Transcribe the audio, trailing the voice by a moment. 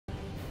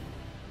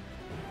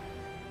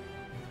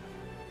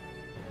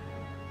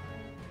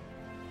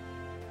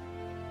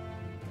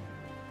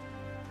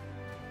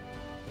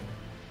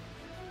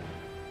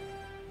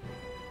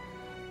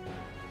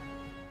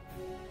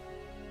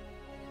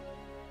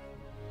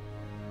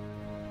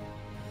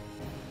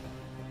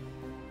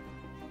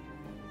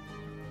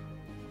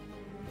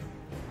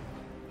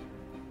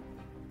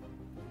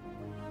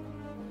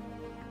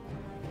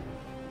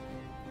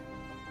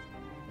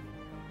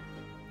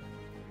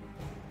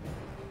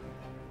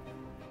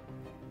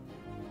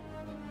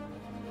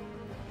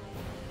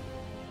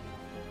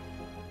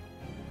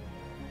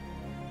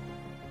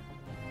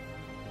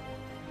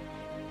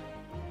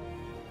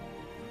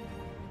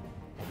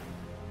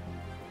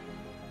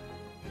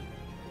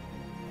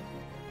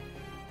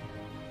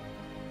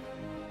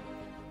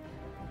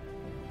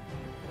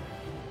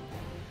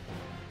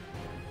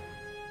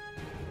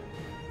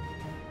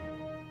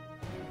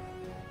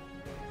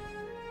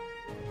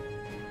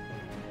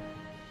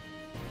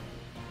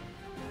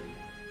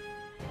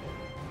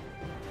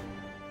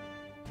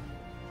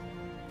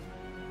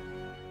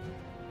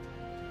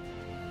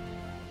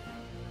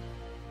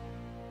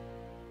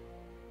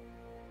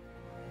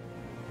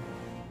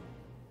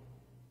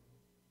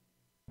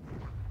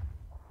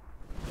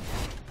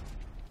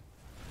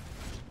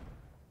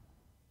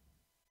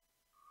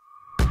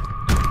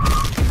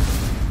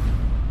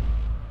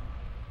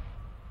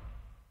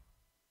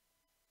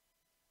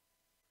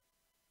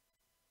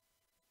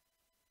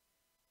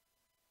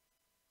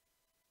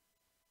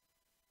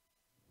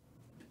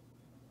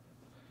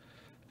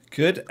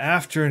Good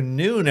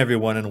afternoon,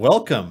 everyone, and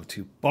welcome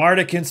to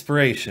Bardic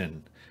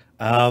Inspiration.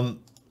 My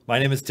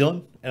name is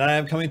Dylan, and I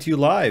am coming to you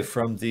live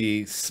from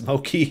the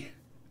smoky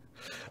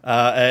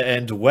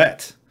and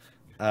wet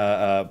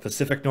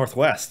Pacific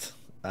Northwest,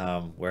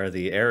 where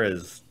the air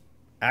is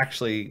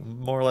actually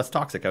more or less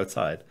toxic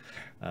outside.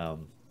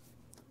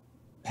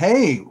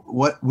 Hey,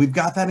 what we've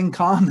got that in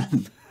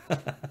common.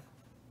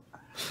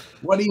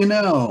 What do you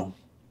know?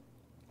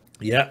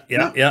 Yeah.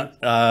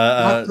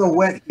 Not so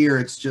wet here,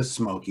 it's just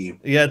smoky.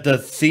 Yeah, the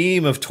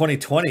theme of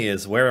 2020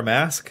 is wear a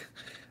mask.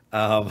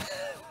 Doesn't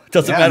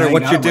Yeah, matter man,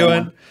 what you you're gotta wear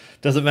doing. one.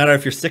 Doesn't matter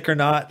if you're sick or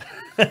not.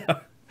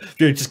 If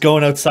you're just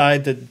going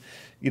outside to,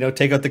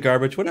 take out the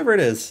garbage, whatever it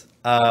is.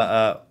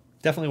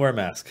 Definitely wear a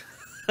mask.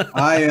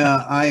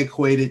 I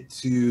equate it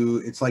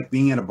to it's like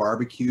being at a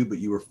barbecue, but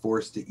you were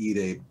forced to eat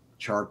a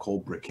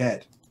charcoal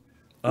briquette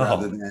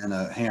rather than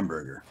a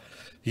hamburger.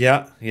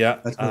 Yeah.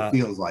 That's what it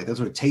feels like. That's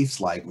what it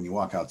tastes like when you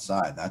walk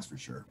outside. That's for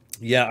sure.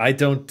 Yeah, I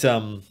don't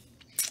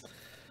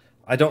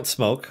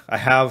smoke. I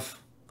have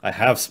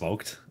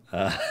smoked.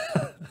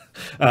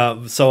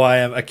 So I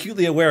am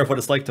acutely aware of what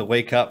it's like to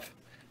wake up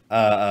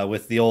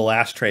with the old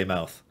ashtray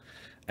mouth.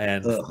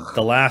 And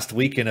the last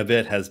week and a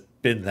bit has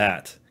been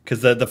that.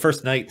 Because the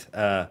first night,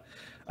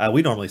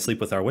 we normally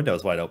sleep with our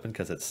windows wide open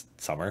because it's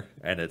summer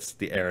and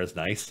the air is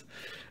nice.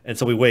 And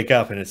so we wake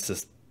up and it's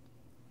just,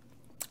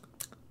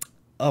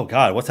 oh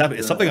God, what's happening?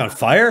 Is something on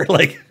fire?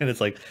 And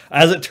it's like,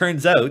 as it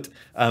turns out,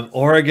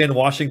 Oregon,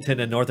 Washington,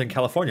 and Northern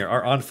California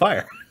are on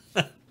fire.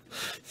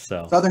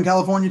 So Southern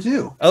California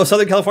too. Oh,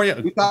 Southern California!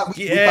 We thought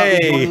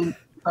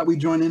we'd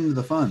join into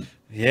the fun.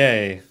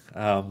 Yay!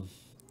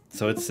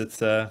 So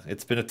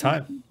it's been a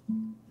time.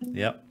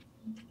 Yep.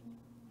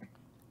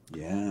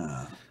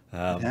 Yeah,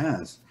 it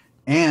has.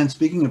 And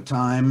speaking of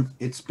time,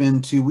 it's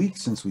been 2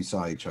 weeks since we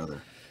saw each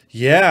other.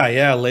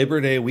 Yeah.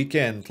 Labor Day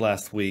weekend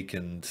last week,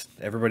 and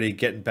everybody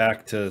getting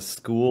back to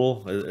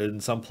school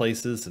in some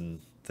places, and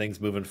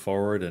things moving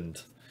forward.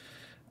 And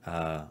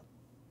I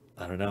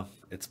don't know.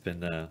 It's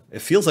been.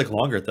 It feels like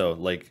longer though.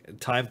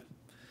 Like time,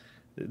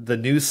 the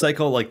news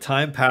cycle. Like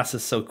time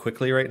passes so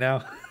quickly right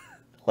now.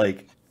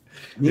 It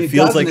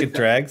feels like it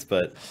drags,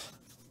 but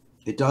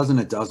it doesn't.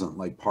 It doesn't.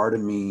 Like part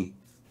of me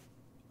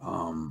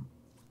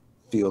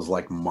feels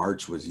like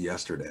March was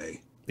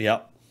yesterday.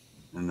 Yep.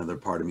 Another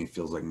part of me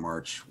feels like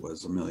March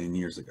was a million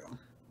years ago.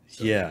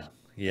 So, yeah.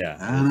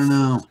 I don't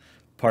know.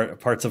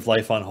 Parts of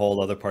life on hold.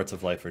 Other parts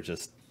of life are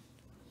just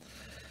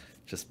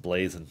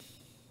blazing.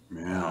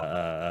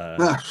 Yeah.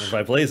 And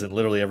by blazing,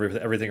 literally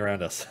everything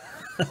around us.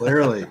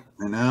 Clearly,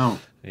 I know.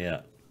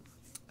 Yeah.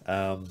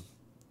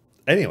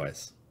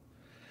 Anyways,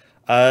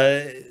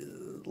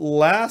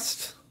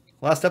 last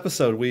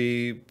episode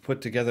we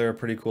put together a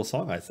pretty cool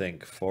song, I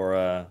think,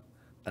 for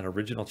an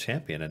original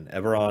champion, an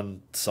Eberron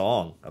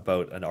song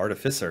about an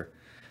artificer.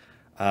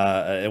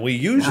 And we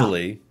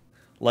usually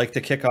like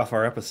to kick off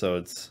our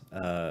episodes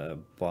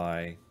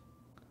by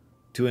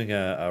doing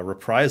a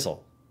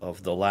reprisal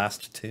of the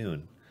last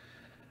tune.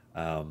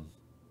 And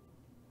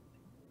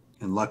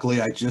luckily,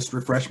 I just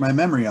refreshed my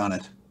memory on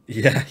it.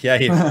 Yeah.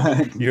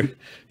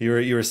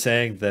 You were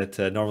saying that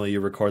normally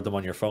you record them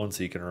on your phone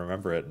so you can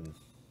remember it. And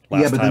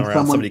last time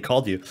around, somebody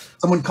called you.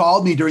 Someone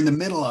called me during the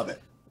middle of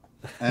it,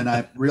 and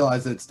I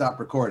realized that it stopped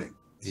recording.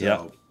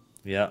 So,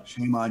 yeah.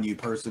 Shame on you,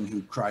 person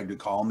who tried to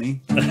call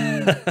me.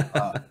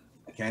 I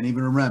can't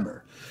even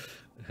remember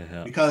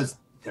because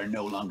they're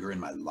no longer in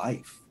my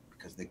life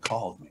because they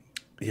called me.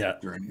 Yeah.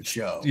 During the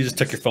show. You just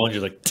took your phone.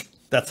 You're like,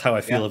 that's how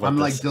I feel about I'm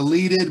this. like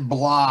deleted,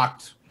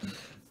 blocked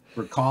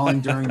for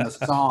calling during the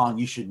song.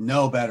 You should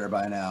know better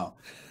by now.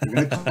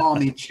 You're gonna call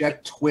me.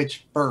 Check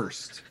Twitch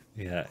first.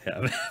 Yeah.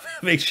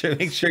 make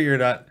sure you're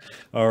not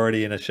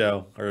already in a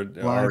show or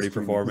already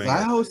performing.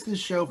 I host this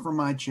show for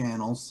my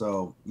channel,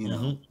 so you know.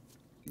 Mm-hmm.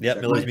 Yeah,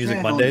 Miller's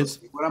Music Mondays.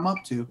 What I'm up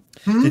to.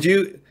 Did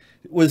you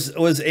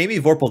was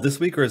Amy Vorpal this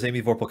week or is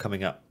Amy Vorpal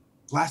coming up?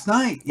 Last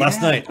night.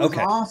 Last night. It was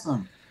Okay.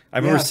 Awesome. I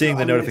remember seeing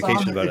the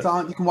notification about it.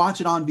 You can watch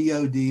it on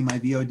VOD. My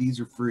VODs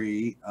are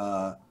free.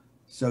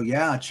 So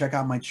yeah, check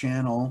out my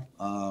channel,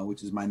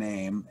 which is my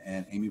name.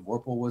 And Amy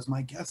Vorpal was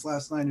my guest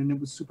last night, and it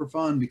was super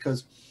fun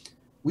because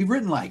we've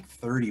written like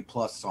 30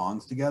 plus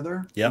songs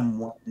together. Yeah.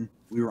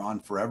 We were on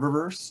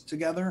Foreververse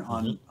together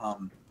on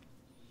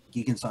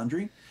Geek and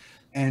Sundry.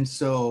 And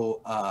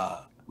so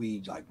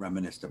we like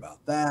reminisced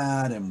about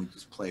that, and we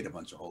just played a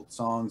bunch of old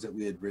songs that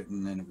we had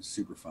written, and it was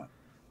super fun.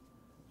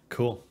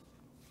 Cool.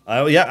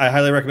 Yeah, I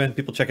highly recommend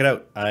people check it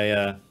out.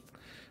 I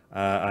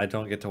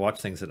don't get to watch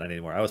things at night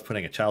anymore. I was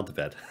putting a child to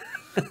bed.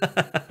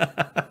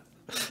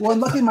 Well, and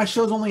luckily my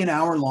show's only an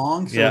hour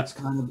long, so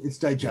it's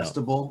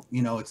digestible. No.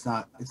 You know, it's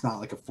not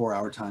like a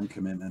 4-hour time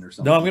commitment or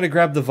something. No, I'm gonna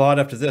grab the VOD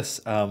after this.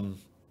 God,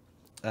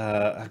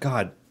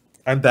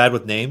 I'm bad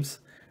with names.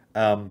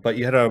 But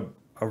you had a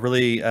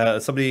really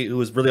somebody who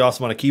was really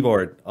awesome on a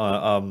keyboard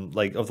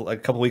like a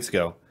couple weeks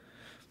ago.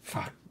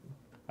 Fuck,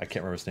 I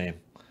can't remember his name.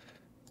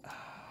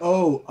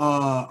 Oh,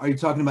 are you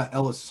talking about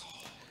Ellis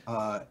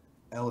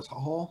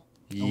Hall?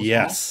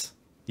 Yes.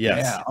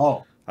 Yeah.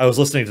 Oh, I was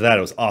listening to that.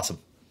 It was awesome.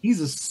 He's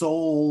a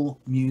soul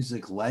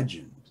music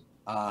legend.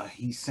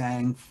 He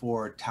sang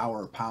for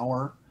Tower of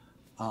Power.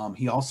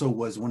 He also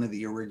was one of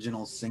the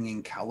original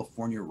singing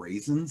California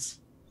Raisins.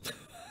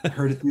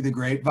 Heard it through the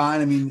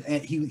grapevine. I mean,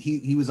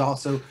 he was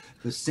also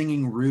the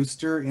singing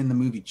rooster in the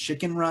movie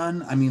Chicken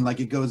Run. I mean, like,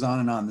 it goes on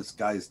and on. This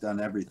guy's done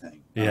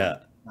everything. Yeah.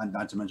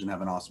 Not to mention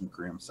have an awesome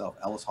career himself.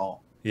 Ellis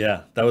Hall.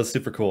 Yeah, that was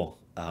super cool.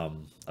 I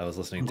was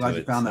listening to it. I'm glad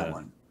you found that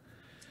one.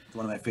 It's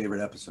one of my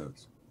favorite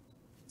episodes.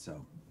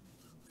 So,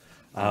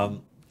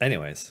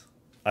 anyways,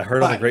 I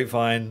heard on the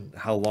grapevine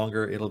how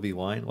longer it'll be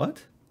wine.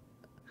 What?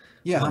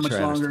 Yeah, how much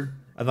longer?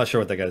 I'm not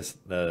sure what that guy's.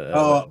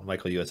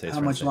 Michael USA. Is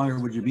how much longer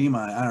would you be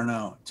mine? I don't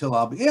know. Till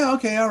I'll be. Yeah.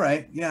 Okay. All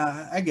right.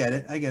 Yeah, I get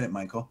it,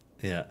 Michael.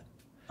 Yeah.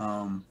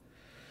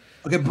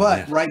 Okay,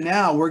 but right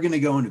now we're gonna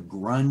go into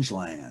grunge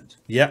land.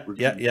 Yeah.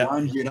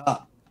 Grunge it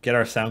up. Get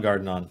our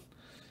Soundgarden on.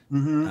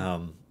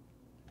 Mm-hmm.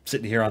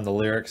 Sitting here on the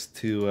lyrics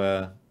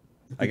to,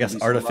 I guess,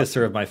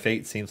 "Artificer of My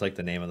Fate" seems like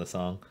the name of the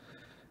song.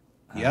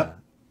 Yep.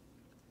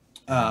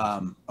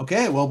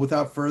 Okay. Well,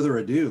 without further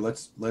ado,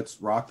 let's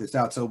rock this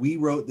out. So we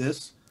wrote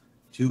this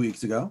 2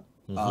 weeks ago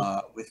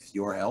with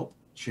your help,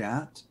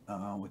 chat,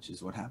 which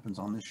is what happens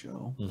on this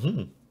show.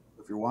 Mm-hmm.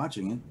 If you're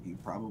watching it, you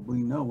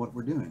probably know what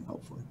we're doing,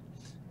 hopefully.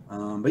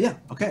 But yeah,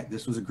 okay,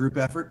 this was a group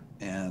effort,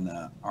 and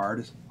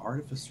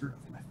Artificer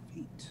of My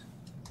Fate.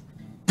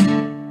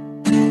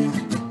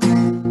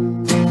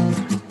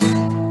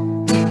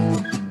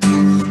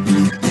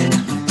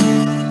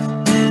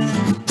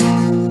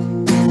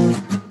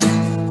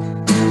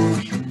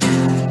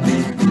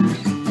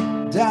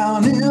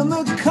 Down in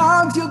the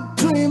clouds, your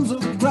dreams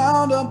are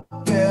ground up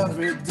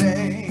every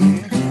day.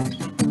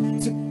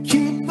 To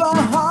keep the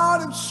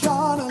heart of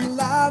Sean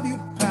alive, you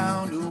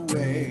pound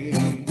away.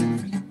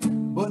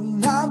 But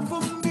not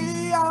for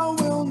me, I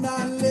will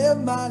not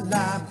live my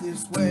life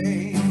this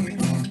way.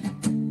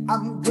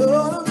 I'm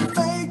gonna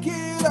make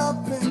it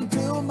up and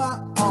build my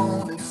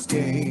own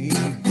escape.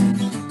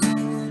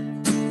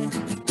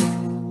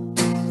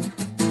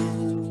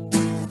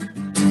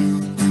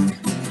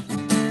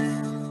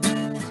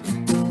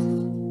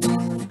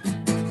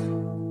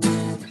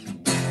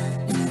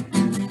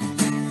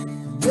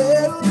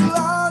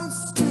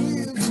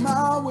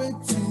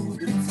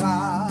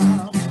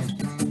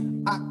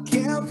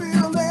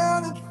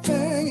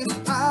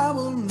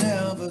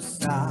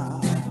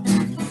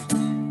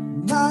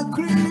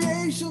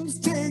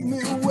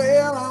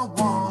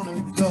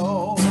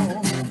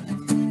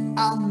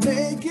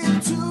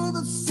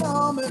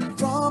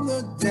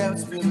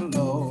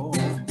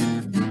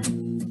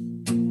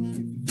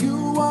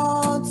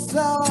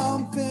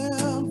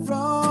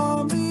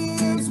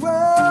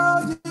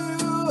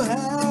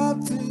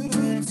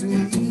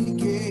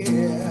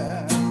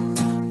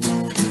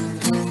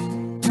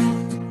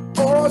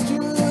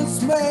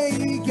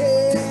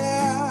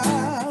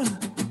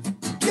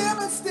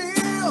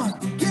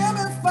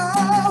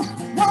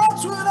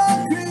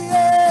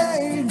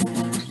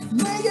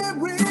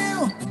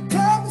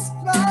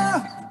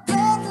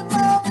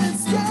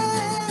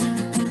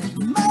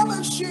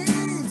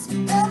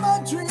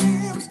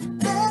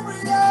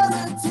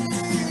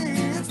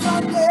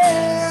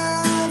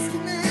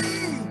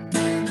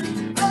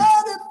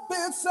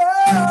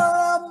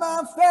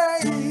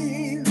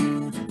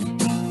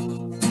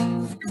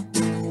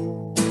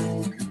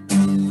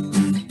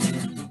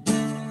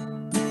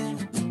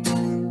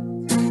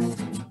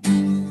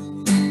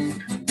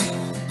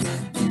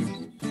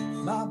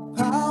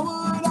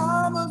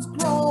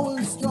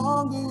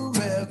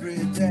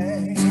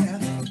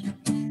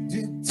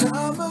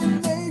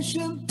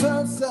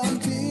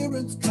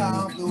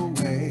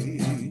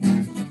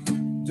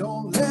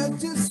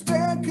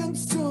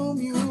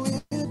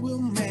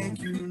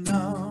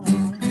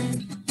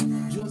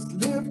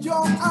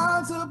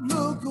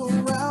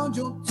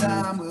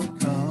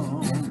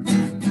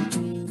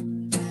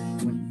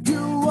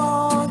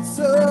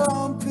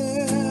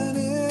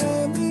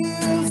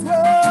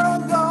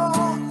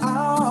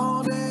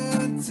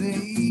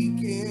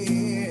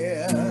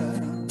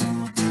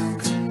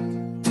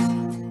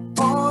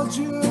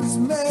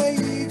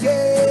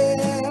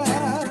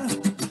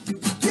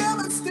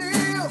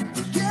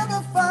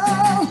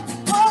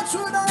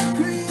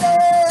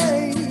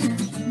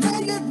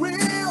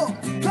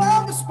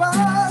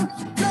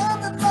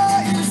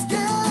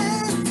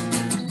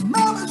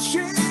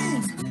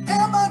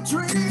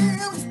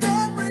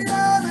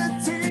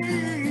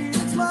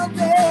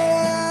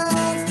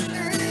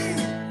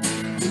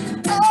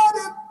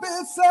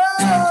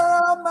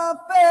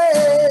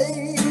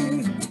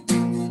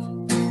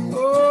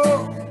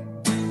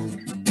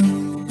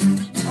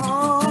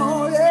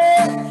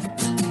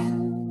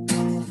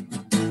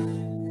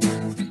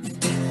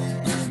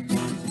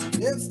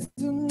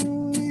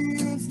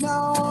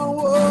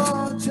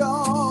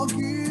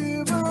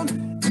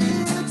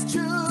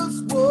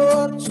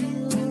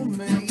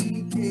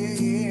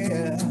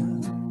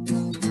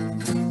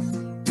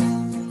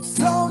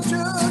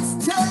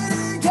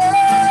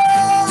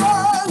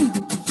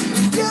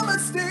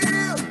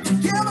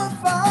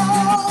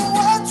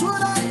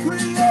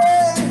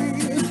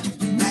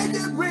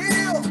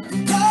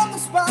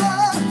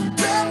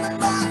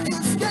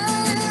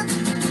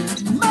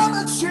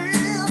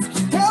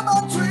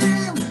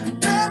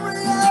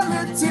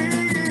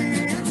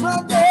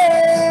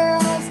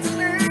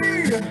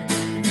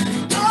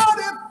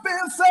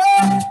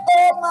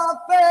 my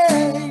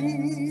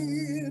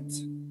fate.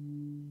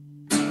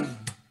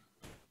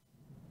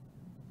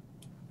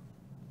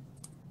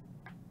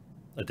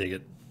 I dig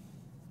it.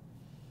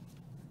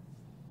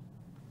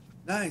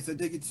 Nice, I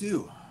dig it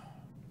too.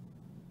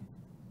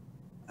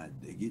 I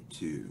dig it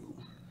too.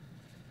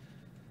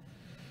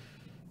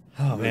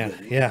 Oh man,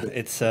 yeah,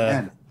 it's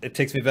it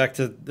takes me back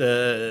to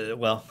the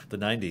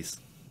 90s.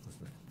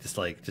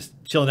 Just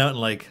chilling out in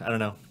like, I don't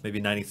know, maybe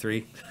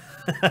 93.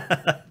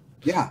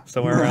 Yeah.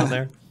 Somewhere around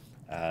there.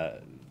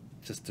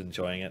 Just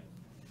enjoying it.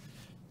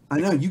 I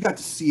know you got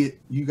to see it.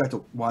 You got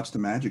to watch the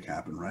magic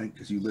happen, right?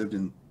 Because you lived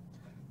in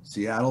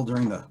Seattle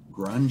during the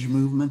grunge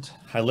movement.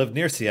 I lived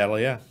near Seattle,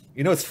 yeah.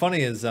 You know what's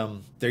funny is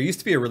there used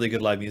to be a really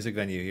good live music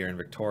venue here in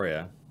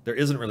Victoria. There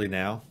isn't really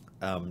now.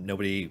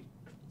 Nobody.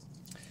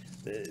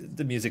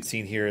 The music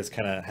scene here is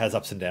has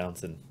ups and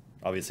downs, and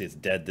obviously it's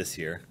dead this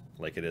year,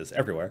 like it is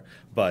everywhere.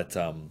 But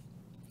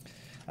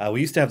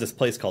we used to have this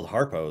place called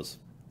Harpo's,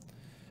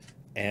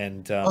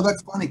 and oh,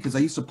 that's funny because I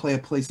used to play a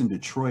place in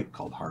Detroit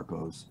called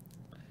Harpo's.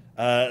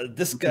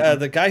 This guy,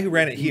 the guy who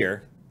ran it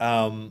here,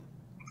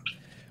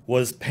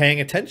 was paying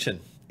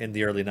attention in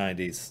the early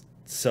 '90s.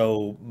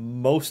 So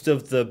most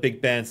of the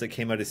big bands that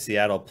came out of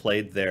Seattle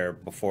played there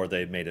before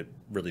they made it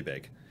really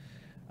big.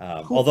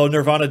 Cool. Although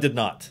Nirvana did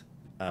not.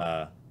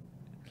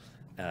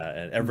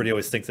 And everybody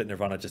always thinks that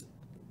Nirvana just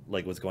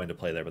was going to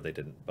play there, but they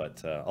didn't.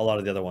 But a lot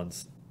of the other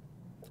ones,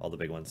 all the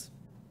big ones,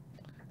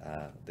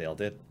 they all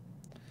did.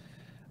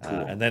 Cool.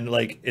 And then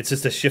it's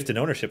just a shift in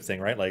ownership thing,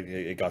 right? Like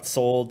it got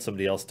sold,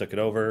 somebody else took it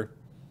over.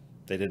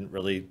 They didn't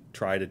really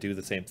try to do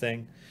the same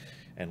thing,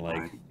 and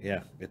right.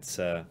 Yeah, it's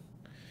you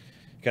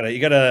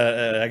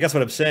gotta. I guess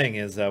what I'm saying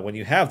is when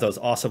you have those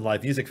awesome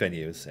live music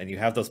venues and you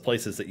have those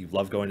places that you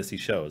love going to see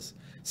shows,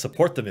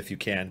 support them if you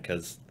can,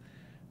 because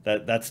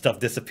that stuff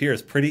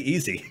disappears pretty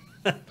easy.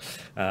 And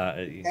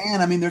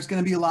I mean, there's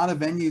going to be a lot of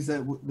venues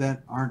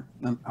that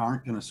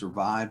aren't going to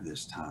survive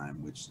this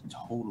time, which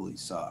totally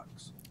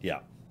sucks. Yeah.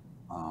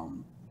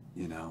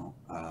 You know,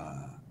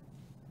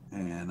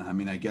 and I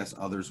mean, I guess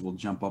others will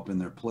jump up in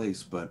their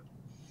place, but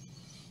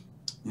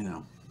you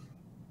know,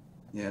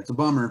 yeah, it's a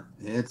bummer.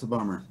 It's a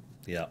bummer.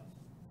 Yeah,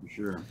 for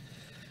sure.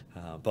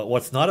 But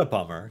what's not a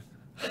bummer?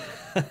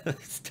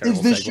 It's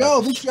the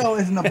show. This show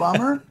isn't a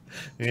bummer.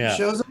 Yeah, the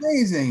show's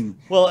amazing.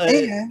 Well,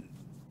 and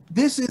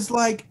this is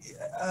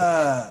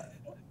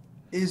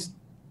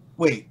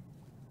wait,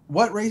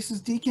 what race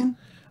is Deekin?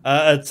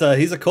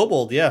 He's a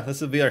kobold. Yeah, this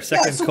would be our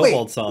second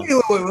kobold song.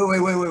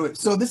 Wait.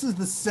 So this is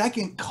the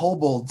second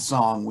kobold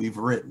song we've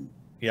written.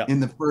 Yeah. In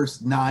the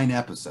first 9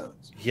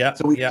 episodes. Yeah.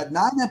 So we've had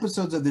 9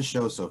 episodes of this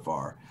show so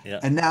far. Yeah.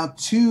 And now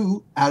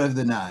 2 out of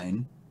the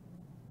 9,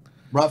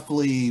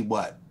 roughly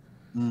what,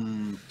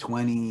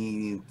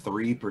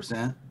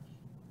 23%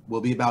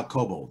 will be about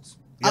kobolds.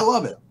 Yep. I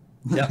love it.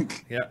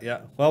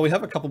 Yeah. Well, we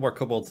have a couple more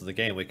kobolds in the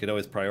game. We could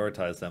always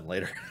prioritize them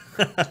later.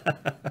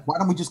 Why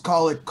don't we just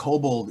call it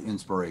Kobold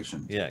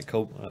Inspiration? Yeah,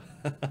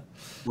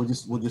 We'll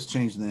just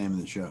change the name of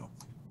the show.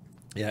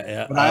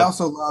 Yeah. But I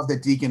also love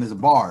that Deekin is a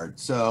bard.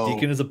 So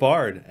Deekin is a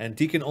bard, and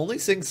Deekin only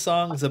sings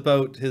songs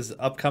about his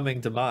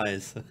upcoming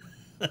demise.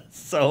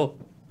 So,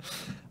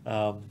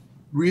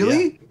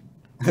 really, yeah.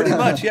 Pretty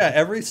much, yeah.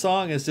 Every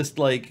song is just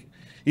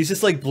he's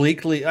just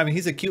bleakly. I mean,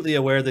 he's acutely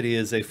aware that he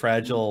is a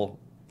fragile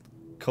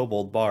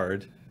kobold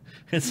bard,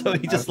 and so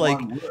he just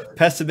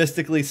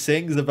pessimistically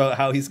sings about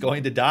how he's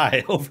going to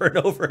die over and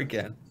over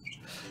again.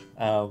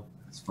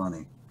 It's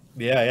funny.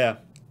 Yeah.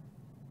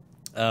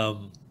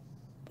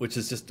 Which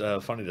is just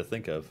funny to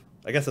think of.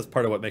 I guess that's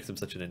part of what makes him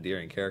such an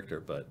endearing character.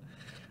 But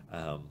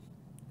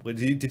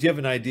did you have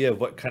an idea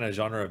of what kind of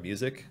genre of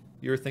music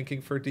you were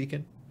thinking for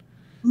Deekin?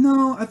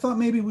 No, I thought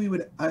maybe we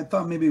would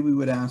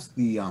ask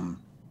the ask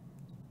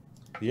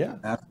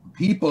the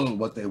people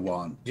what they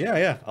want.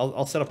 Yeah.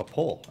 I'll set up a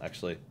poll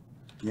actually.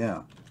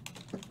 Yeah.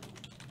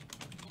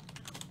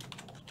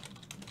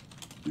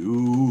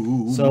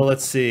 So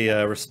let's see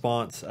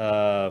response.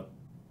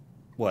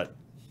 What?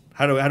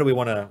 How do we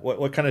want to?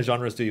 What kind of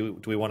genres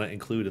do we want to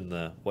include in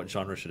the? What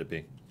genre should it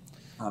be?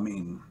 I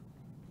mean,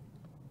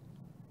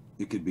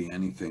 it could be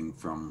anything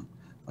from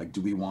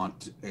do we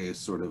want a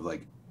sort of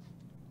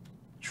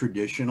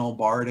traditional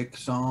bardic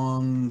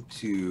song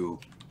to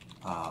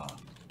a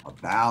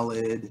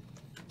ballad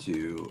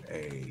to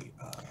a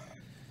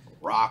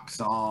rock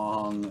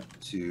song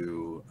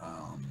to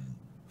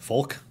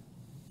folk,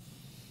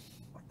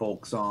 a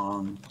folk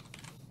song.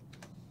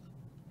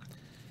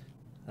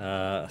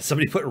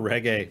 Somebody put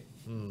reggae.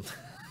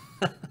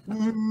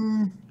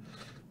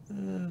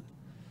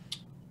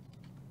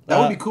 That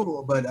would be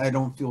cool, but I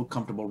don't feel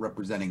comfortable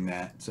representing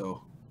that.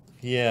 So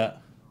yeah.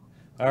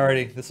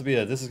 Alrighty, this is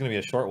going to be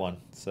a short one.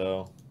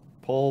 So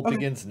poll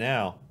begins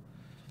now.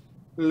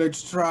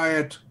 Let's try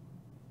it.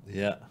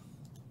 Yeah.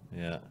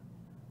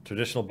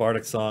 Traditional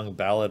bardic song,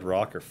 ballad,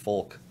 rock, or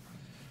folk.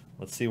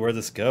 Let's see where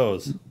this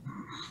goes.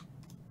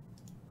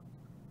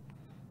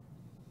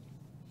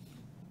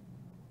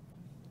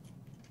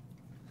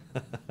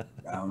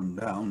 Down,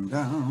 down,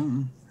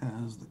 down,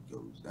 as it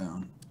goes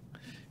down.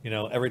 You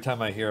know, every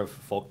time I hear of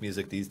folk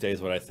music these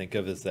days, what I think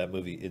of is that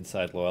movie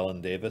Inside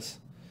Llewellyn Davis,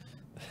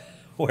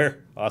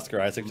 where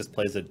Oscar Isaac just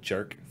plays a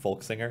jerk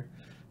folk singer.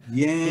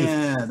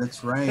 Yeah,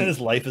 that's right. And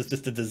his life is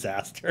just a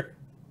disaster.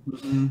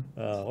 Mm-hmm.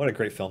 What a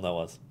great film that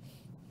was.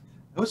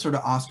 That was sort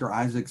of Oscar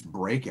Isaac's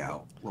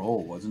breakout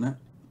role, wasn't it?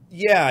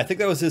 Yeah, I think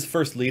that was his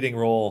first leading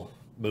role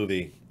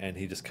movie, and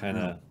he just kind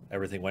of,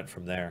 everything went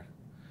from there.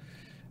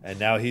 And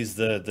now he's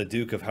the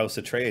Duke of House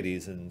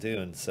Atreides in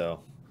Dune, so.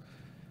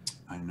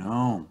 I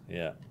know.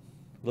 Yeah.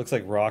 Looks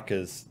like Rock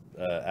is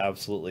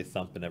absolutely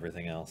thumping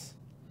everything else.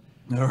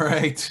 All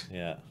right.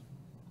 Yeah.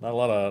 Not a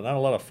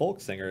lot of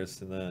folk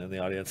singers in the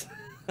audience.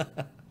 Do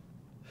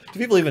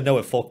people even know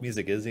what folk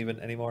music is even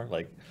anymore?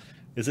 Like,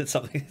 is it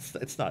something?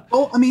 It's not.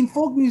 Well, I mean,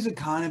 folk music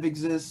kind of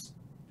exists,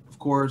 of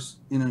course,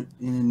 in a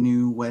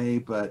new way,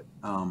 but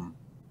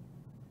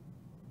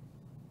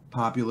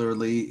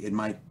popularly, it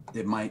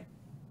might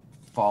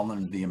fall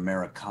under the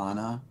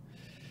Americana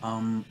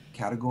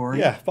category.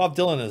 Yeah, Bob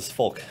Dylan is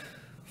folk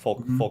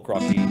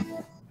rocky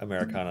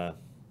Americana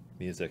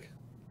music.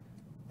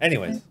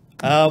 Anyways,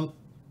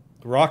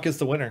 Rock is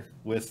the winner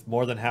with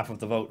more than half of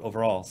the vote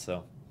overall.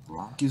 So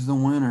Rock is the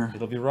winner.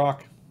 It'll be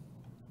Rock.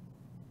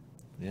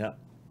 Yeah.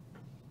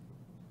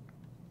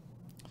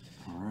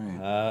 All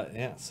right.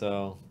 Yeah.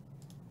 So,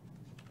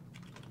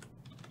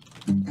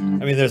 I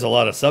mean, there's a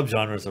lot of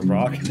subgenres of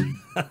rock.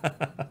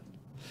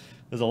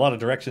 There's a lot of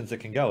directions it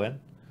can go in.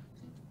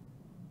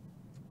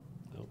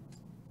 Oh.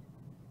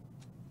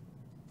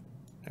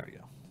 There we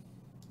go.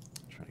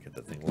 Trying to get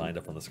that thing lined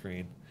up on the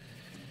screen.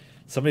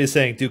 Somebody is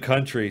saying, do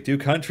country. Do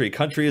country.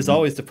 Country is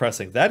always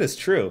depressing. That is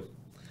true.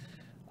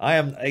 I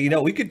am, you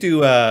know, we could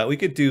do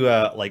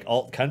like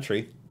alt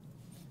country.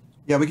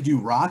 Yeah, we could do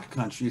rock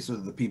country so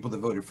that the people that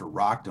voted for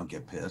rock don't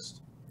get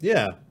pissed.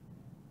 Yeah.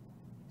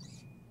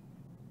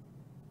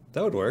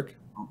 That would work.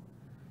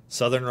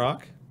 Southern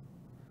rock.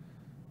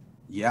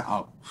 Yeah,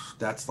 oh,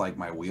 that's like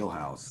my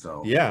wheelhouse.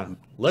 So yeah,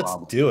 let's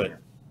do it.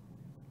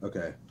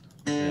 Okay.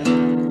 Yeah.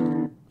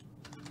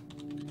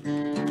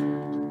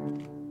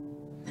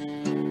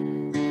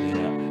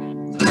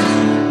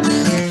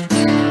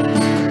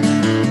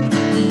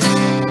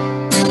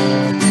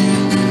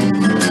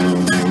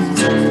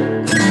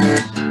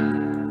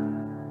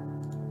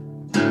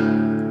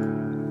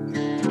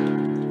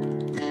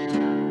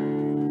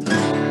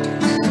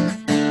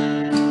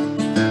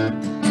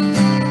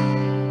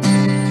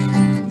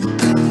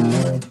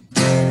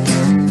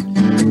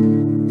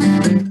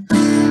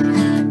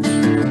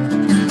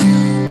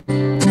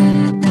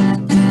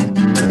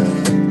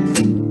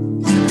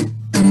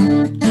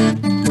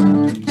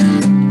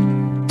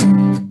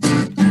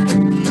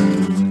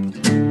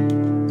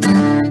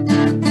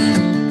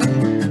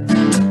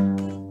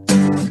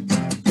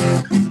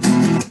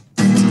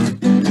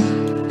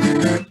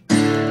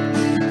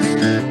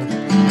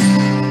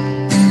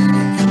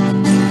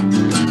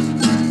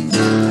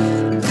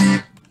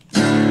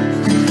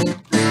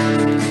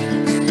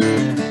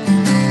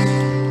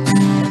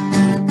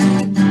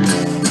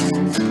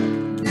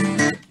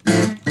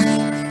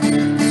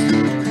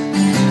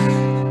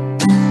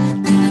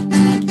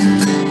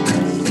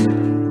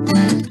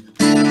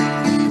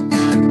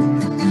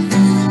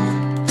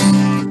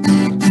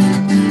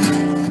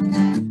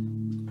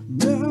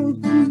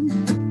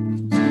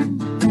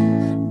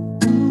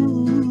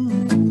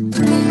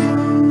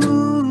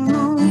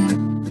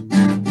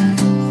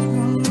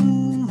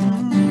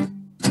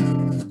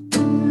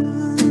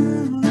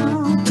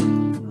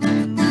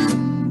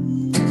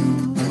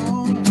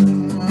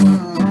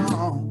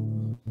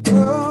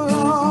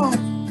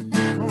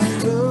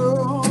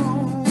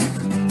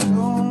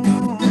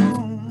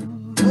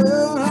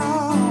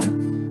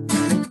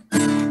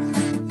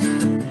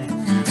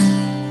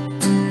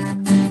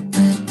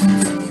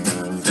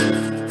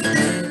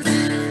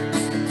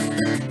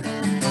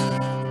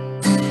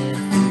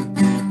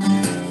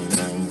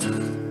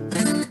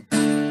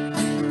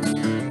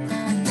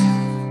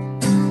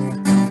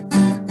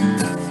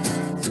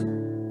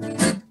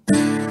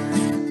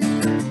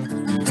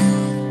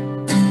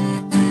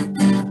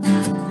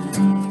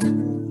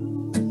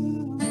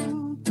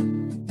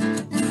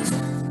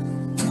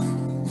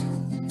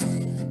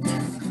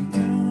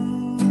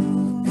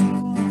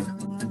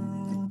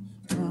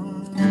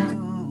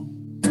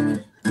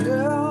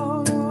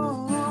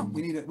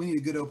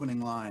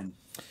 Opening line,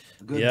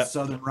 a good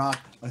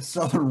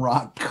Southern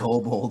rock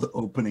kobold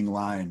opening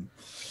line.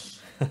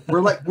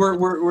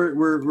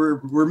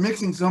 We're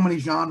mixing so many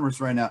genres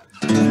right now.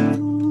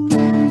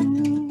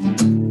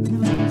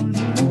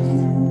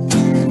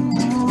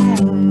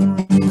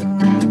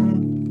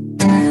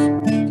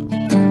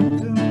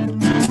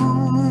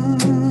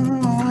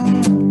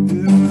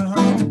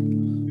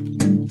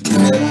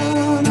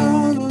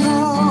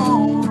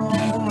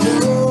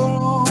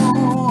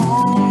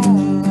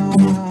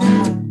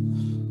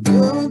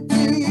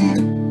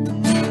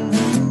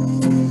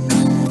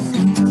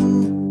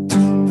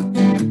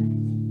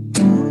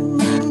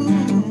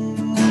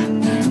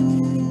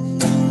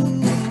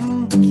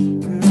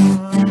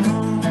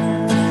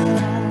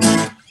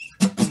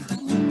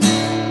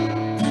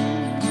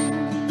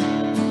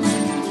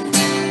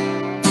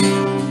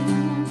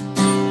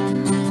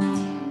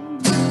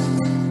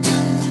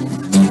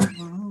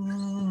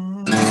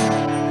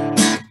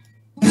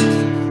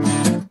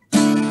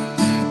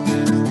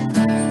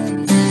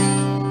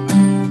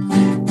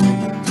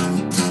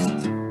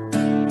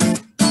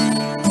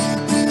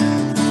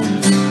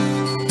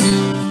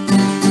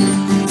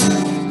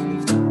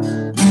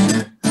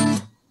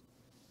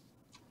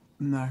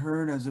 I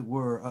heard, as it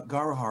were,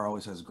 Garahar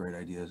always has great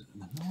ideas.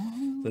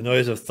 The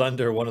noise of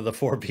thunder, one of the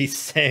four beasts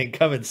saying,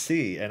 "Come and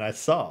see," and I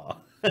saw,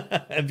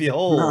 and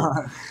behold.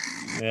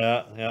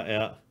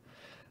 Yeah.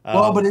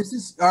 Well, but is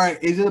this all right?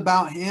 Is it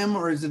about him,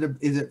 or is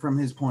it from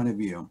his point of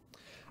view?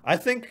 I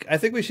think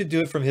we should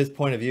do it from his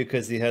point of view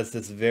because he has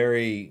this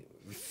very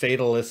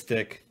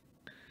fatalistic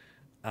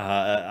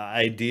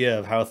idea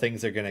of how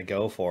things are going to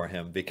go for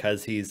him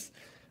because he's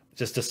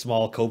just a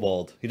small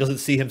kobold. He doesn't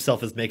see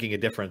himself as making a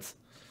difference.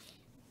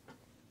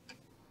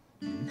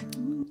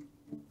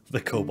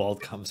 The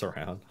kobold comes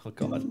around. Oh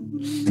god.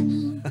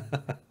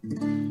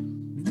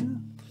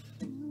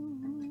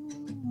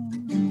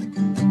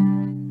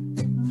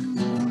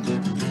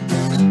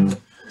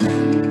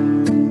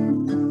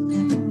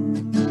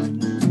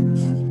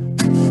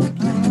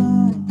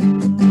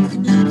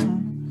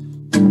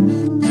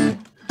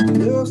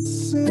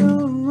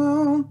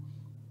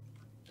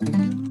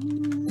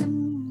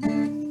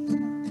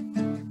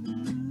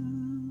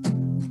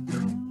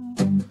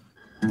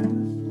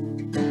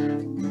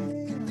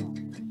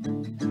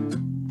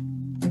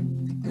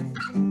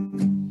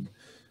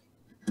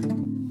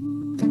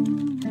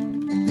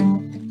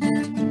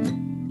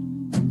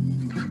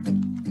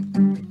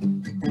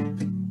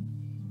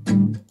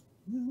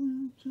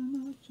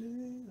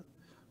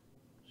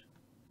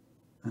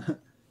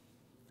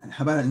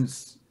 How about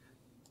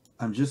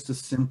I'm just a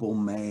simple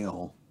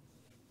male,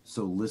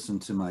 so listen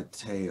to my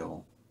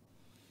tale.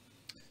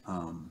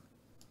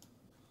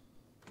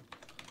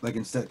 Like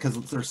instead,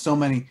 because there's so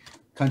many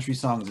country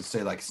songs that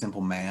say like simple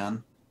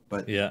man,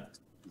 but yeah,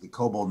 the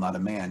kobold not a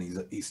man.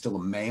 He's still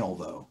a male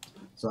though.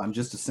 So I'm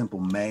just a simple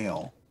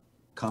male.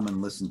 Come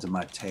and listen to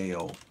my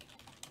tale.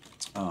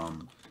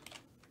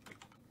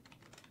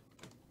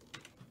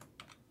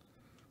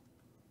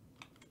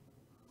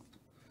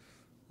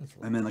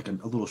 And then like a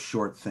little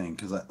short thing,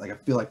 because I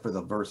feel like for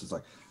the verse it's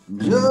like, I'm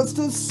just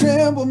a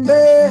simple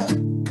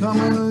man, come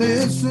and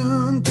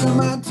listen to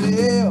my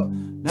tale.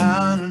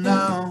 Now,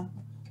 now.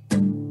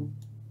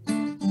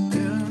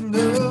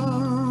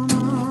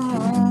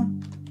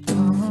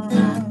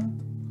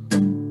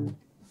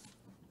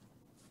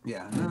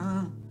 Yeah.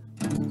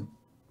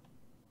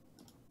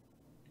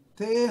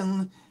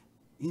 Tell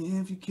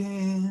if you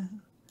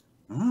can.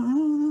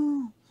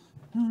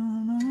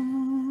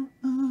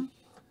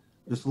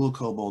 This little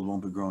kobold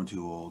won't be growing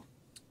too old.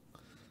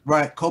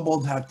 Right,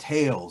 kobolds have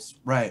tails,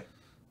 right.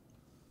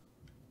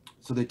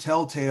 So they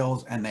tell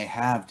tales and they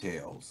have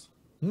tails.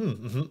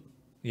 Mm-hmm.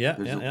 Yeah.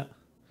 Of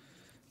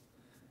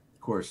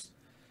course,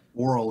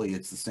 orally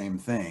it's the same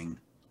thing,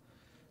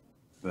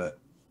 but...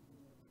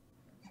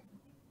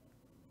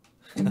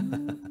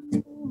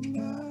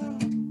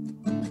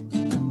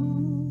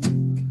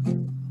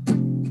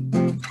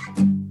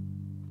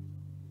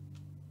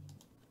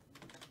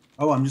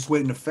 Oh, I'm just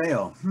waiting to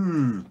fail.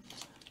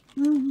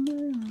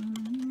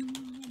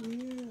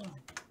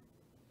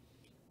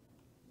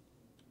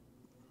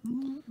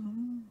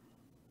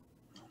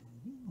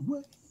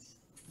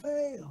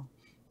 Fail.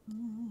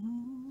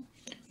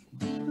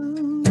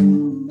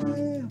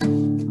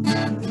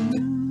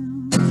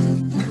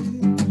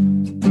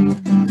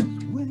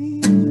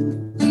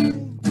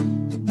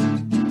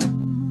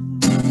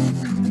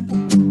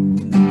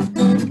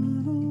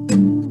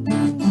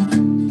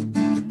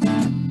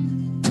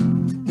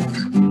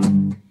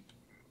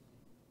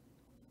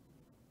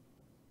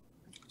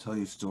 Tell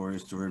you story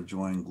of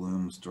joy and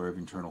gloom, story of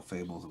internal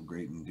fables of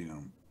great and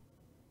doom.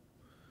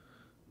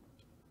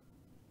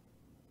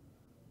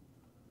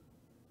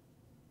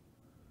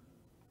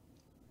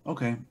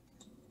 Okay.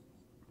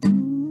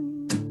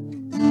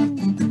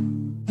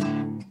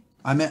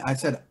 I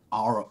said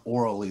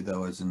orally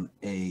though, as in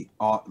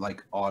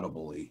like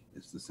audibly.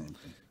 It's the same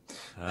thing.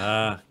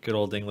 Ah, good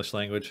old English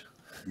language.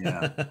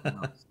 Yeah.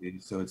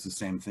 So it's the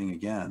same thing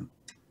again.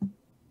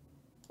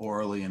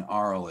 Orally and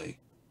aurally.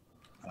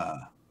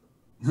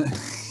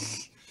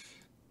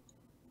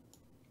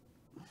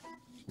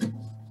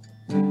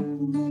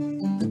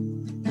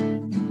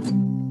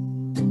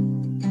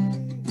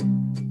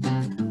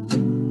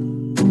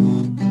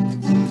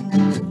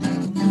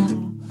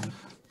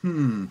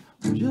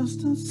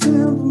 Just a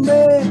simple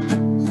man.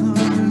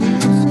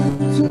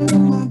 To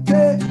my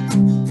bed.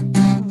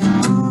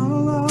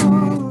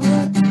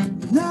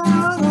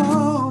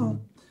 No.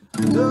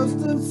 Just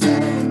a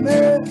simple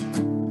man.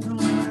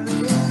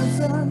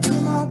 To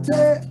my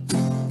bed.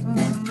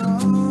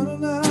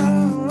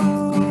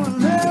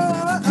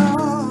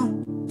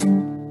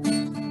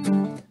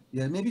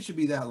 Yeah, maybe it should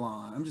be that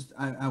long.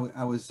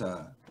 I was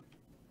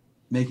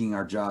making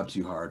our job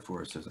too hard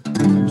for us.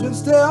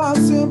 Just a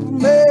simple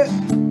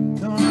man,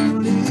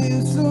 don't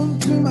listen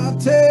to my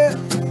tale.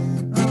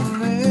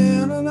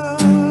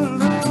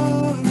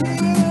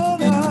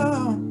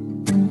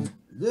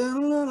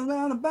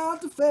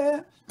 About the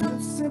fair, a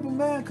simple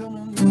man, come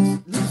and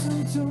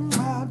listen to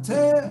my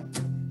tale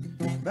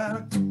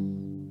about a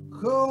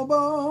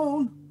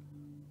kobold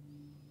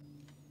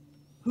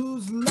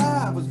whose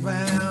life was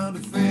bound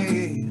to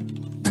fade.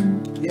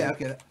 Yeah,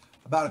 okay.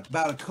 About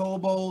a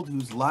kobold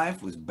whose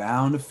life was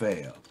bound to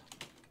fail.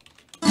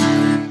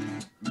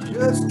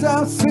 Just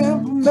a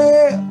simple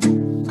man.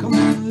 Come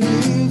and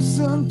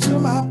listen to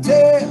my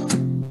tale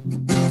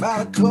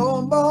about a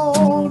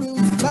kobold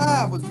whose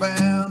life was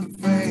bound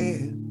to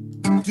fail.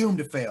 Doomed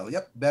to fail.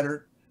 Yep,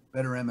 better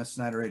MS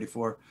Snyder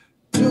 84.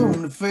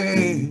 Doomed to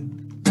fail.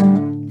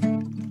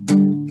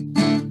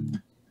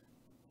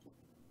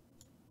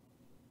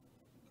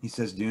 He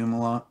says doom a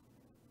lot.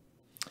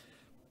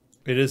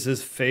 It is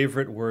his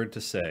favorite word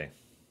to say.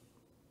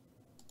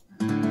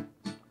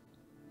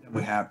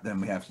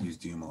 Then we have to use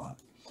doom a lot.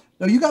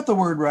 No, you got the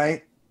word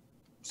right.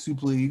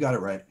 Supli, you got it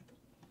right.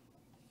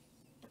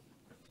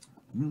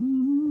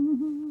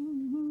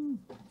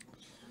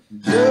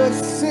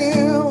 Just sit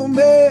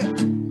back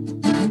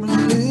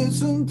and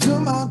listen to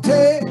my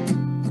tale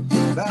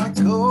about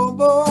a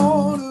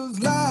kobold whose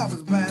life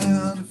is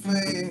bound to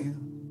fail.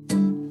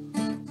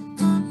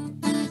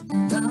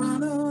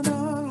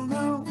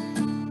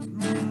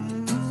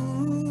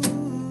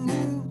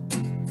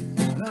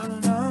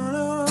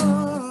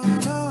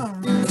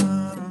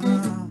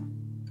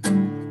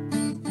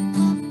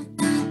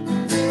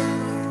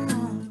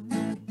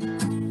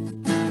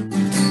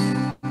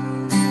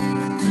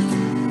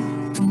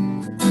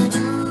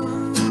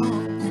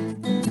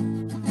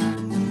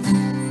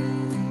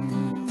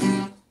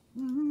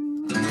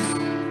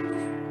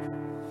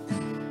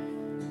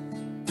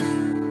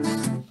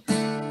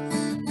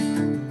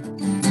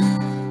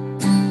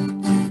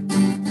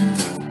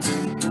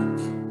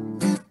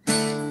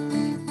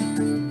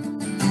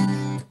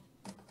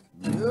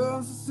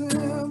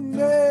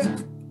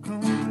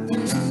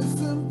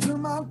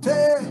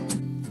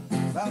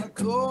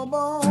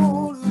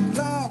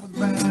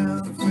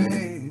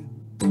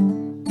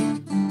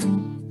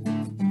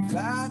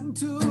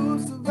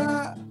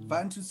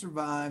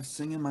 Survive,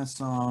 singing my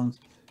songs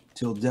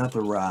till death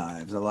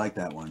arrives. I like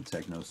that one,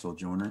 Techno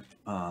Sojourner.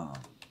 Oh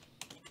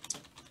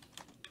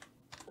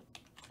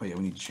yeah,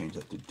 we need to change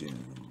that to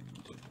Doom.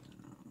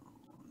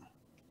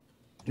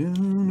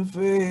 Doom to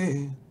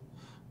fail.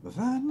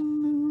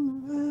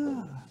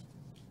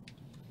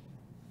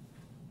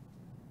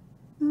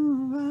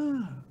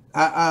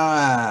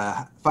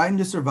 Fighting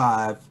to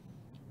survive.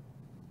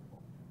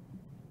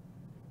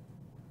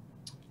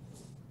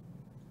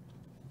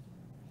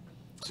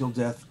 Till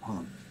death. Hold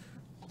on.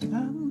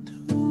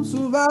 To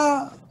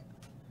survive.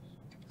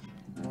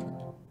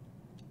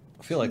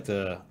 I feel like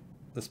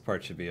this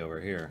part should be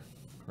over here,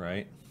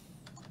 right?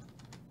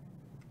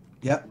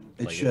 Yep,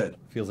 it should. It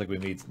feels like we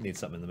need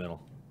something in the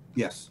middle.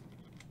 Yes.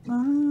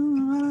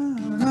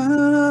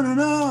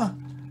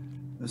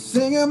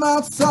 Singing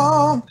my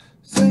song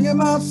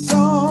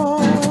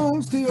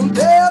till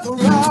death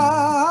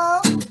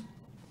arrives.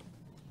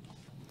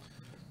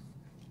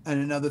 And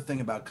another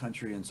thing about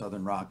country and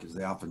southern rock is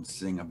they often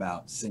sing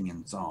about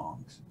singing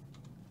songs.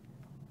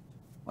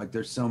 Like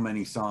there's so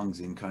many songs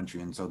in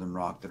country and southern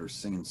rock that are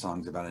singing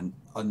songs about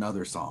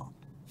another song.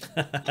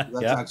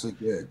 That's actually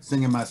good.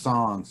 Singing my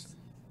songs,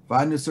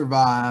 fighting to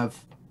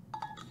survive,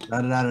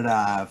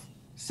 da-da-da-da-da,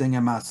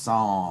 singing my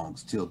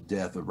songs till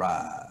death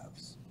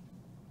arrives.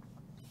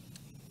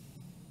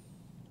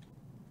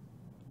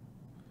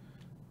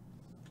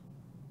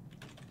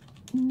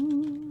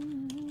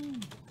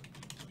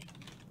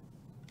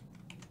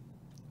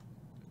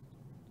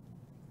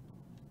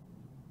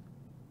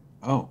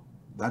 Oh,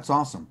 that's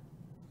awesome.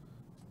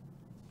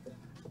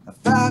 I'm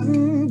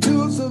fighting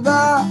to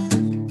survive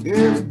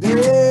every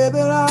day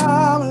that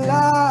I'm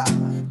alive.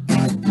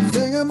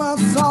 Singing my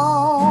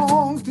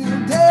songs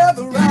till death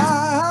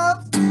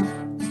arrives.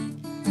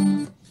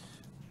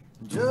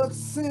 Just a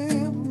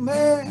simple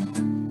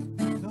man,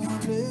 gonna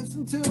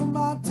listen to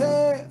my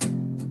tale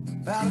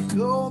about a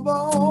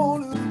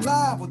kobold whose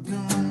life was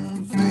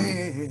doomed to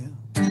fail.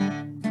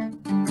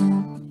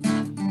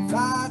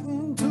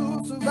 Fighting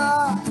to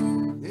survive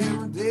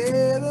every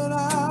day that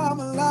I'm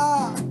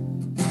alive.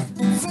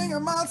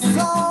 Singing my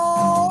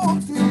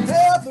songs till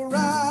death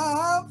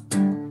arrives.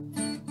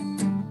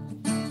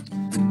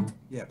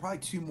 Yeah, probably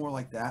two more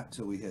like that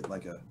till we hit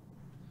like a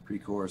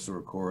pre-chorus or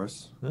a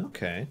chorus.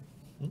 Okay.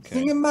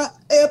 Singing my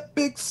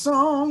epic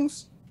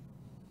songs.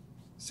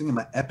 Singing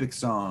my epic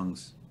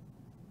songs.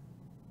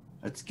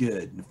 That's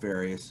good,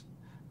 Nefarious.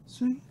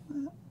 Singing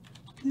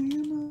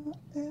my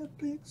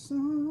epic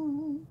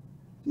song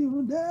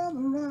till death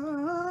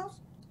arrives.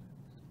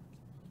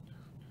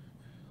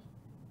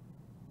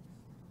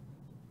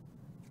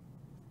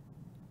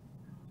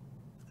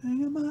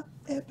 Singing my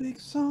epic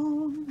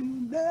song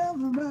till death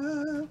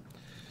arrives.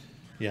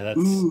 Yeah, that's.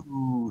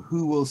 Ooh,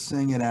 who will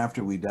sing it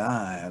after we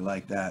die? I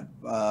like that.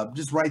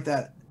 Just write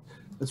that.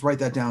 Let's write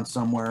that down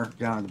somewhere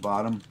down at the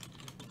bottom.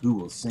 Who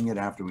will sing it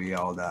after we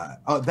all die?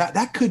 Oh,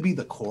 that could be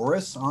the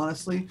chorus,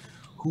 honestly.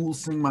 Who will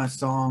sing my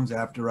songs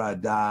after I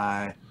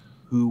die?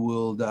 Who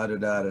will da da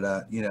da da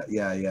da?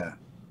 Yeah.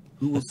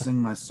 Who will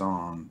sing my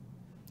song?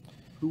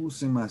 Who will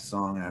sing my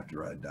song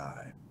after I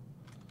die?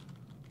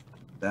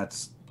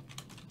 That's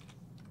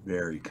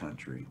very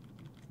country.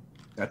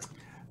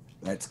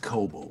 That's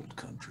kobold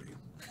country.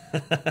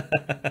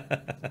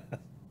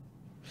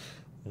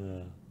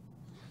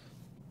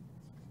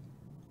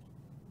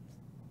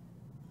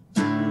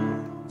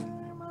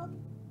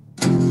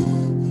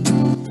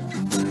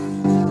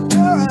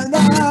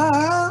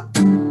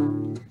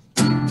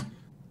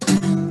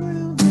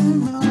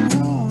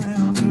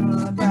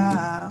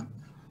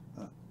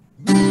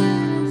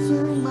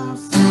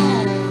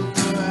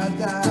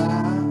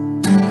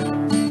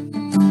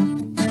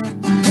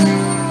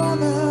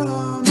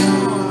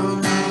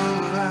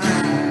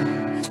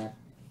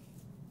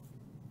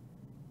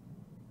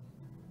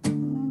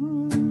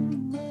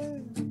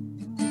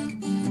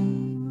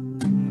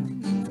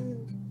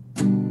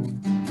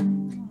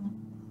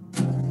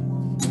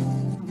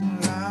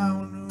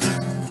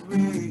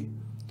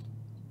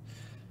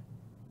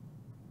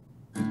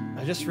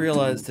 I just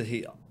realized that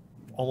he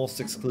almost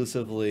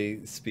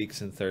exclusively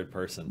speaks in third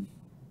person.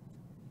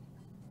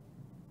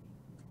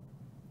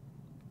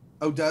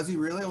 Oh, does he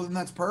really? Well, then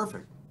that's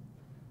perfect.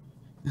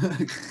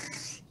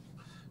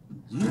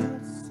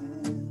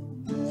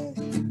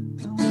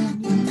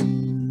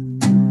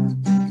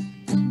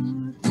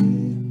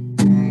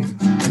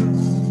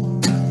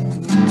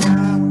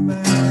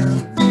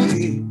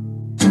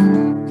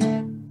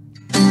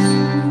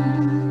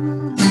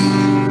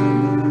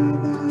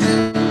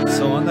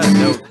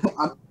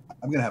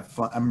 I'm gonna have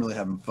fun. I'm really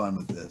having fun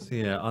with this.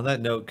 Yeah. On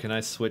that note, can I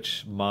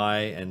switch my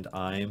and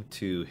I'm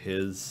to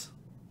his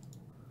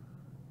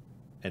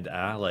and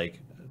like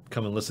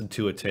come and listen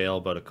to a tale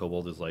about a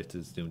kobold whose life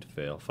is doomed to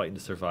fail, fighting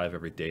to survive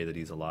every day that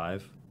he's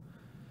alive,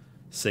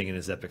 singing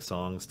his epic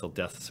songs till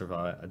death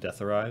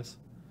arrives.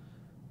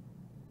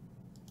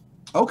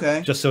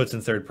 Okay. Just so it's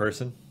in third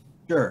person.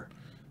 Sure.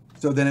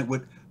 So then it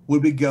would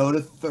we go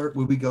to third?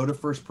 Would we go to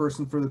first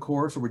person for the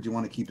chorus, or would you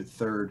want to keep it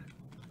third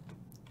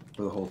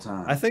for the whole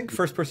time? I think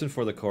first person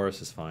for the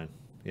chorus is fine.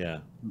 Yeah.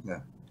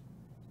 Okay.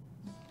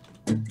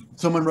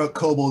 Someone wrote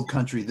Kobold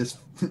Country this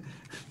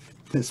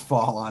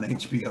fall on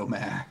HBO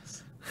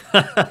Max.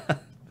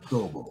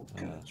 Kobold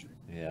Country.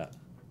 Yeah.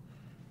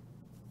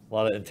 A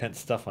lot of intense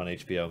stuff on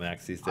HBO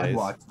Max these days. I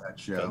watched that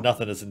show. But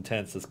nothing as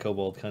intense as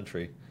Kobold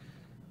Country.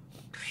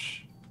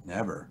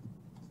 Never.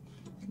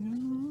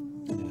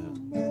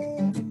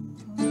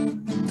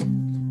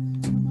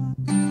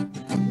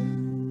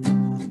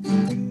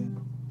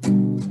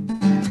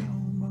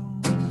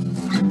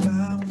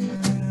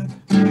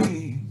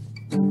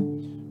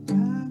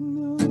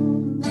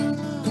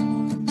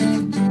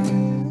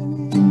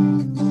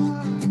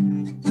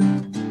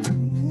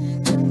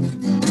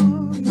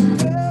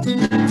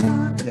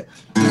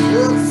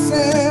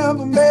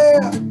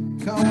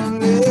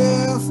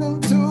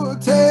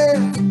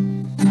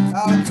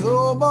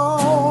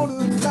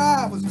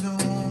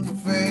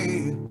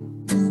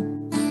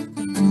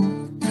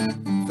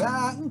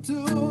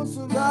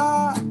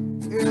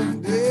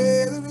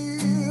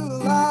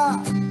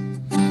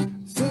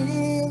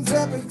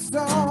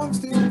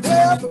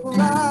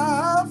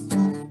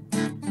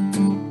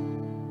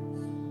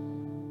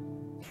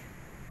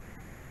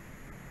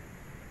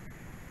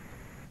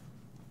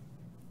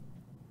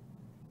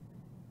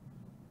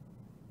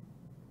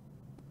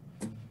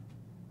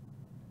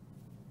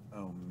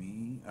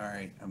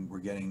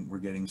 We're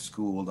getting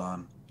schooled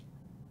on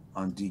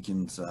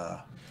Deekin's.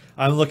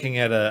 I'm looking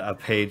at a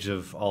page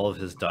of all of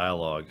his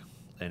dialogue,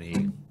 and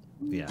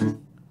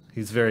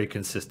he's very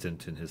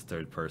consistent in his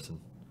third person.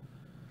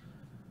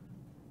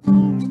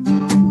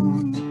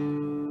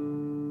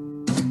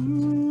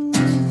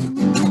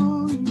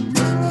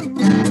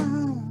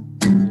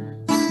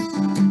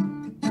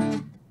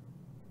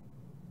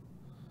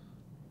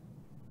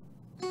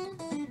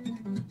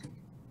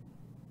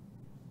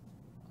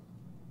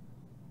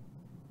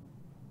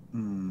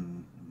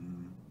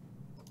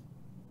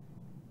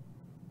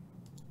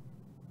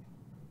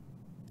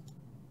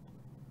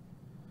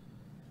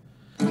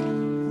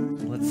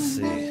 Let's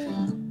see.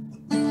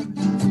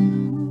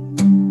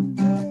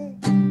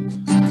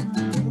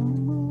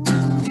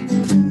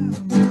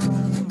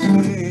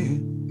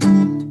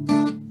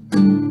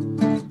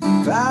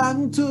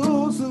 Trying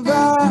to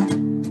survive,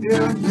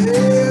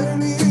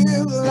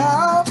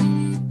 alive,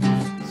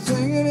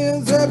 singing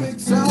his epic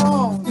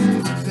songs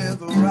till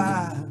death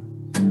arrives.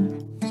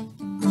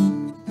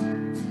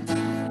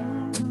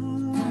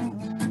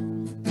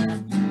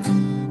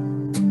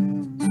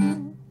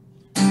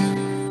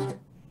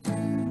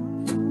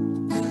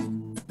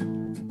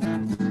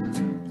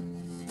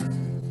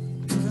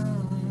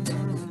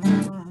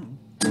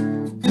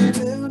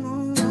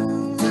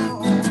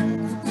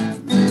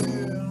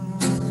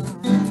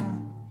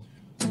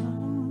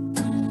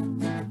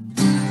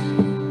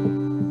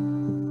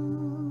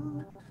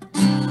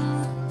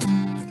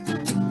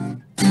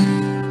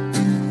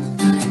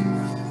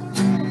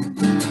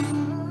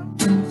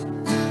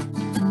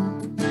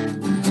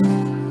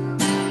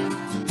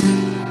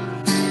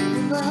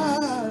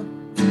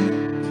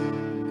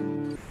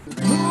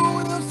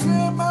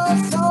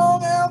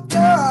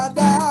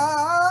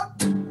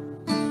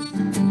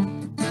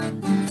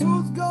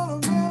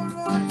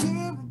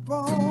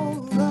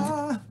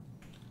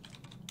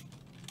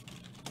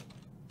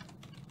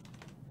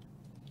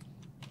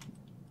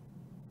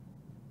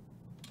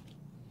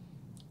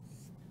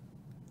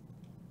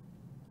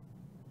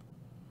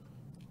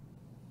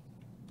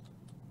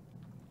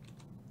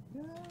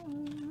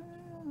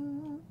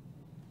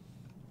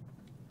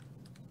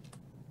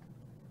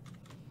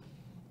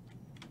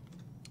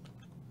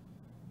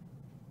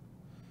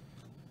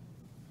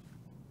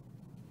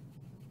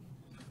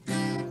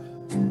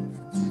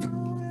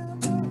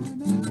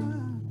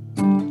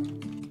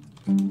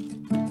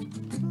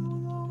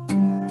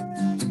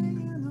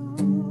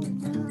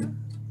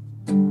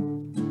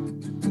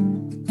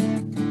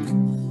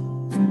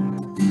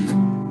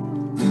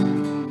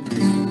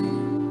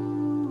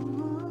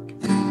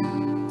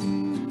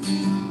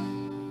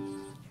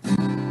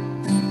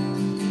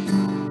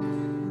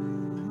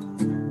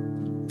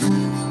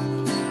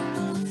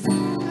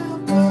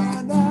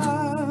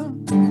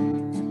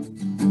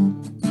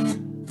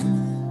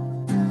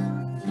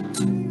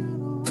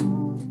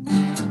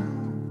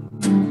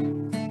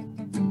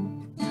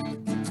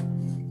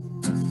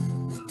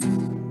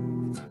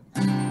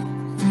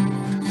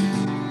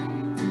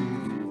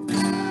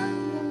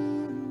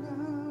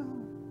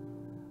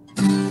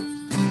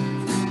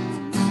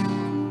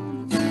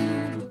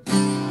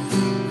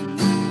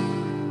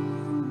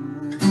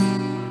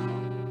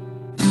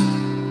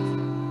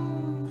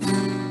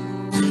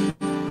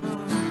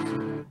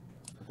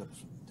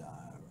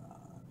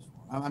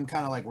 I'm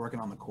kind of like working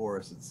on the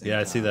chorus at the same Yeah,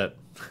 I time. see that.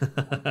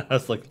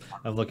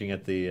 I'm looking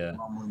at the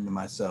Mumbling to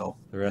myself.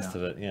 rest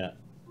of it. Yeah.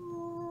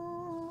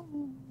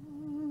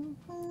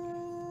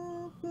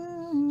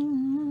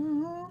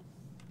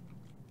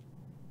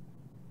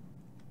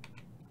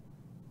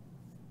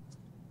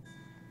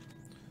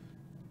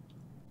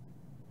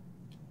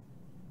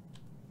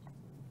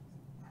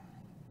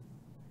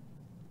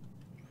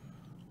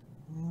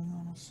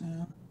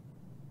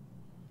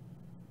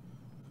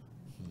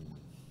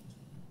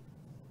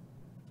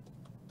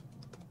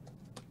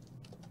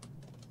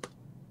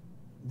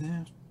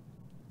 There.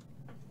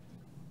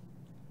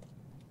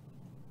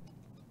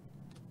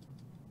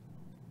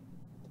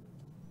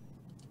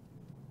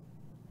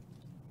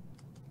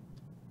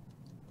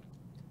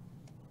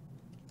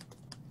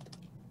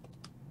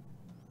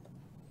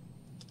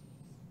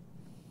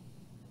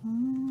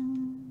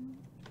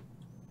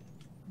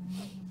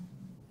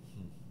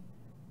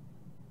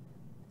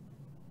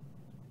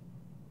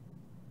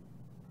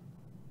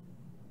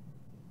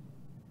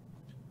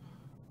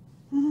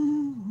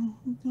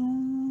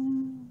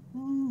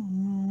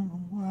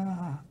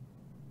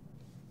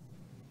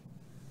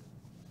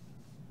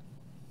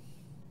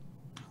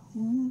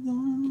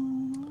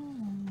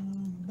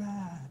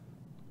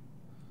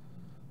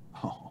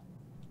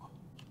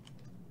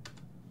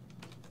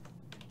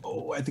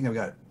 Oh, I think I've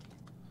got it.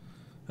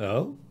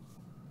 Oh.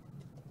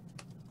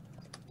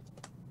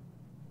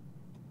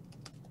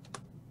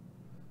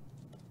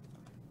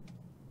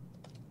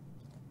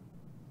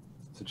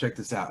 So check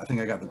this out. I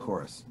think I got the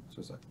chorus.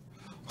 So it's like,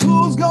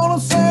 who's gonna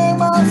sing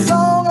my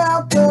song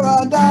after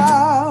I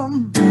die?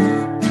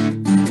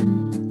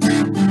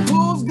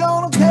 Who's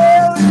gonna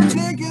carry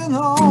Deekin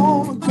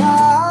home and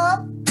cry?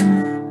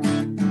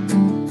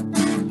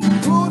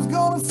 Who's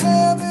gonna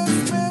send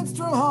this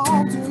minstrel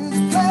home to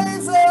his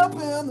place up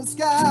in the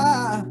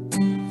sky?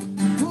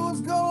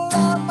 Who's gonna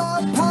light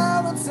my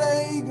pipe and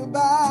say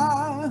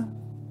goodbye?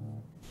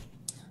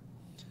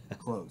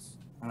 Close.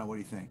 I don't know. What do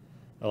you think?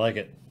 I like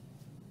it.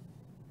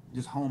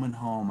 Just home and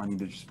home. I need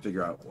to just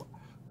figure out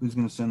who's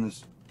going to send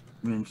this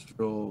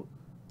minstrel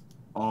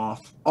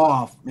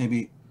off,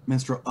 maybe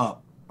minstrel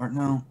up, or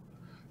no,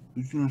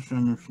 who's going to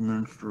send this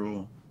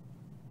minstrel?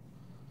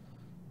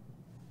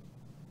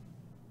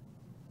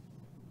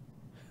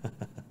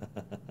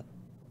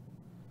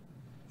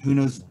 Who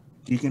knows?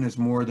 Deacon is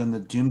more than the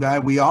Doom guy.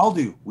 We all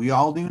do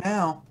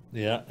now.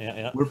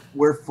 Yeah.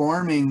 We're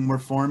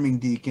forming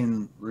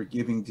Deacon. We're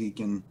giving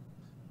Deacon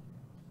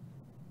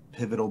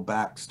pivotal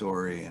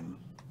backstory and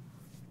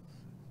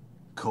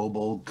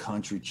Kobold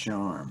country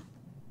charm.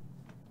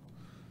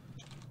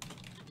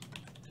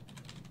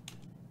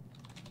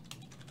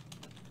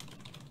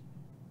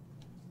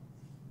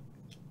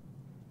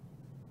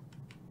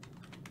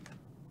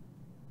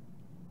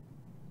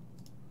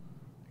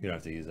 You don't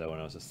have to use that one.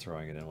 I was just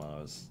throwing it in while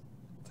I was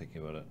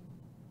thinking about it.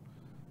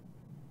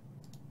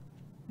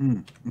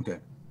 Okay.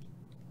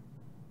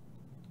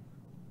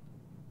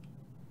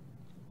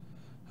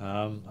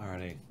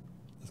 Alrighty.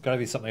 There's got to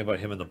be something about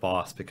him and the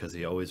boss because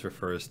he always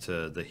refers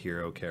to the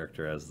hero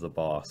character as the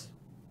boss.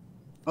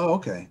 Oh,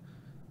 okay.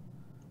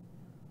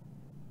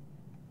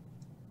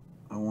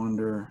 I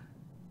wonder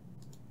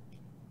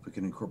if we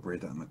can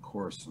incorporate that in the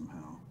chorus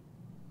somehow.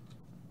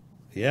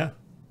 Yeah.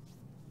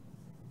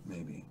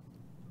 Maybe.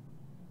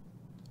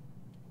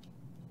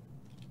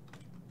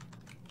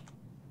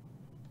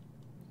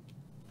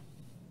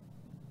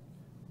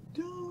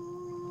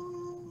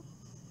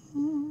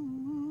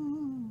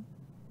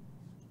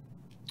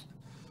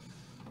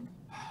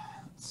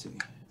 Let's see.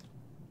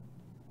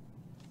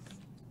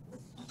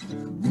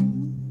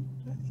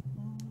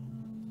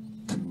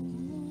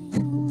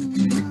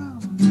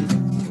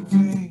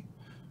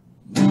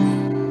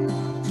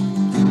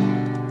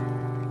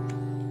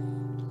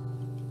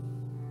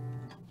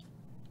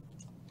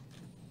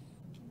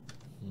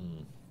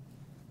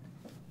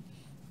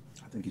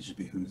 I think it should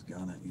be who's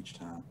gonna each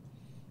time.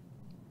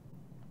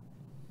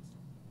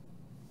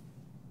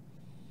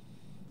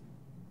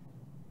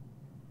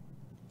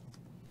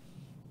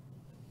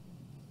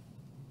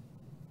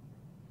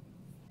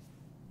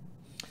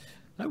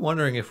 I'm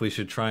wondering if we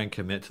should try and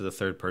commit to the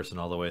third person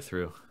all the way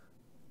through.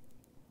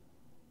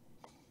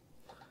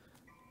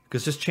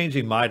 Because just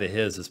changing my to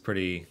his is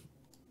pretty...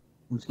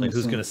 Who's going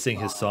to sing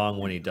his song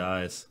when he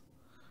dies?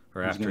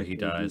 Or after he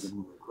dies?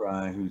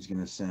 Cry, who's going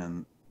to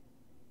send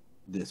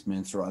this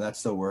minstrel? That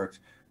still works.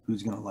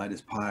 Who's going to light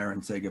his pyre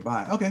and say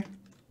goodbye? Okay.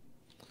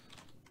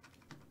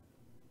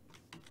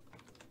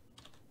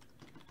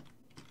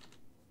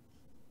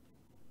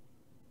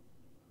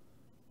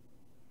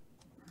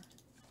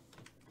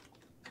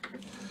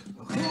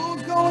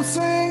 Who's gonna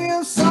sing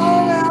his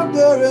song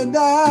after it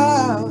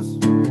dies?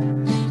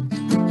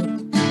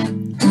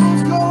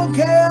 Who's gonna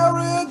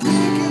carry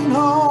Deekin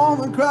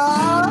home and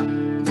cry?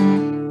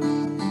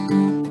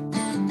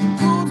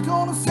 Who's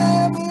gonna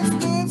send this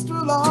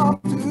minstrel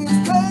off to his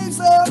place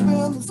up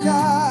in the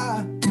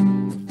sky?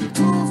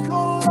 Who's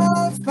gonna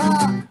light his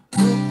fire?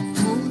 Who's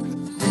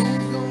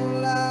gonna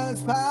light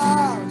his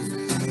fire and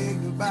say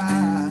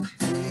goodbye?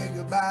 Say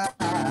goodbye.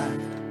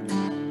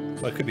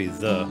 But it could be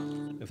the,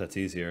 if that's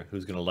easier.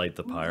 Who's gonna light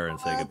the pyre and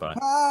say goodbye?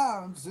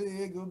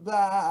 Say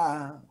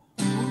goodbye.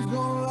 Who's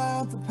gonna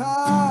light the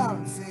pyre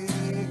and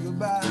say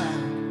goodbye?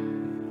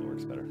 That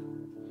works better.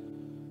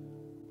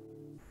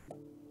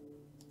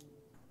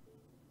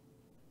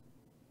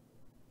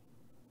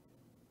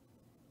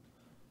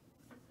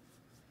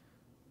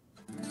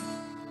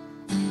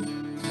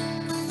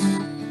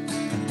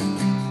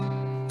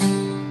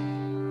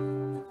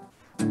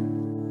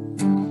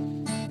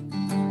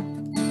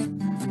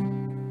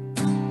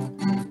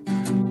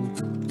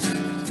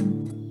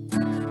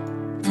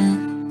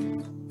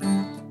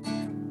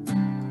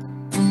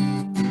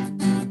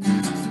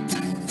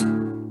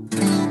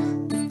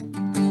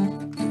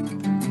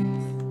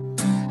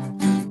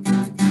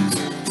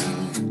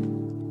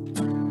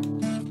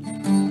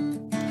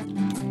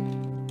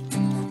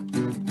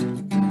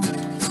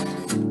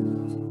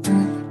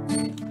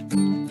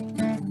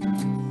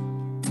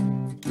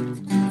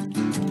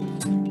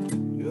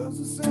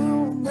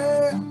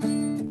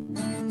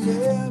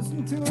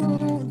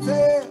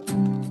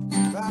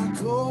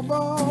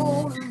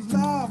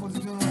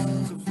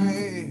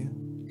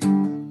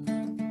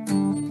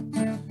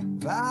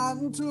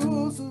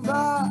 To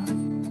survive,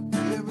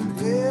 every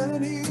day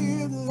that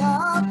he's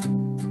alive,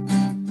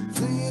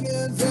 singing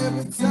his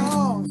every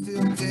song,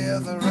 still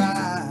death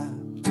arrive.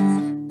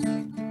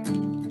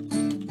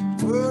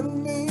 Word of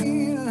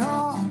me and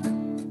heart,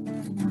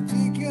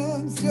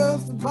 Deakin's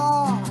just a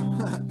bar.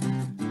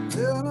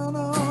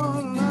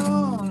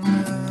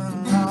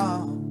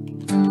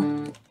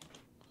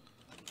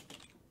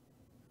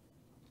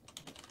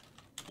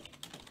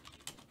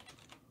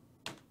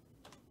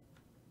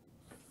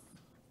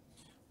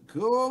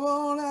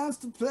 Kobold has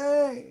to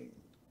play.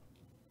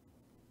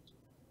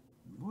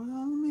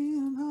 Well, me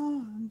and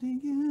her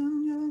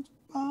Deakin just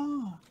a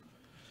bar.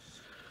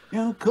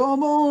 Yeah,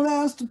 Kobold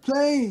has to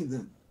play.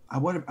 I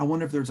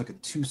wonder if there's like a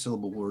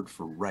 2-syllable word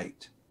for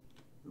right.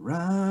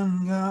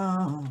 Run,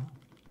 go.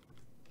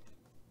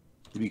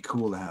 It'd be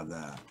cool to have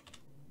that.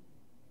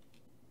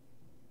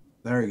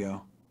 There you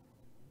go.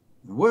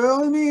 The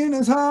world me and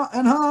his heart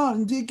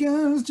and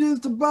Deakin's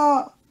just a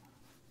bar.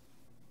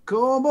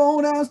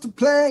 Kobold has to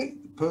play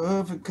the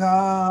perfect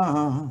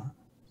card.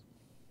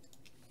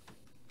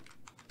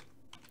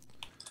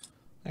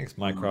 Thanks,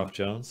 Mycroft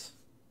Jones.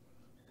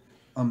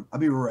 I'll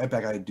be right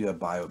back. I do a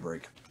bio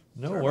break.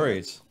 No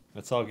worries.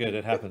 It's all good.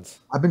 It happens.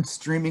 I've been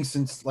streaming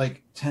since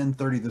like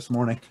 10:30 this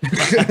morning.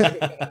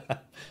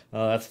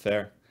 Oh, that's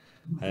fair.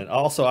 And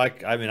also,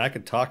 I mean, I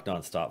could talk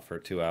nonstop for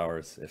 2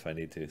 hours if I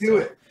need to. Do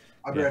it.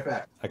 I'll be right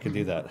back. I could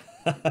do that.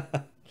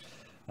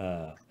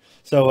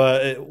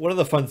 So one of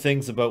the fun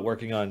things about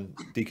working on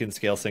Deekin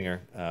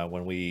Scalesinger,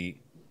 when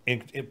we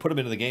put him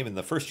into the game in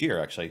the first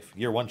year, actually,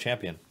 year 1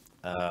 champion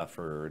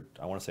for,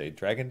 I want to say,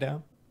 Dragon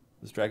Down.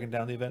 Is Dragon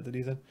Down the event that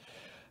he's in?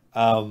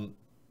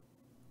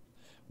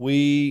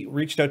 We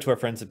reached out to our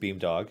friends at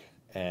Beamdog,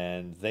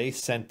 and they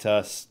sent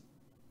us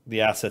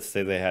the assets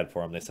that they had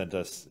for him. They sent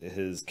us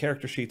his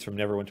character sheets from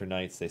Neverwinter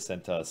Nights. They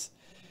sent us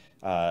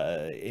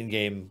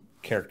in-game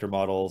character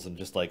models and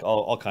just like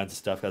all kinds of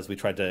stuff as we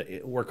tried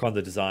to work on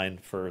the design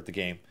for the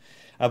game.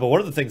 But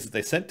one of the things that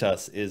they sent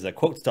us is a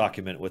quotes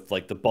document with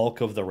like the bulk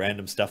of the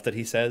random stuff that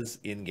he says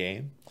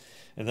in-game,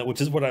 and that,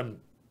 which is what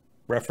I'm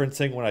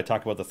referencing when I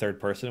talk about the third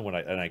person. When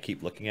I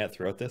keep looking at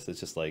throughout this, it's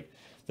just like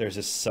there's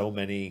just so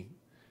many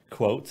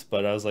quotes,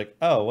 but I was like,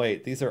 oh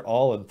wait, these are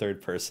all in third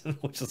person,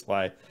 which is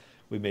why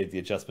we made the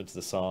adjustment to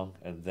the song.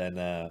 And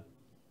then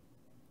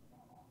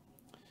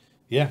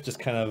yeah, just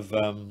kind of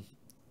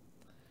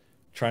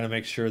trying to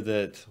make sure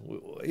that,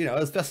 you know,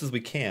 as best as we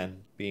can,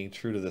 being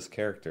true to this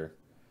character,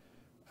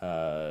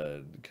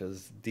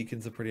 because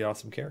Deakin's a pretty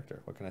awesome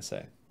character. What can I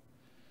say?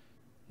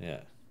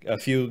 Yeah,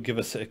 give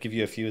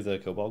you a few of the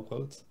Kobold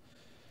quotes.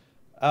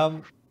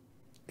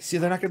 See,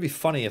 they're not going to be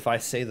funny if I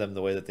say them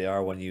the way that they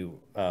are when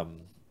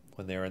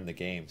they're in the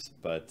games,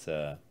 but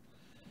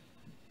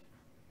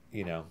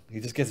you know, he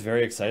just gets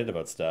very excited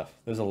about stuff.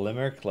 There's a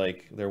limerick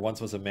like, there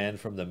once was a man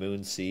from the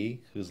moon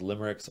sea whose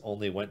limericks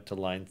only went to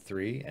line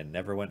 3 and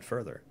never went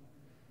further.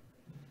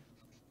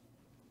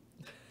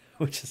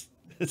 Which is,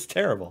 it's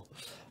terrible.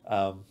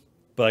 But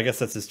I guess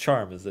that's his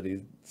charm, is that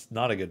he's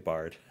not a good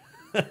bard.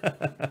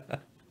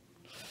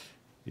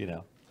 You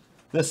know,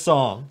 this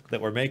song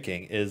that we're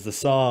making is the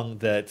song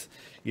that,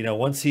 you know,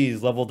 once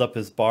he's leveled up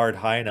his bard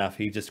high enough,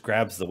 he just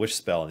grabs the wish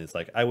spell and he's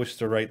like, I wish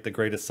to write the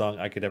greatest song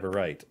I could ever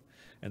write.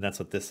 And that's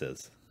what this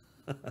is.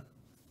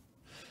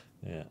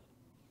 Yeah.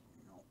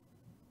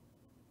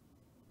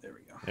 There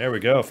we go. There we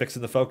go.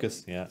 Fixing the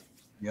focus. Yeah.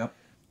 Yep.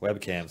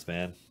 Webcams,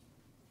 man.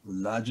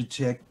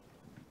 Logitech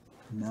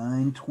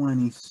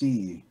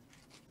 920C.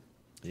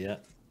 Yeah.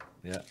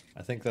 Yeah.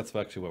 I think that's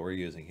actually what we're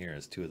using here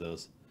is 2 of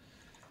those.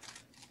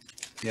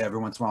 Yeah, every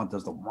once in a while it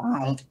does the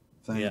wow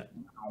thing. Yeah.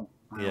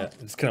 Yeah. It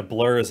just kind of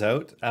blurs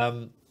out. I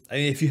mean,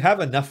 if you have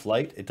enough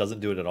light, it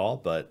doesn't do it at all,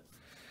 but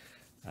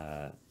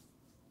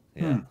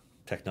yeah.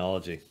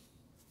 Technology.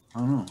 I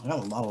don't know. I got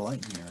a lot of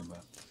light in here,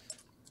 but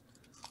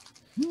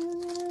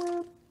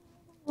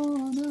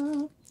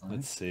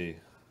let's see.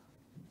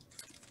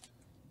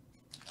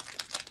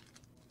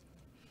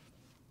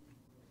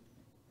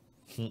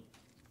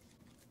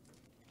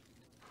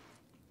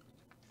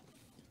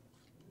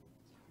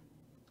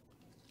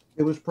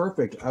 It was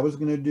perfect. I was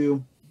going to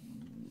do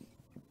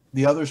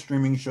the other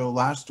streaming show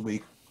last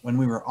week when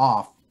we were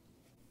off,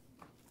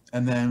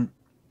 and then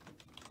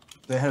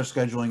they had a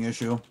scheduling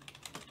issue,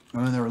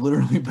 and then they were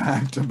literally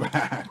back to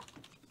back.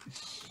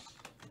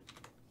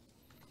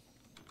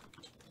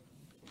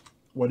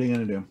 What are you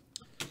going to do?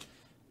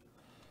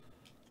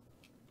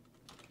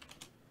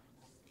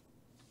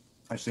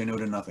 I say no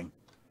to nothing.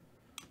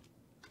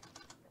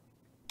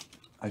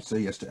 I say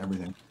yes to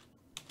everything.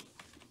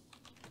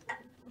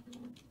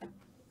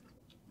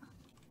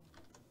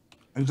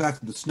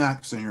 Exactly, the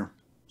snack singer.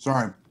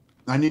 Sorry,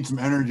 I need some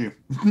energy.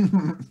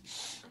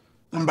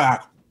 I'm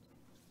back.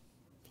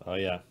 Oh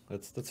yeah,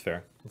 that's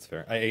fair. That's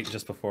fair. I ate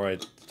just before I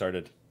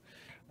started,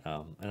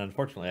 and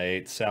unfortunately, I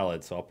ate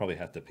salad, so I'll probably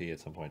have to pee at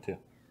some point too.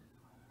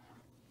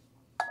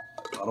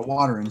 A lot of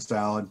water in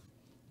salad.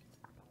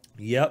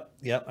 Yep.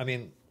 I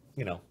mean,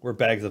 we're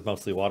bags of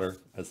mostly water,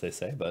 as they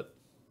say, but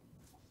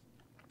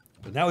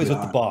now he's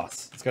with the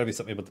boss. It's got to be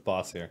something with the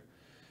boss here.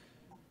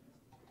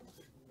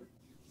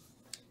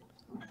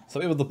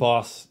 Something with the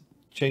boss,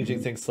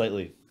 changing things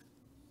slightly.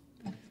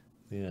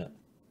 Yeah.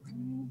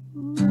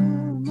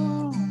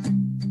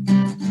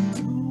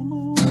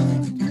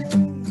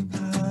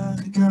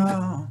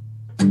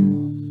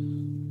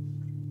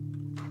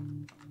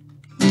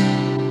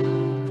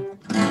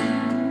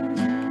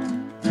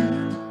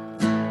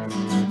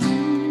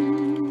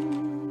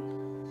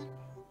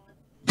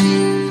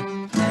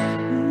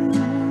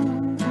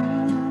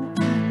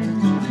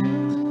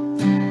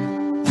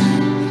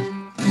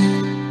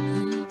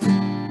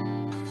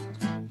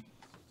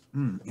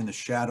 In the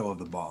shadow of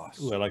the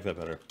boss. Ooh, I like that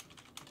better.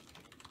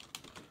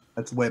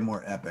 That's way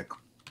more epic.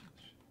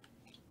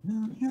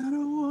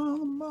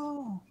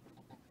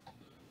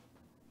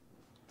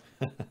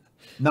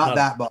 Not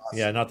that boss.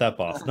 Yeah, not that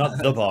boss.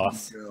 Not the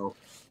boss.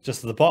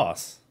 Just the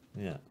boss.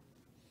 Yeah.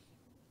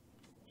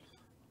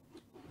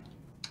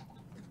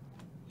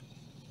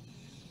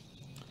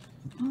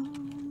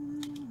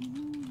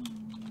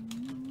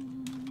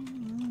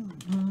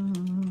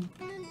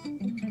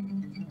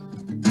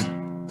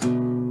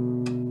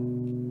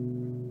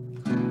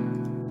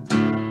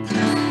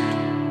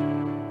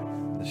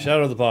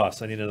 Shadow of the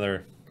boss. I need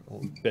another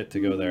bit to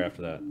go there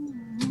after that.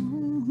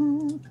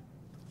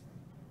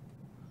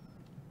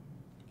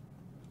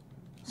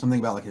 Something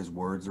about like his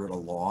words are at a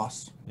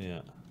loss.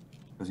 Yeah.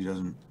 Because he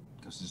doesn't.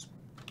 Because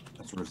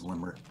that's where his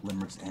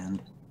limericks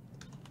end.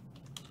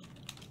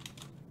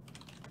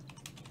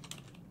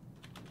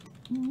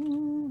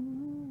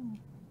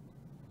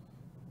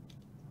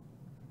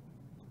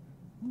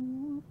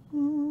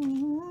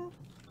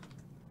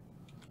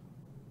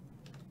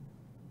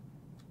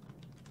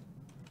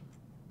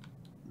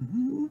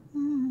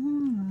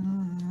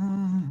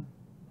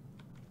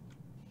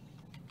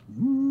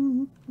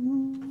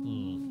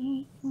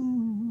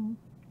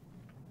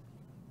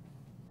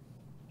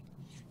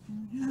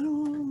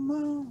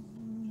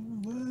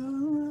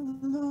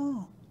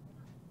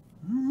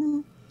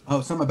 Oh,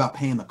 something about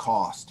paying the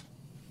cost.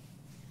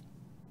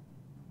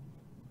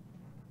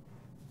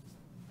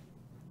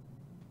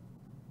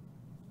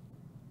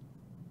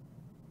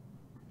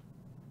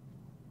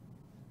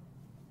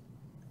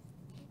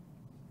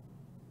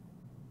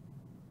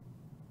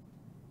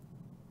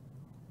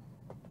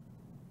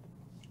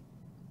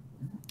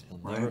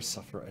 He'll never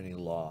suffer any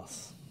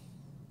loss.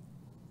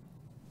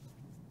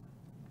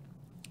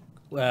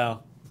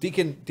 Well,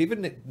 Deekin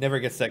never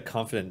gets that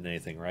confident in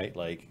anything, right?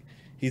 Like,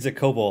 he's a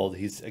kobold.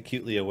 He's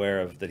acutely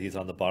aware of that he's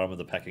on the bottom of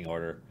the pecking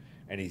order,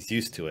 and he's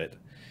used to it.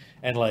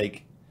 And,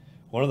 like,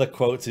 one of the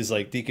quotes is,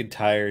 like, Deekin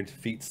tired,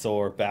 feet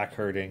sore, back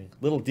hurting.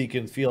 Little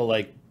Deekin feel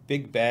like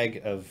big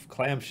bag of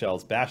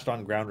clamshells bashed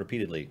on ground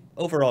repeatedly.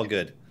 Overall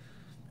good.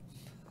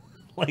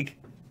 Like...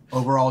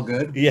 Overall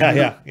good?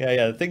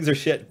 Yeah. Things are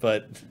shit,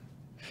 but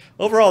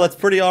overall that's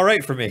pretty all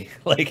right for me.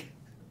 Like,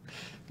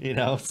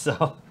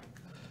 so...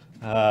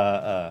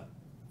 yeah.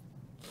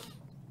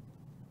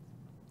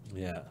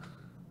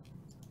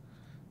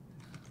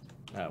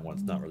 That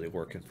one's not really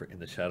working for In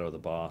the Shadow of the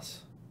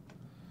Boss.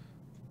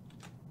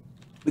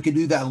 We could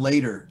do that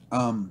later.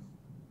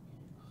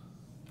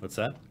 What's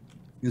that?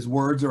 His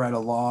words are at a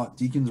loss.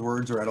 Deacon's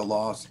words are at a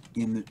loss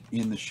in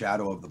the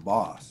shadow of the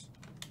boss.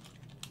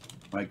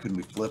 Right? Couldn't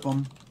we flip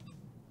them?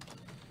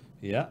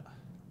 Yeah.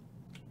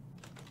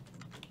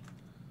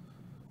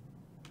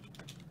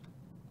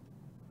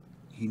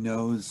 He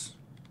knows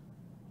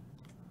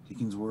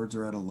Deacon's words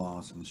are at a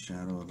loss in the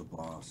shadow of the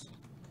boss.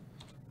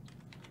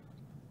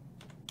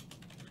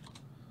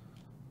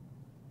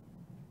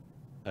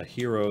 A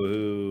hero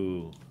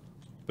who...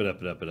 But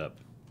up.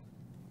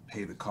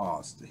 Pay the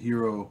cost. The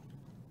hero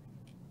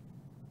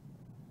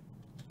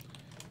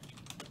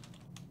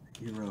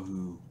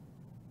who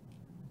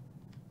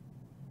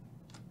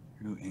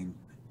ain't...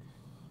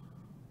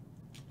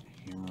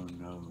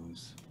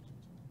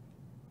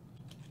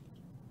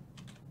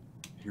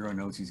 Hero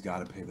knows he's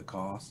got to pay the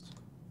cost.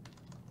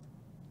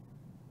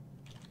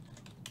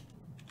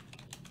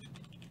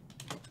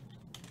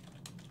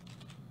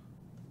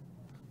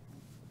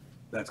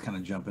 That's kind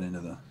of jumping into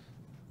the...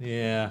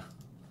 Yeah.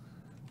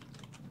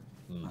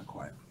 Not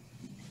quite.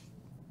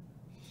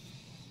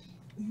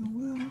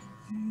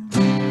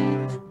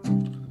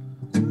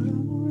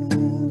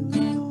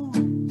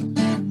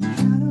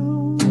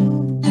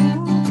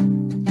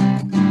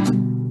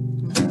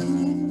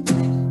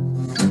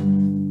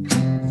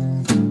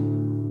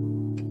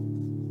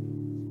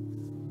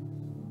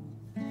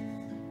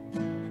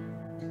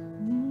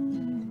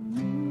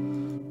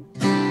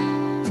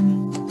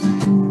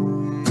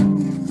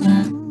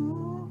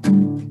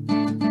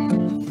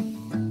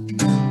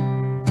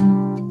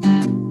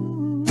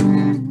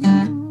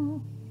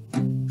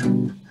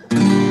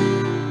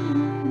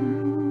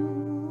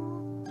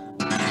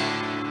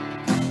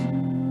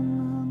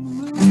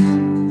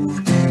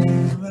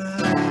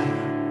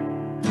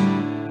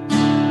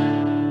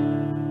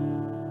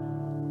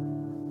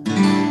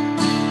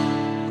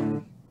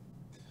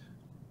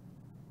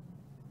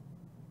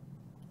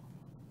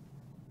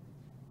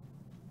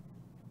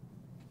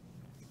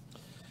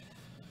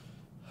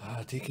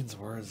 Deacon's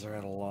words are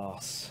at a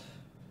loss.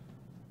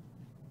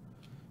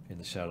 In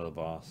the shadow of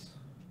the boss.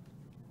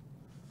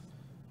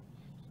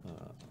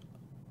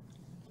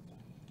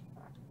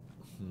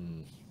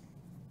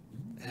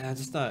 Yeah,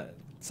 just not.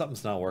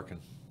 Something's not working.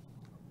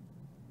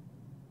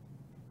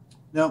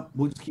 No,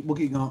 we'll keep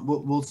going.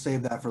 We'll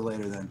save that for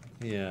later then.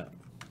 Yeah.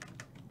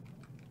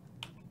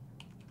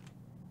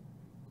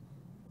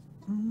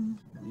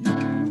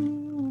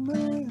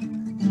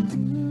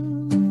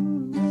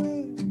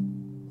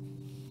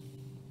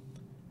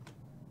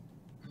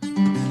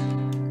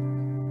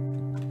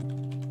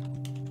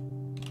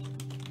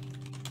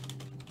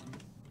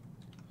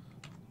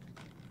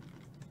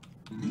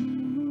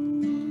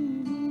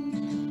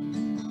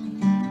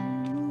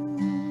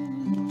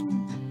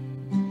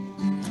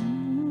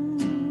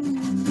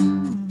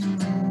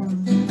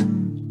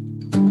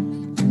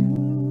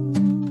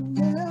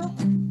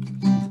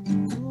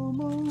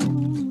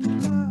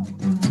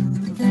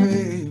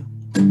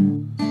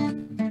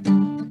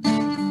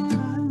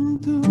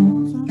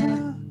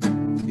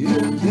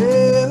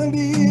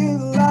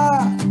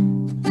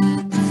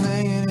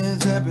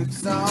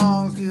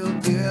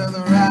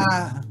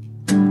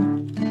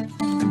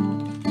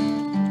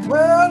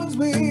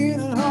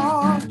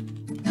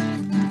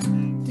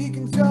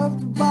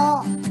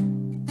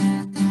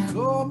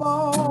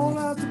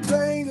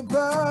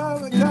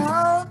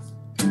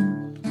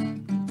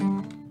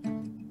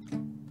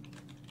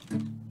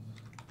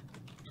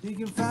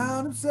 Deacon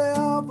found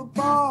himself a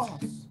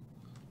boss.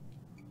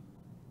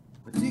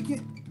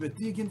 But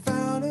Deacon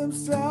found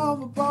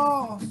himself a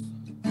boss.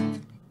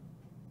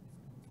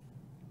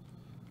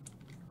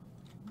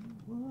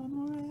 One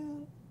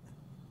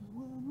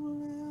more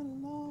at a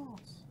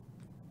loss.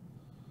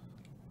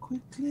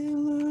 Quickly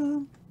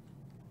learn.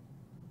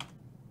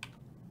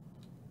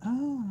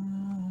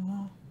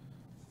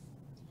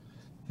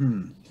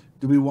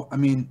 Do we want? I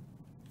mean,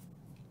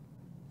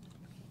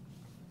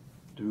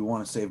 do we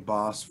want to save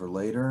boss for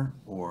later,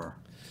 or?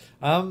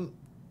 I mean,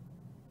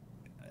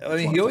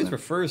 he always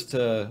refers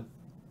to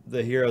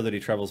the hero that he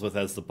travels with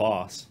as the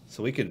boss,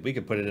 so we could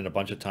put it in a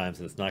bunch of times,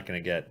 and it's not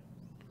going to get.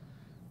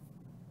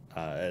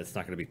 It's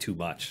not going to be too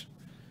much.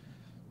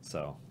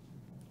 So.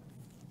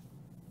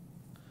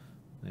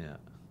 Yeah,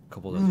 a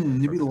couple of.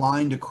 Maybe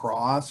lined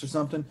across or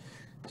something.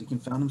 Deacon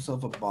found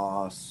himself a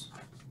boss.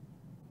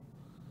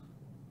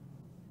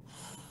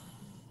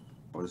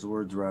 But his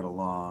words were at a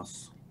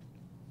loss.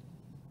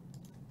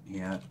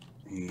 Yet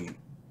he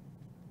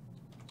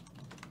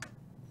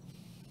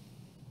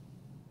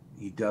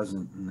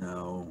doesn't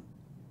know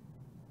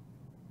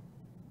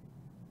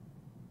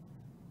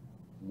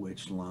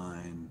which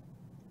line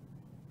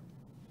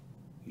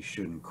he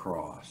shouldn't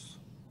cross.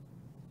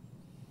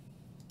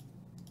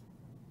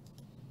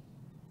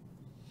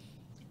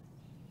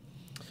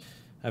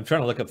 I'm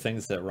trying to look up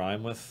things that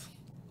rhyme with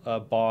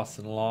boss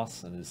and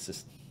loss, and it's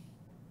just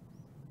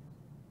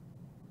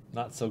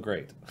not so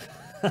great.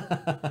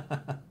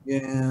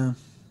 Yeah.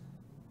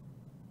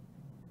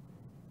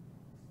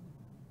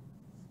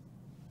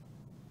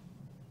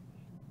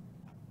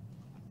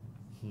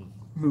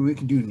 I mean, we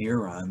can do near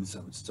rhymes.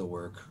 That would still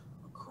work.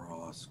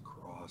 Across,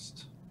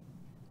 crossed.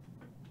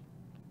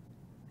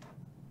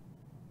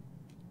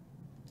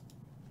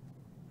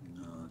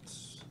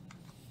 Nuts.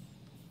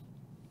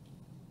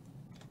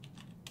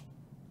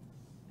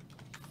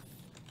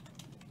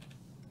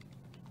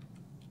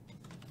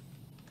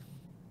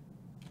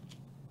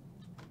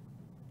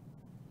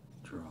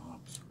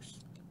 Drops.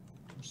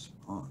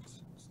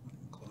 Response.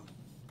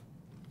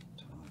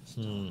 Tots.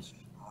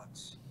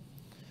 Shots.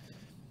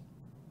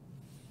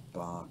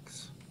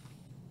 Box.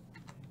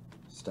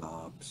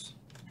 Stops.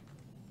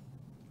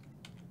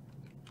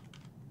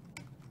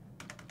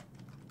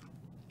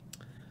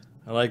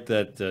 I like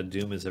that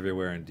Doom is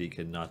everywhere and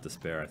Deacon not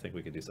despair. I think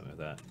we could do something with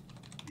that.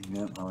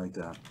 Yeah, I like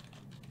that.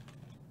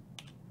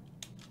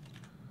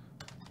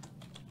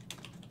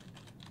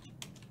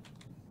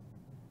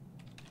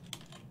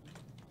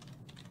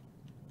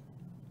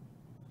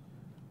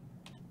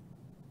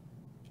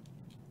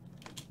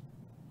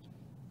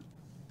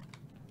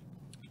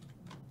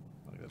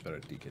 I like that better.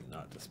 Deacon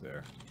not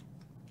despair.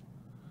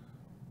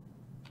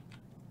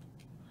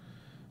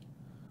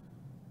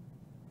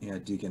 Yeah,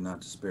 Deacon,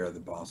 not despair. The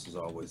boss is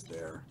always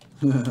there.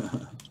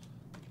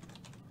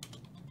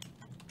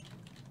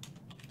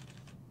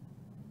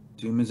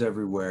 Doom is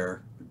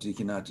everywhere, but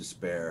Deacon, not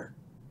despair.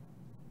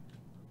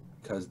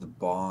 Because the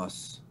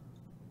boss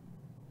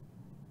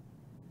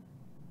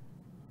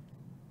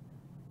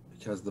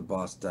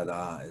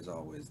Dada is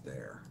always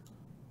there.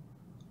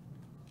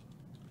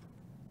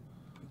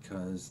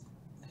 Because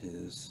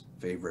his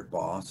favorite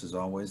boss is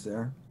always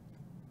there.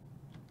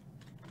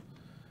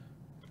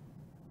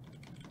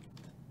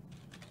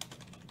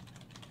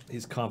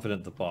 He's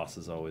confident the boss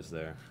is always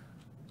there.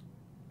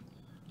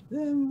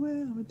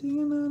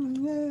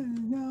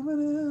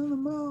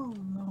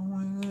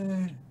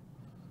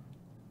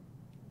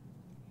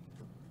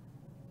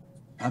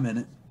 I'm in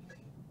it.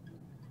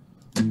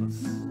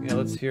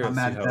 Let's hear it, see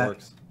how it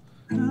works.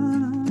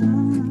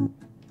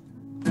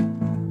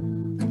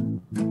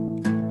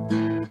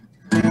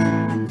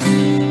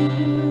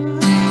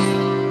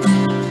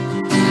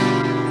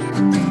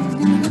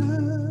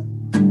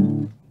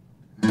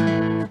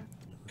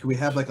 Can we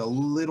have like a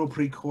little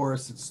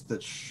pre-chorus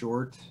that's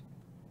short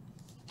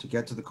to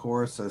get to the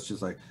chorus? So it's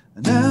just like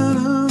it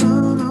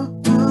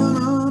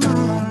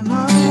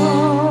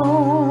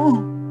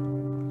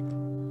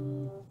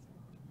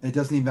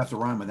doesn't even have to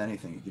rhyme with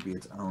anything. It could be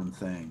its own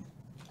thing.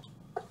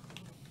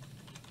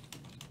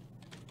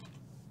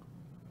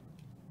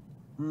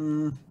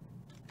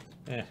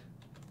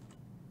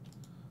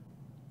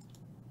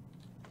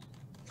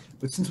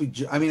 But since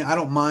I mean, I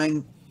don't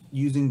mind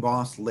using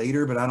boss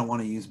later, but I don't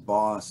want to use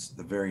boss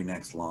the very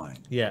next line.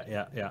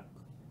 Yeah.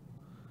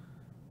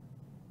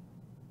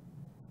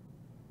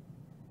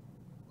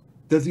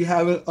 Does he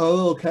have a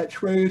little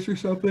catchphrase or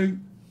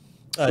something?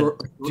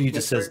 He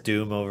just says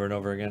Doom over and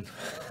over again.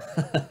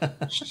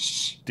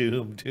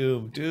 Doom,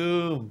 Doom,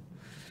 Doom.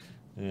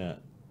 Yeah.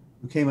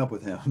 Who came up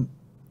with him?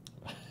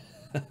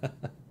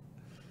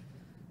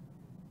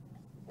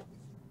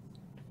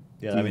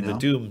 Yeah, I mean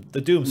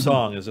the Doom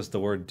song is just the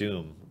word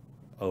Doom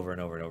over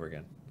and over and over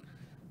again.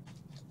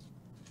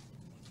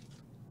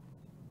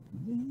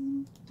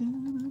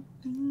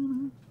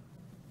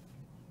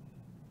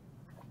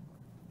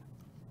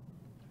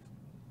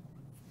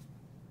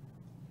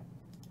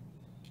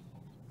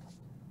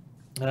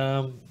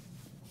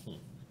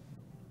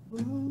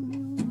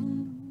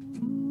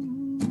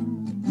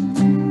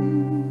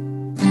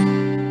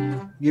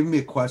 Give me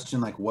a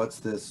question like, what's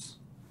this?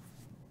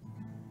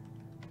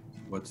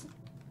 What's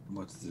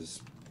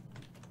this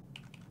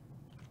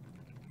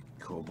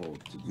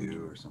kobold to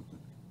do or something?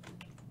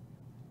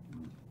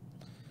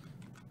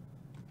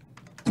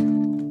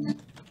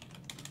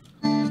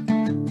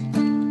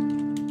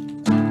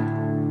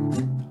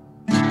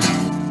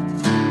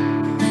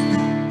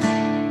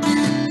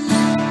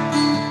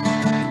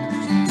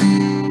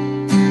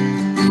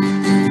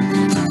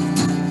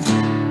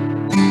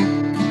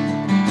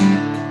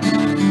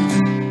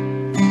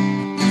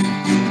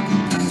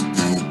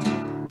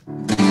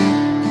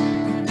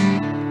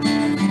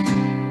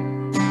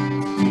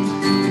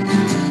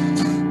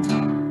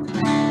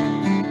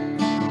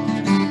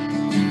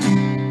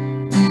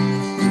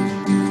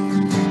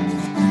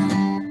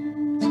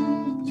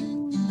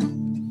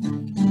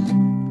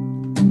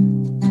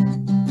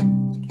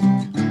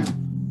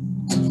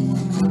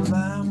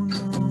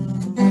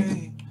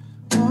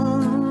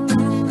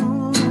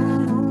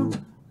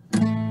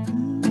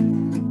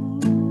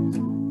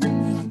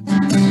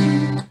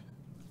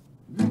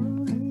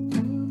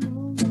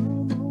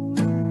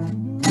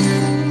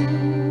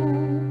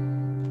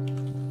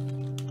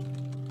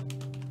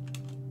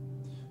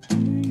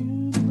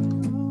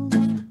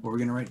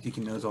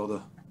 Deacon knows all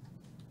the.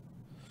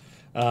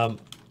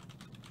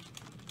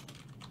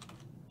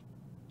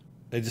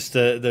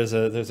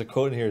 There's a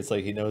quote in here. It's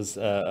like he knows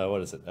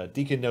what is it?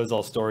 Deacon knows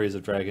all stories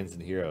of dragons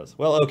and heroes.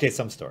 Well, okay,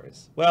 some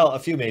stories. Well, a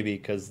few maybe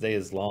because they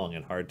is long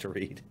and hard to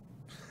read.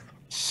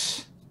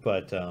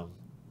 But I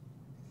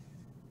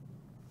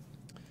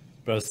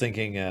was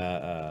thinking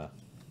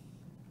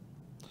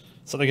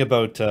something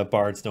about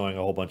bards knowing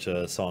a whole bunch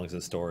of songs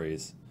and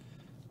stories,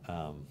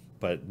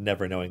 but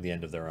never knowing the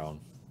end of their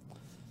own.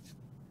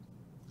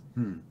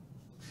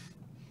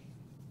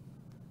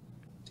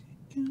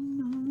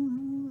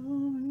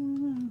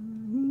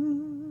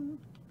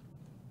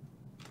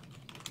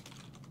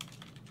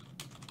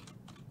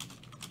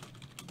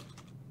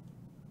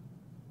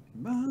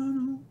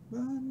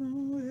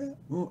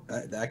 Well,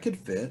 that could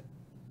fit,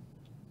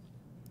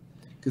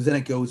 because then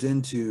it goes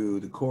into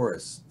the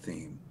chorus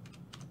theme.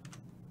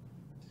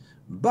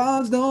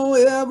 Bards know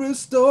every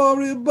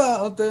story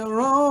about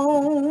their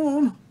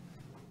own.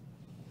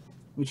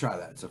 We try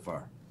that so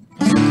far.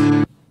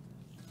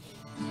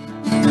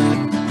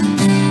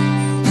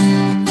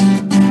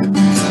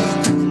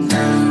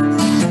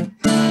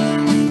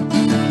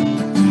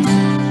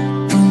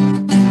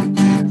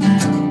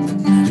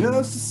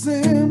 Just a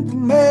simple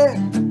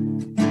man,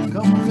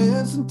 come and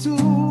listen to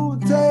a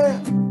tale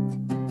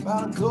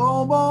about a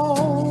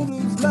kobold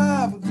whose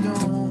life was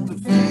doomed to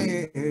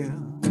fail,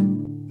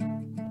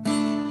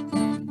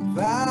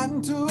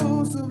 fighting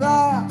to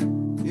survive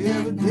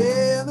every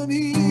day that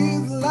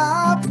he's alive.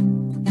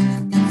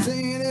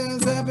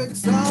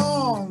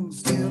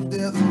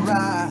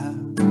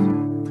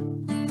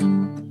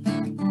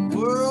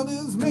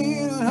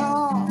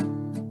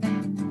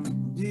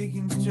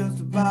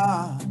 just a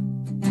bar.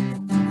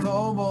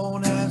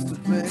 Kobold has to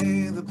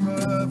play the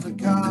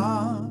perfect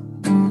card.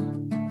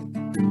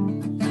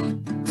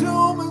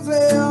 Doom is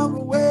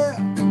everywhere,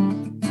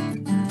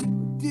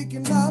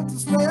 Deekin not to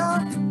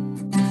spare.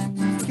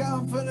 He's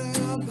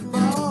confident the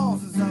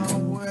boss is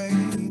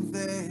always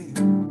there.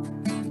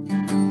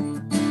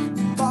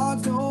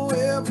 Bards know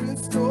every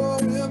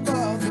story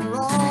about their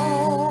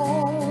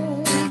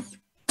own.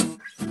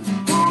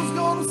 Who's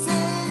gonna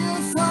sing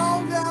a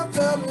song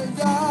after he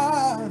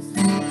dies?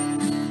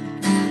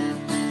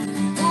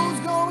 Who's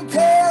gonna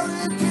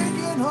carry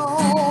Deekin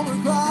home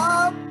and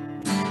cry?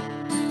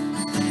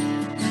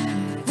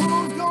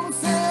 Who's gonna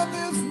send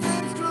this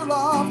minstrel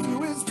off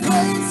to his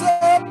place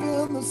up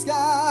in the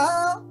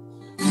sky?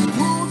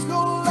 Who's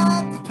gonna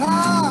light the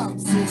pipe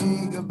and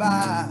say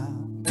goodbye?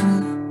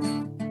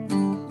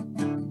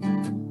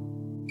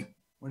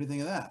 What do you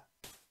think of that?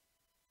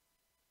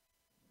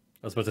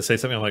 I was about to say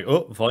something. I'm like,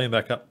 oh, volume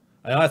back up.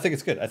 I think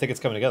it's good. I think it's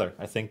coming together.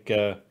 I think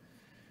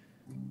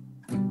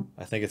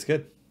it's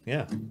good.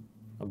 Yeah,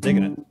 I'm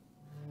digging it.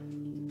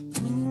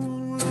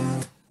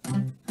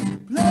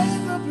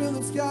 Blaze up in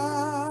the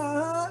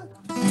sky.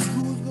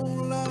 Who's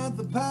gonna light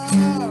the power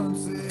and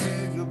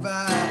say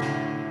goodbye?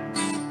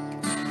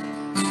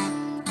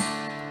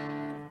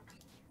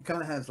 It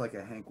kind of has like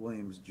a Hank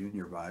Williams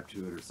Jr. vibe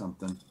to it or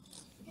something.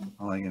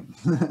 I like it.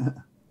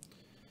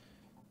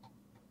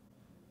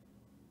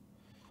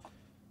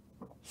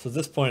 So at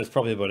this point, it's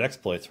probably about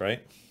exploits,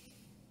 right?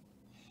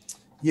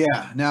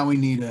 Yeah. Now we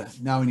need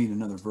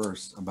another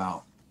verse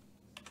about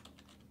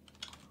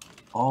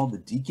all the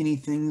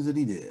deacony things that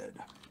he did.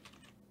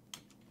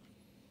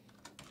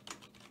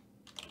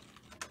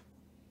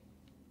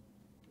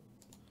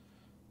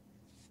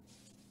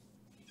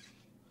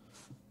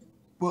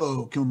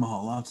 Whoa, kill them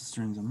all. Lots of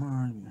strings of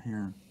Mars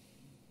here.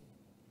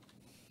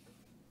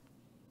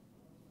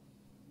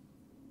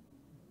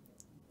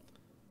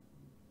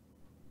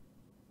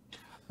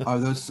 Are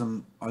those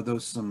some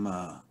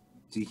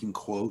Deacon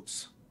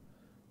quotes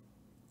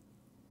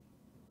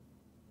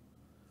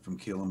from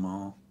Kill 'Em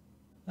All?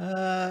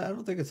 I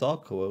don't think it's all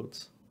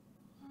quotes.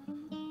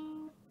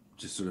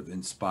 Just sort of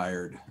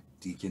inspired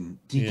Deacon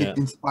Yeah.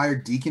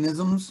 inspired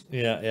Deaconisms.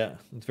 Yeah.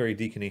 It's very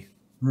deacony.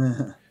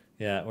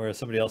 Yeah, whereas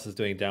somebody else is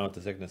doing Down with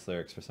the Sickness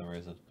lyrics for some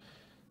reason.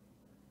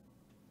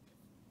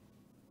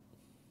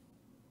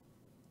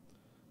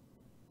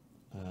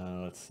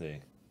 Let's see.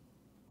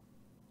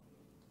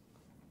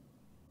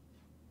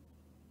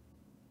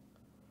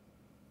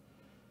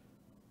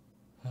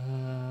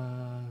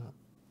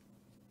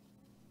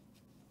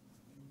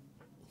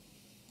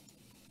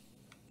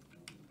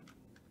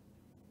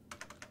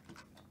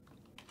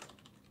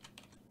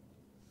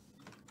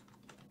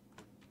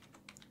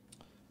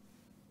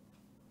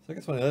 So I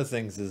guess one of the other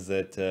things is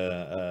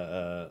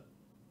that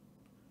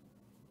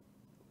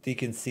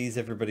Deacon sees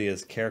everybody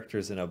as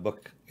characters in a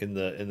book, in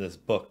this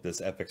book, this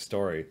epic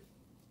story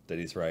that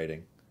he's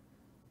writing.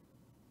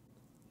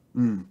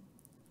 Mm.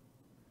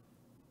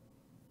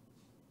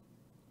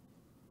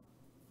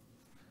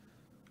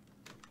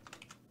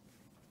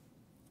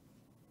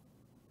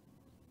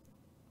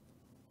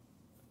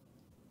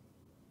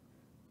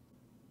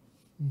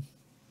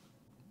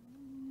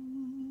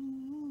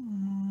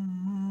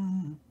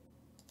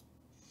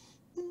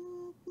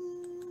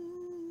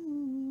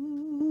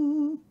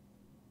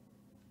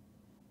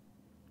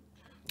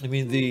 I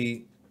mean,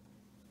 the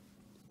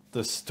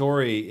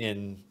story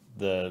in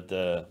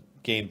the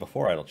game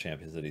before Idle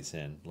Champions that he's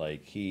in,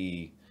 like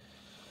he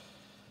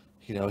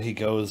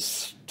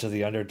goes to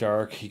the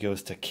Underdark, he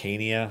goes to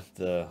Cania,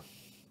 the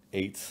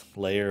 8th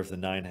layer of the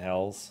 9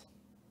 hells.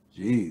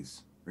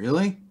 Jeez,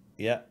 really?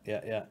 Yeah.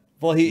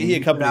 Well, he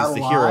accompanies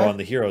the hero on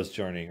the hero's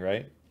journey,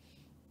 right?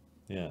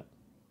 Yeah.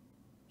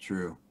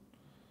 True.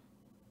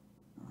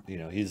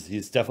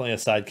 He's definitely a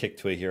sidekick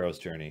to a hero's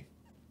journey.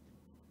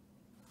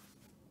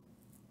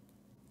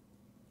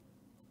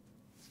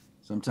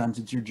 Sometimes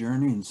it's your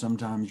journey, and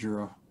sometimes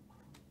you're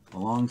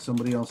along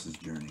somebody else's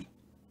journey.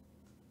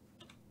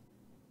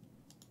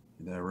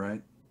 Is that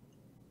right?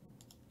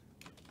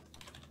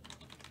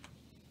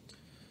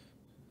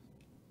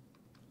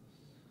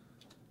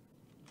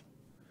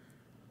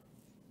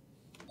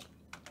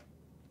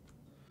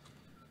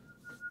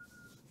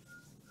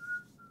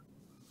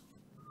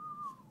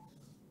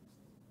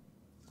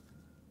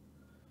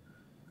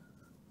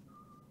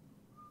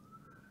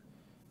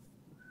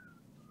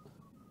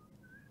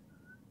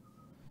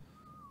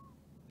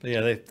 But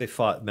yeah, they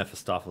fought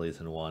Mephistopheles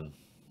and won.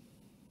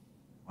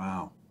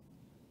 Wow.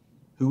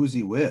 Who was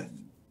he with?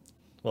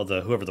 Well,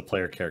 whoever the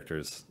player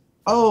characters.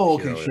 Oh,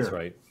 okay, hero sure. is,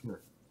 right? Sure.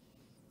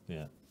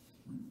 Yeah.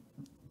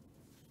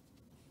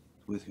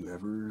 With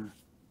whoever you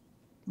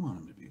want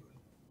him to be with.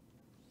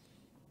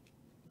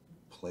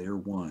 Player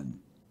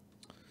 1.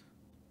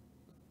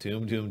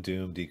 Doom, doom,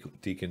 doom.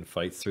 Deacon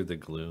fights through the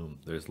gloom.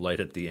 There's light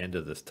at the end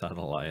of this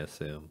tunnel, I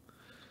assume.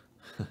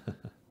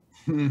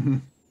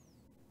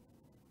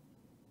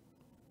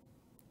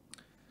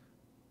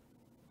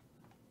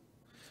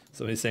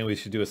 Somebody's saying we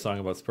should do a song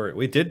about Spurt.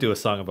 We did do a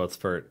song about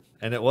Spurt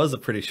And it was a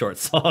pretty short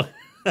song.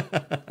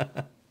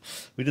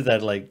 We did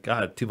that like,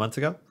 God, 2 months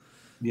ago?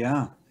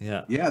 Yeah.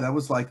 Yeah. Yeah, that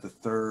was like the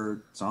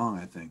third song,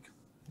 I think.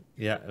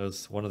 Yeah, it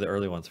was one of the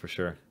early ones for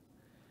sure.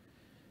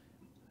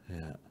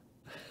 Yeah.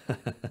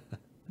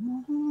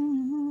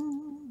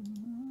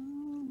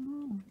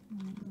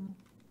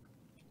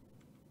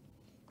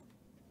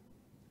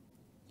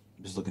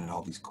 Just looking at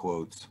all these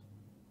quotes.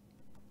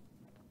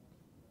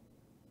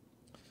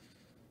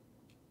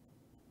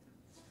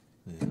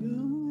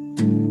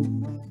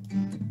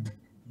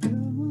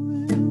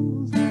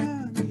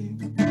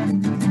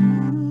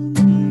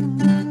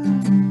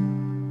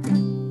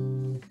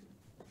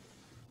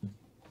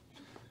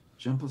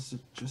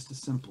 Just a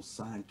simple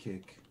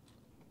sidekick.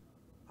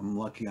 I'm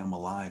lucky I'm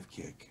alive,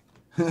 kick.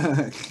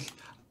 I'm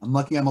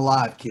lucky I'm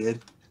alive,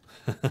 kid.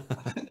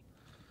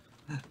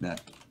 No,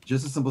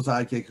 just a simple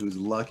sidekick who's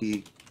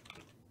lucky.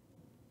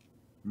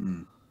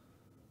 Who's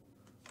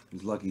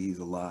lucky he's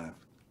alive.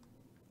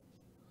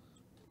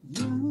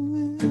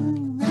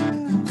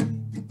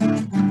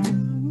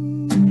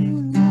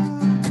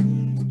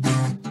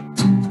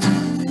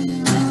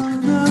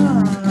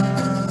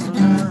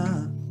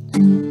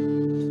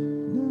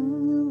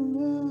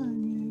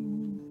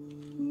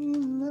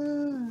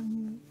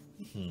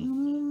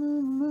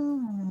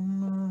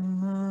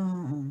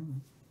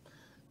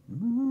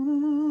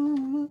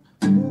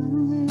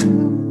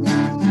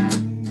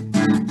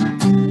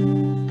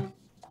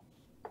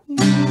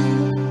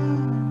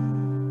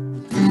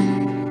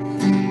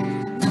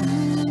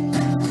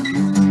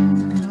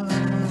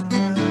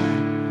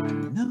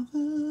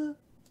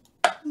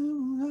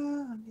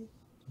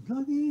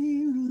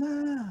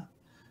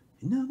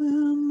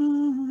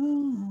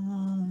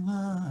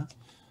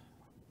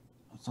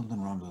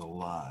 Something wrong with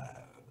alive.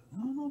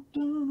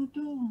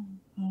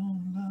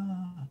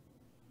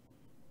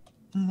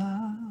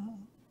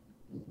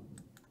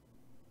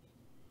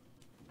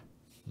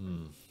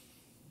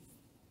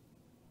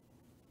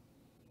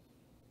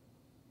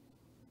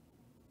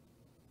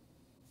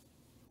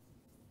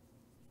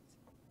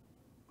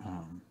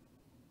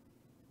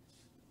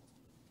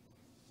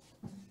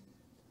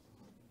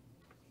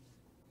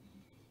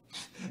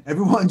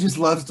 Everyone just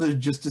loves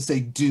to say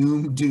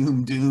doom,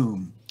 doom,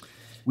 doom.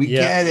 We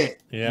get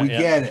it. Yeah, we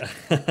get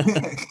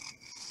it.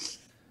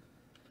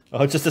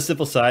 Oh, just a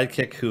simple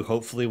sidekick who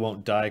hopefully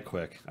won't die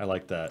quick. I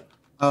like that.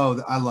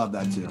 Oh, I love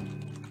that too.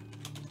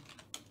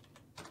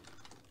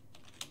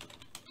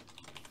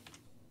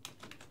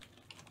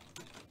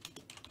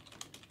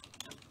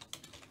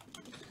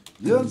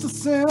 Just a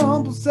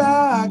simple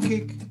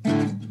sidekick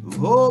who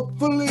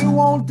hopefully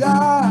won't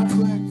die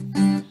quick.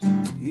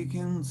 He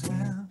can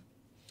tell.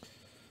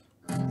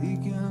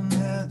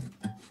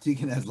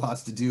 Deekin has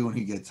lots to do when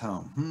he gets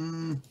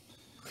home.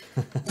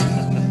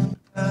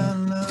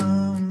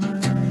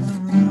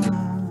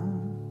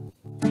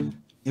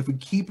 If we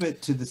keep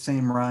it to the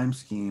same rhyme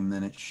scheme,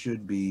 then it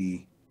should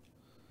be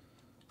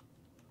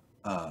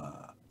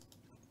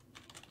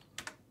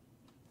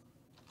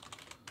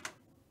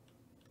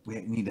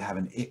we need to have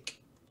an ick.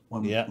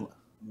 One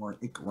more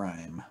ick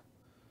rhyme.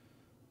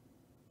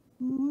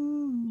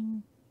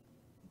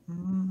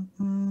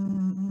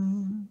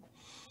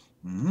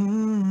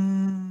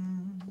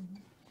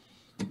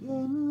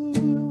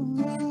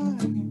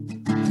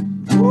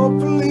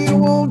 Hopefully it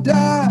won't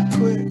die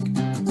quick.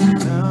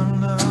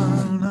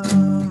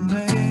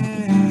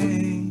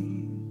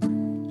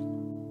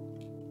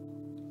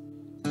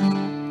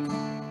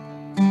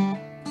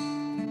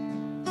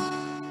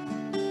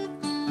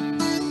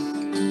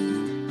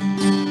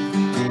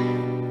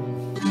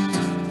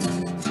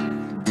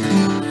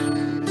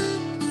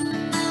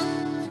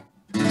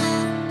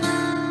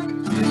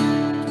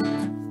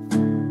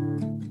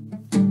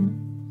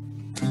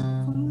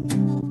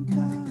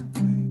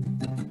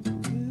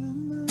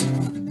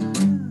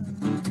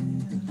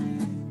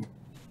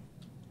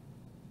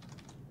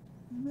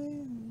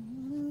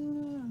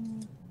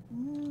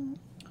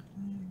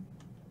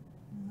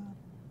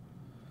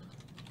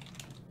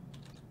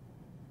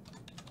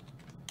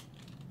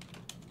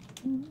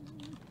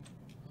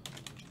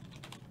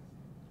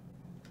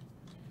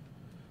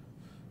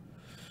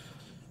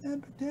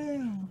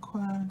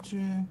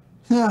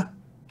 Yeah.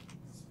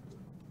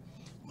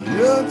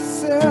 You're a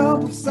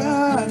simple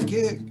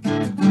sidekick.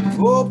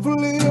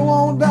 Hopefully it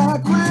won't die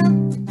quick.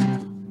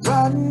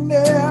 Riding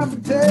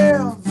every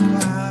tail's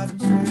quite a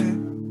trick.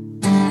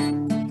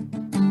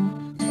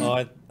 Oh,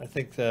 I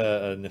think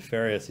the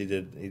Nefarious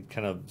he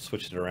kind of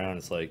switched it around.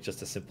 It's like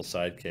just a simple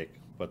sidekick,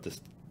 but this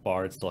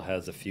bard still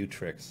has a few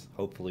tricks.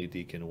 Hopefully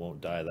Deekin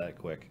won't die that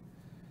quick.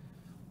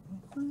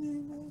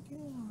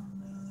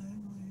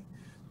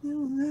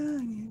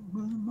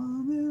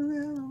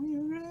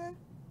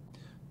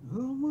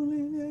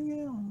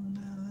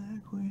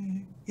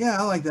 Yeah,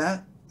 I like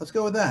that. Let's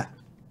go with that.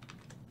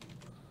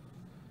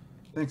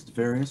 Thanks,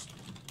 Nefarious.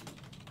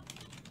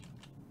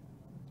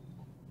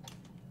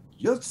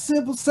 Just a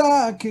simple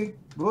sidekick,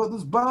 but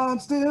this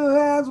bond still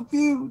has a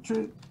few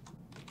tricks.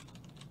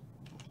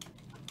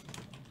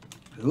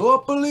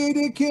 Hopefully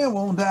Deekin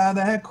won't die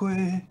that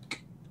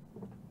quick.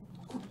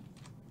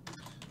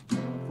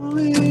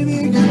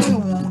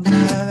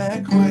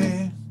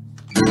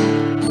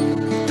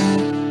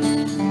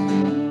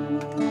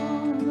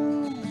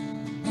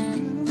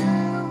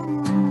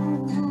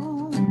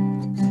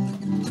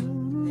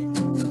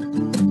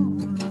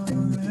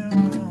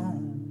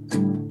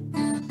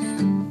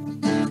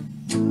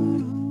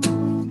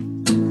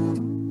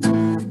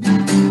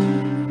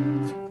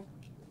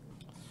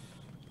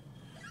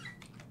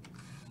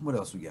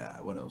 else we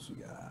got? What else we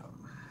got?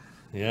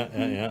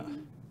 Yeah.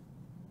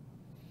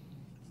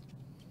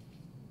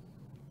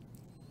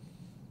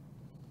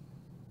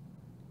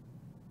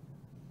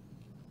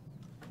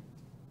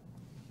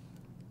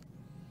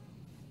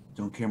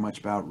 Don't care much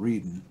about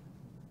reading.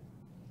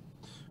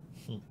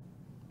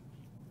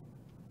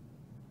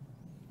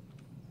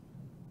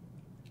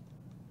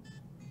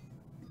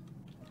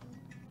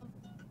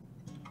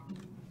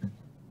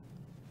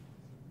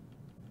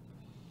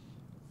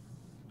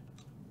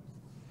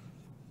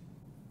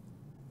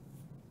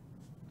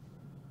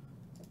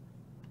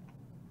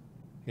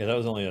 Yeah, that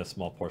was only a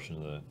small portion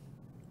of the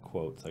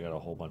quotes. I got a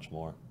whole bunch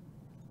more.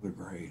 They're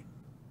great.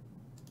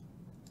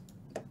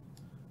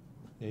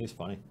 Yeah, he's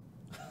funny.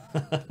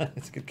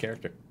 It's a good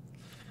character.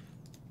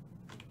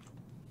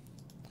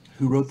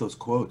 Who wrote those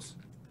quotes?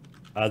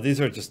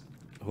 These are just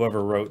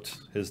whoever wrote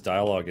his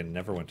dialogue in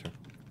Neverwinter.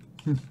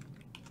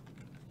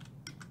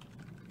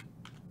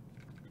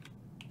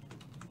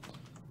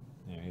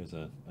 Yeah, here's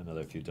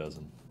another few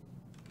dozen.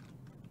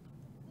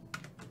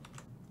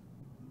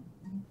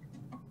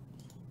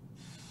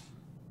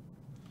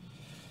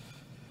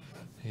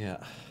 Yeah.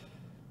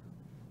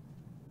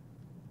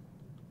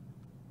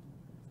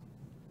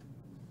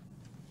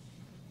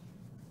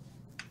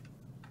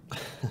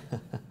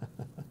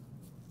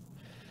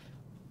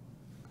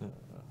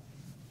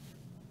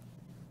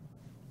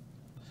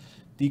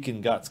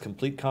 Deacon got's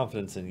complete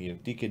confidence in you.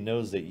 Deacon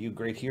knows that you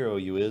great hero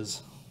you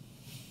is.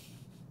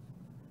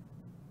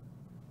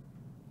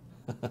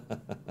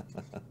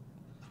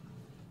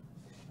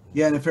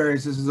 Yeah,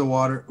 Nefarious, this is a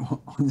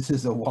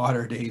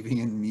water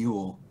Avian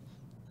mule.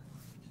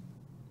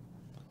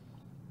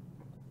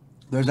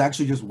 There's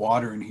actually just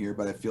water in here,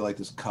 but I feel like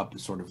this cup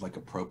is sort of like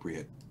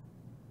appropriate.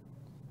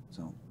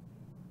 So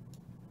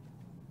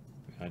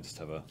I just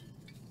have a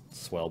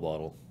swell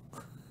bottle.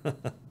 okay.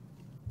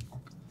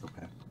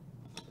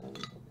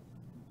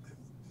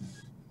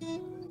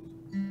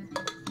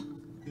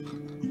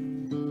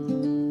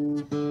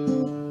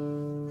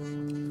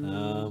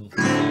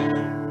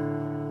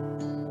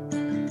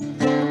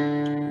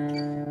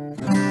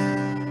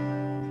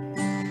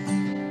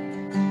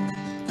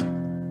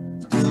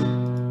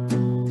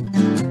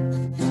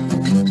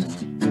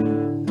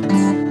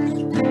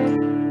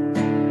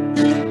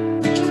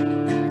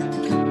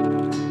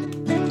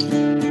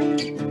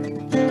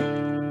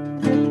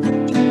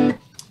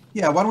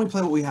 Yeah, why don't we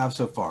play what we have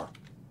so far?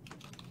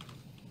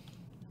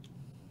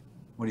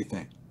 What do you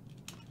think?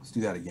 Let's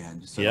do that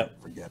again, just so I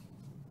don't forget.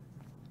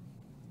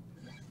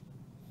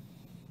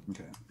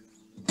 Okay.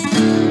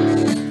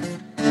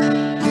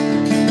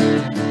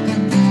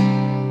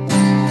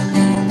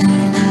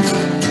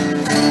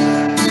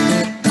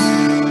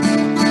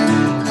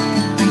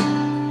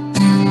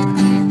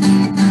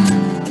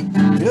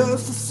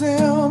 Just a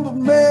simple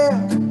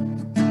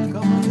man,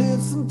 come and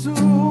listen to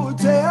a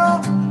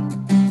tale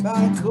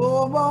about a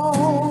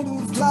kobold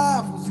whose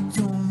life was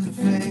doomed to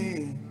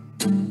fade,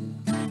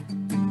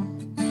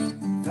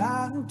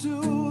 fighting to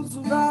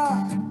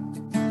survive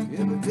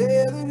every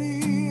day that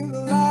he's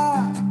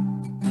alive,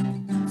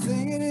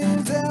 singing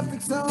his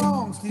epic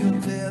songs till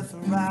death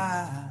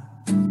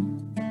arrives.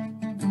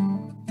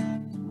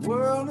 The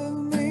world is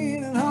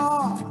mean and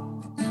hard,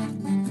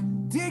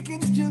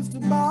 Deakin's just a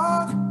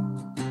bard,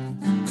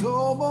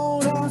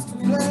 kobold has to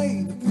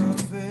play the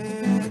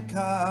perfect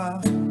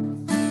card.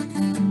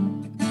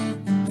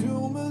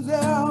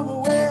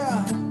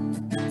 Everywhere,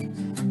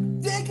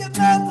 Deacon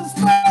not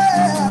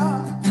despair,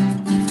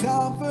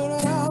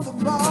 confident the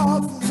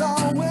boss is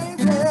always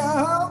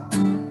there.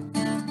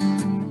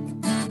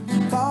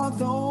 Bonds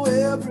know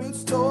every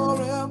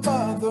story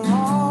but their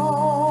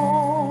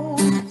own.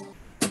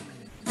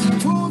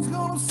 Who's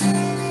gonna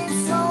sing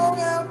his song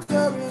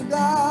after he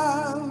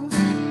dies?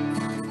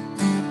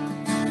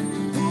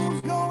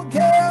 Who's gonna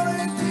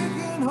carry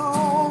Deacon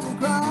home and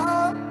cry?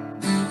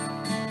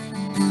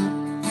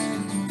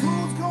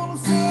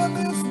 Send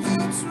this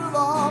minstrel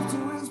off to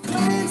his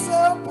place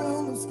up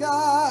in the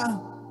sky.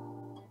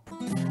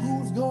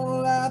 Who's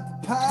gonna light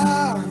the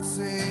pyre and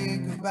say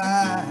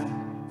goodbye?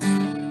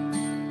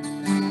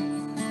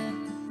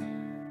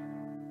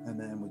 And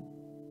then we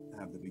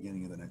have the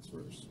beginning of the next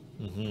verse.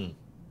 Mm-hmm.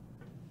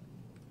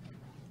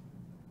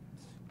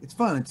 It's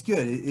fun. It's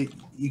good.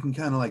 You can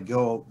kind of like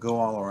go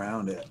all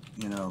around it.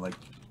 You know, like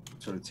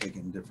sort of take it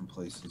in different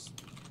places,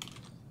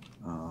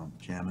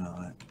 jamming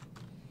on it.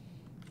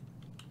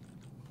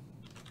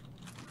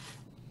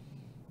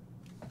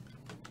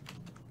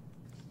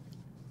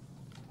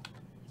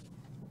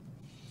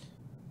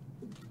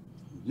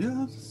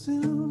 Just a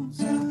simple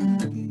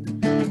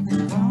sound,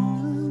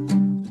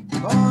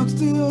 but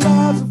still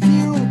has a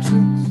few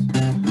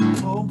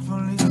tricks.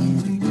 Hopefully,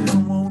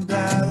 Deacon won't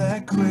die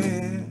that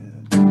quick.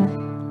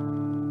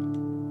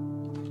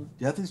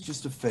 Death is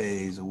just a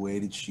phase, a way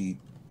to cheat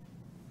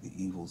the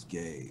evil's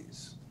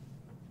gaze.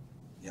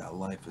 Yeah,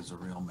 life is a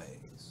real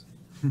maze.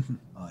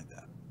 I like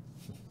that.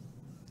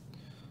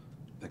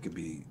 That could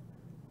be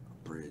a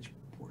bridge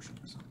portion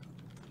or something.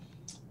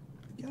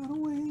 Got a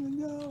way to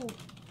go.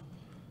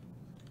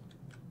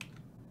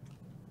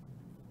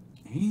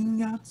 Ain't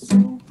got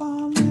so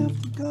far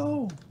left to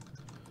go.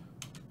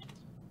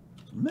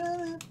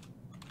 Man.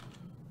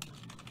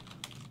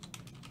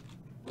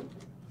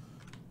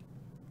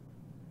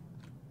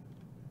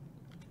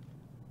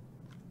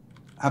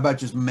 How about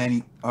just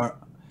many?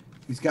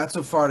 He's got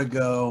so far to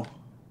go.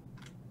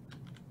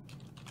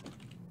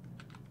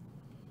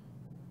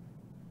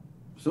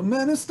 So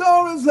many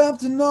stories left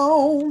to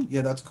know.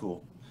 Yeah, that's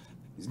cool.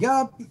 He's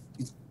got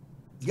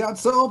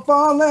so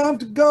far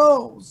left to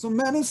go. So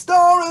many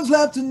stories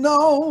left to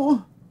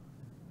know.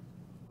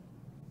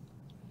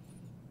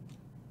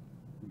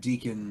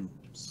 Deekin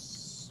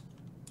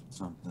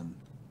something.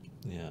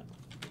 Yeah.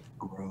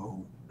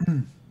 Grow.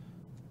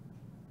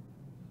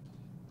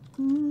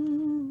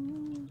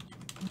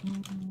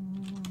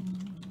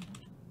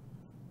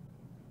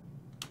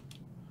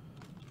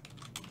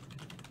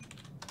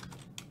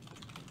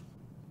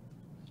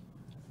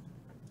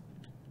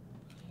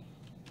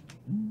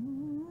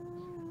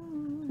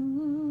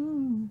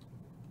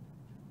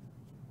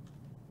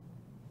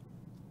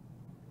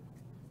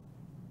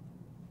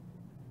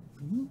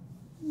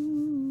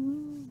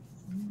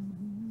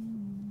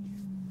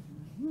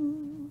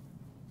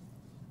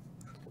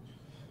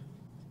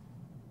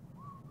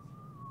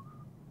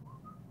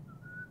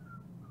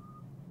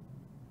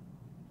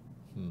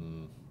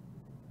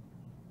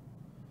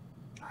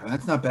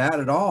 That's not bad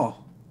at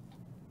all.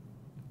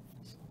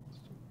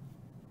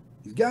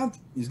 He's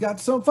got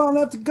so far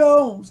left to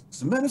go.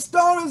 So many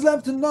stories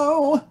left to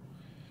know.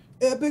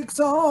 Epic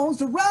songs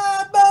to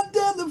ride by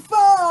deadly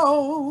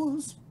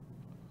foes.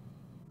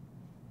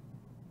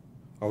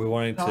 Are we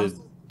wanting to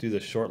do the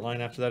short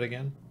line after that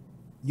again?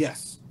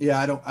 Yes.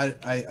 Yeah, I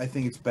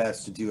think it's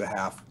best to do a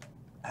half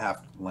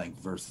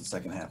length versus the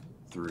second half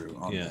through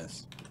on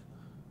this.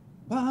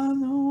 But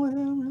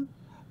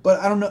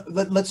I don't know.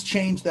 Let's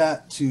change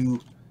that to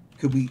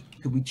could we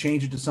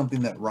change it to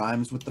something that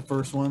rhymes with the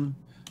first one?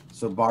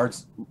 So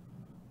bards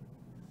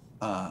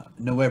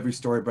know every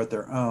story but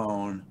their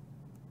own.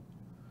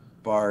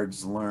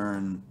 Bards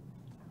learn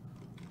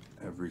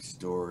every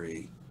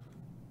story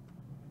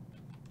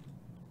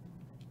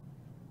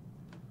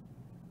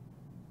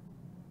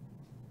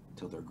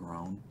till they're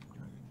grown.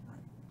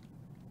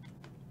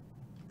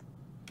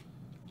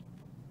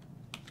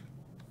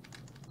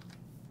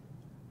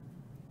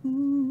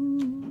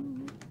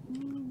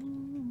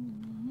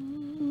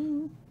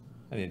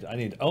 I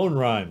need own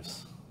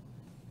rhymes.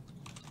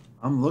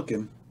 I'm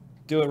looking.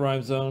 Do it,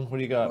 Rhyme Zone. What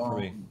do you got for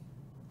me?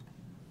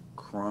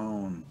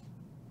 Crone.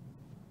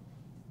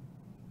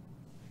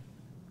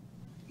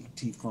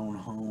 ET phone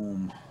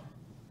home.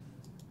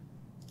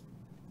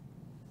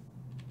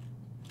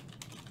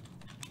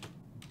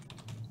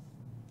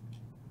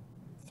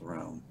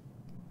 Thrown.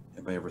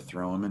 Have I ever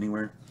thrown him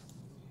anywhere?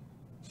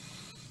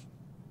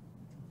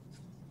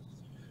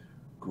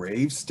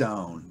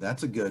 Gravestone.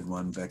 That's a good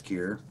one,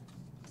 Vekir.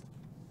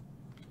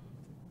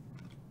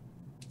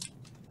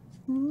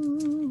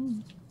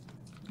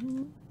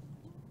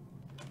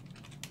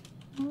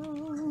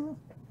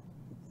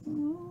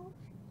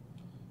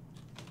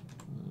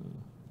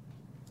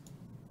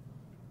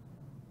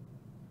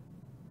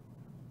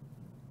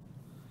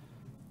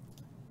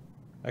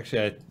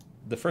 Actually,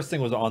 the first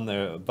thing was on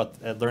there, but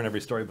learn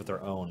every story but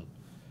their own.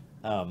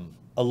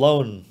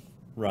 Alone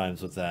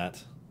rhymes with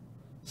that.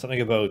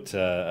 Something about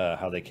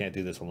how they can't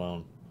do this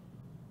alone.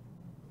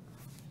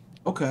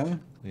 Okay.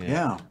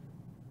 Yeah.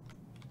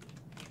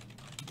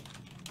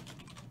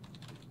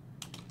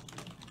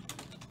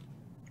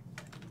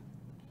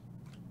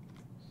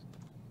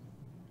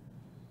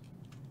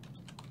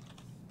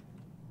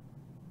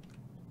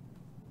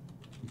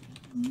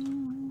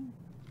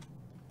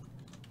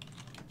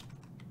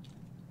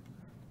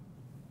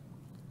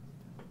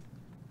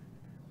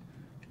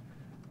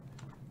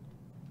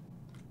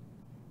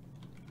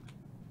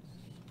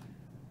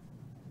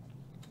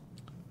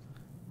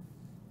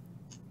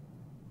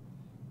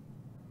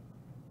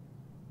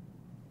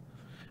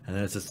 And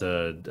then it's just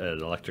an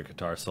electric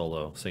guitar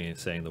solo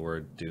saying the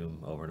word doom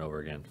over and over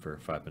again for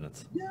 5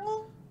 minutes.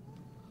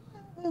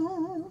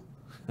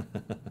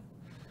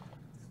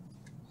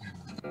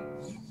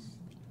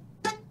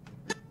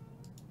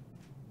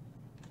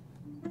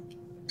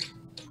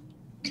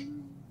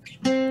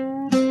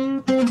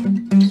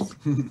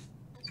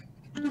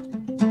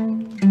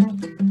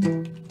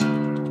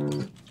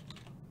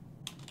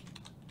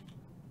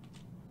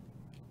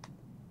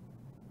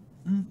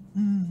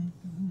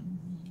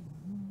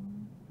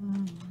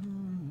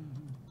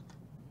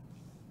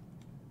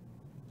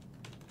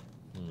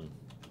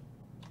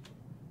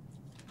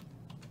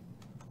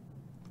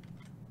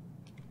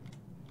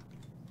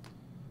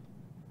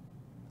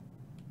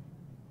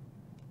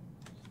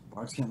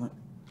 Bards can't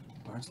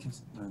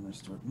learn their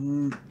story.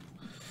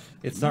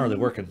 It's not really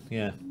working,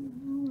 yeah.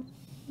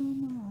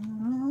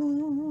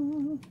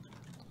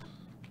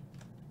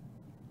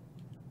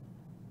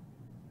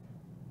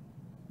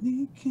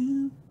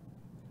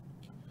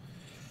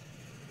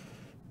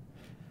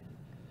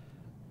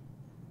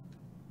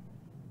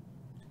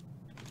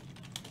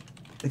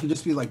 It could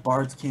just be like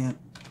bards can't.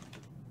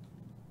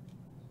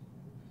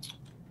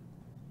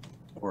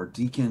 Or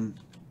Deekin.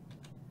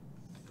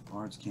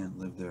 Bards can't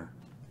live there.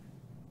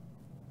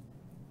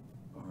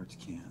 Bards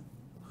can't.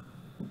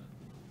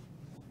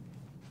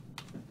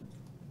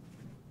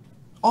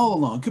 All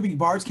alone. Could be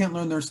bards can't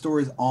learn their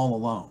stories all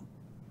alone.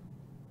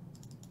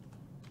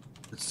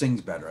 It sings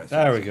better, I think.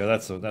 There we go.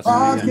 That's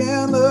Bards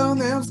can't learn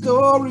their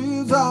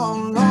stories all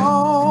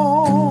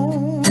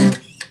alone.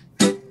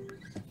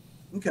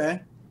 Okay.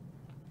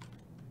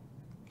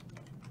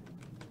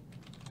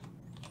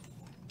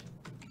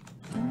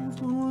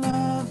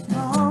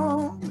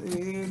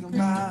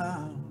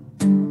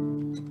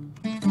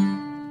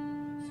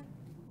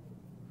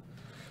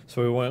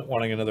 So we went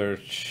wanting another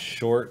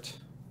short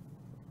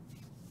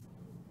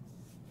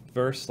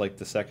verse, like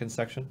the second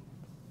section?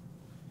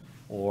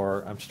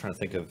 Or I'm just trying to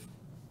think of...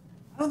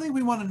 I don't think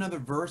we want another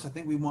verse. I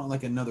think we want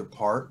like another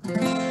part.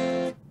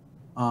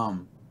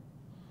 I'm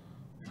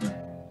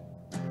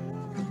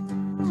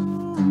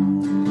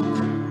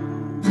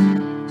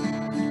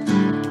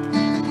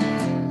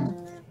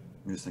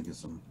just thinking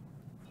some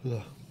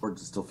words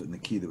that still fit in the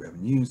key that we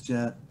haven't used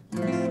yet.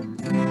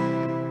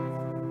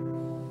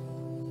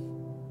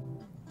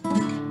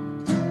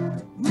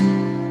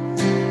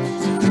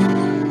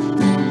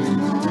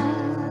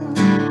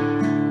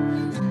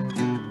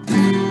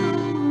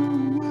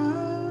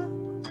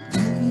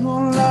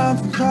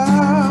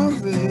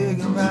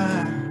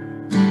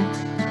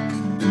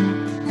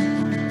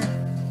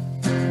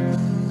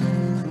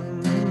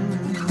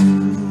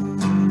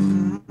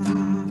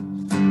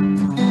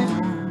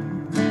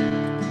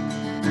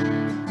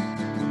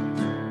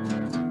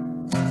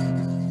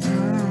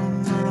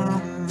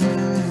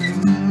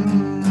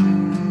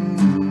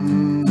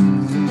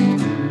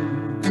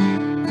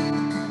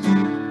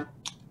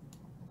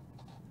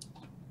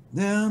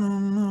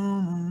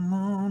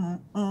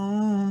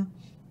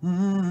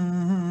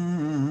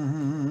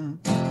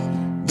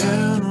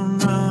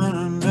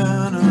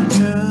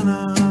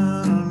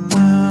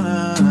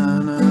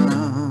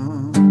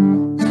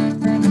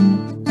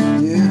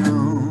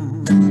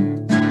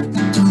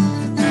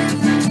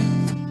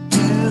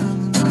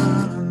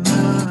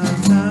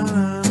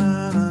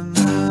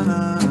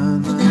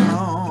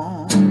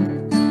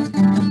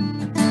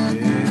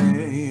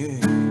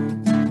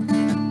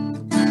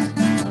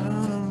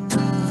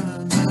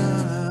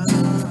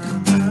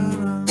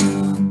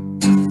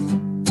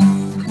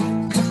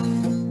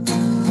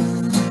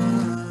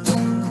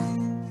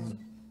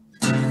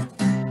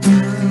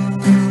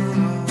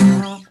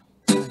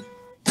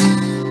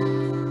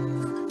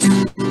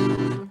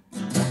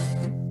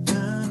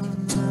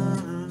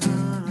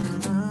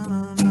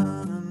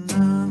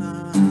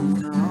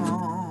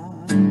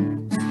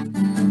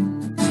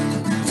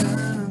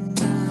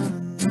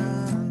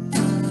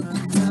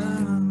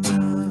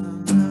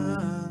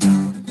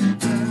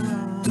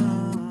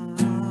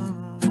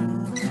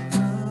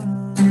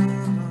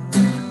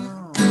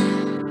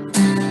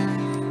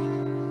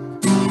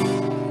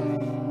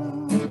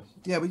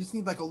 Yeah, we just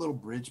need like a little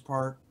bridge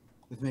part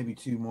with maybe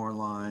 2 more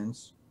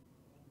lines.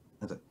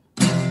 That's it.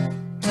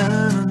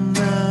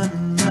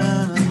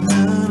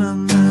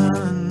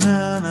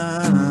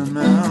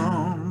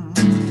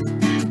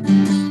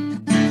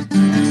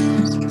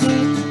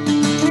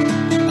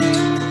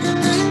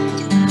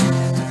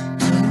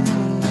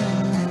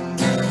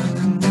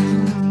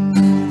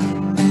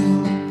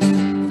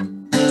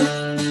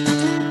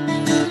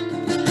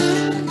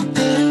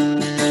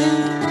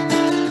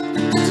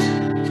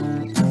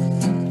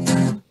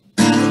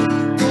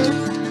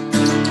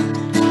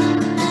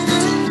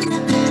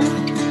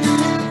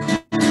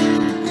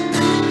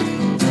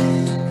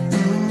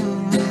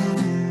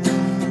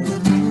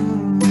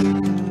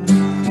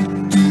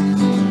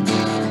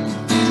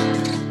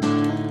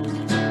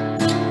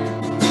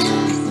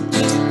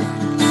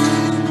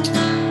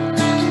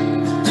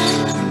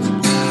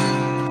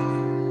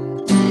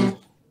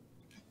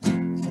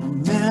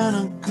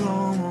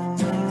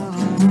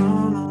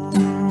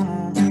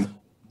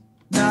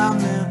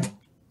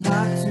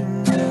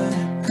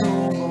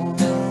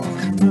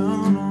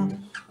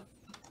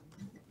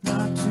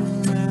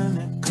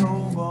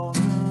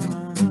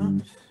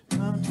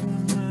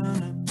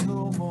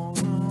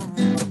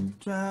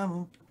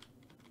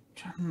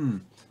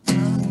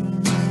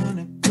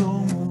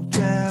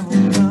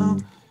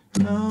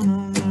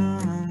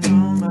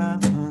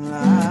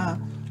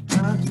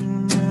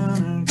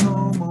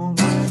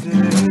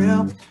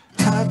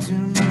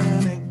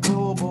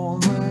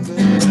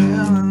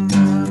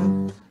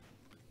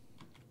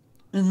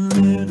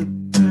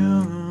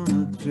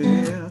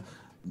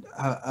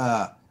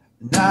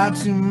 Not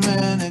too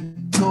many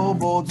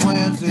kobolds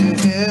went to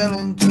hell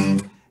and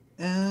came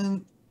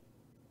and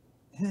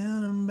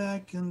heading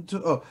back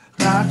into. Oh,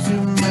 not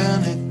too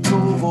many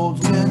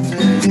kobolds went to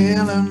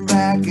hell and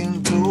back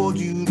and told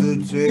you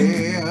the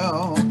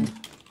tale.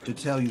 To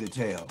tell you the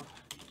tale.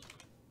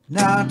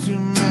 Not too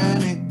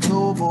many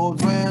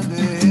kobolds went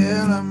to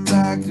hell and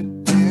back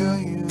to tell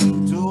you,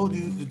 told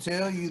you to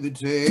tell you the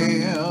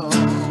tale.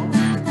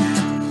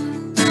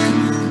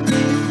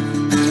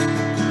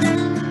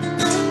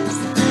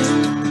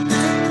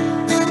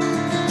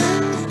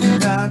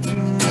 Not too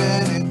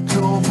many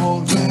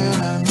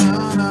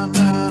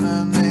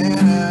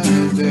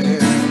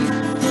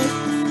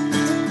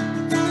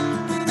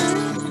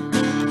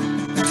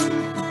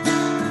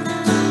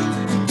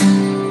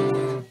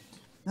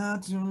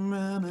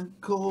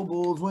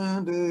kobolds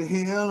went to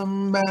hell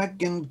and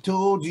back and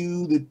told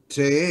you the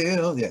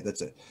tale. Yeah,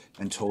 that's it.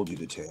 And told you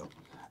the tale.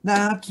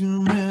 Not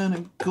too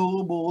many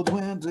kobolds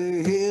went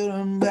to hell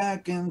and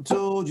back and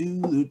told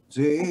you the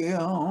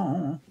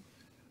tale.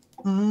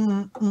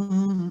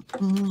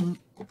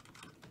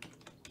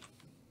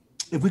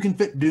 If we can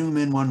fit Doom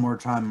in one more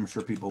time, I'm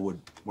sure people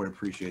would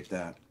appreciate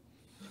that.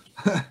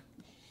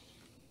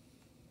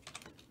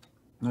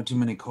 Not too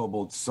many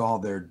kobolds saw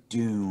their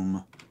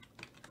doom.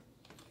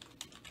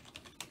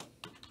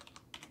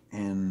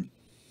 And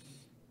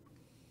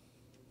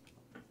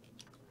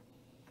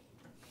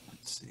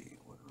let's see,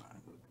 what do I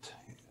go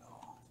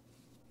tail?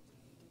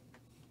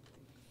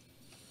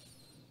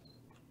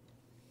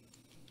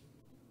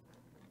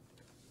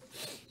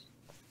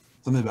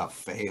 Something about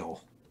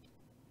fail.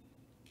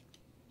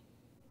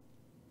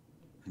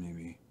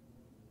 Maybe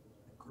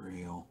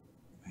grail,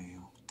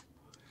 mail.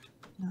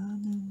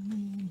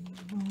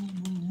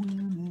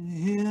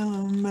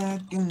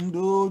 Back and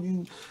told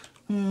you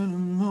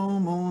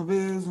home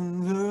is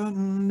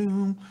and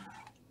doom.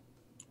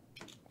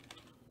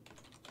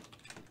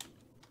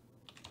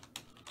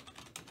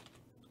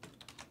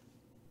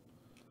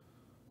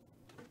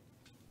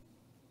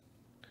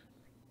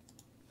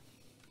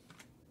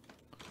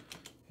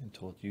 And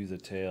told you the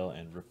tale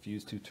and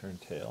refused to turn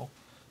tail.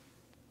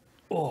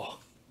 Oh,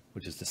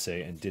 which is to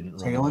say, and didn't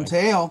run Tail away. and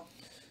tail.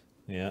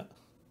 Yeah.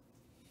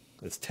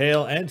 It's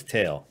tail and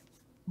tail.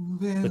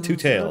 The two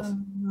tails.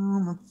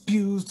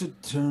 Refused to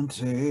turn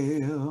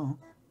tail.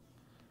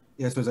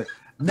 Yeah, so it's like,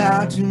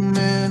 not too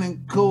many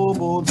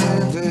kobolds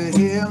went to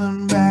hell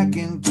and back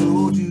and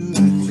told you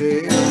the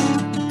tale.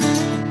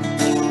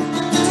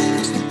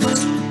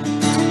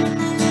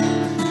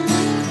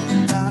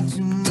 Not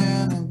too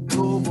many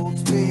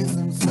kobolds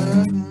facing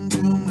certain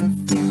doom,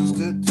 refused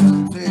to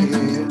turn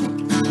tail.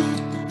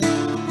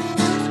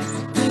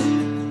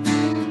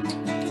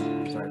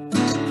 Sorry.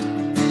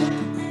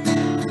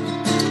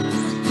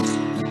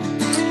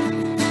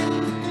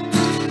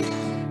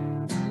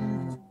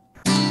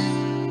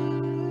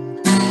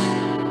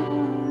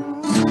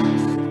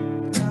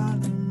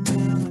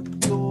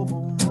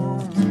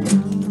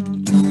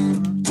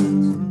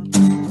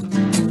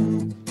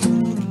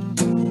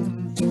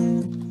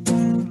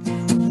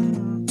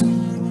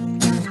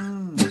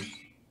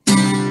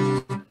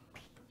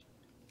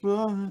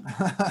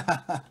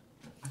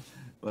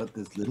 But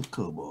this little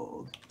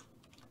kobold.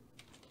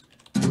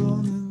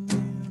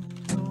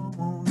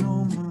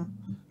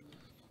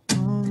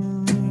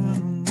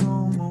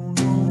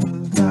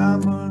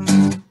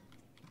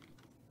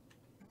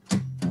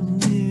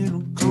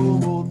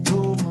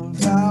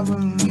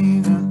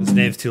 His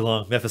name's too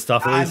long.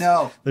 Mephistopheles. I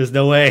know. There's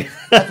no way.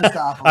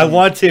 Mephistopheles. I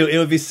want to. It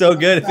would be so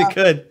good if it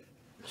could.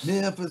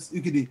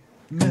 You could be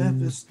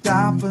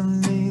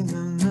Mephistopheles.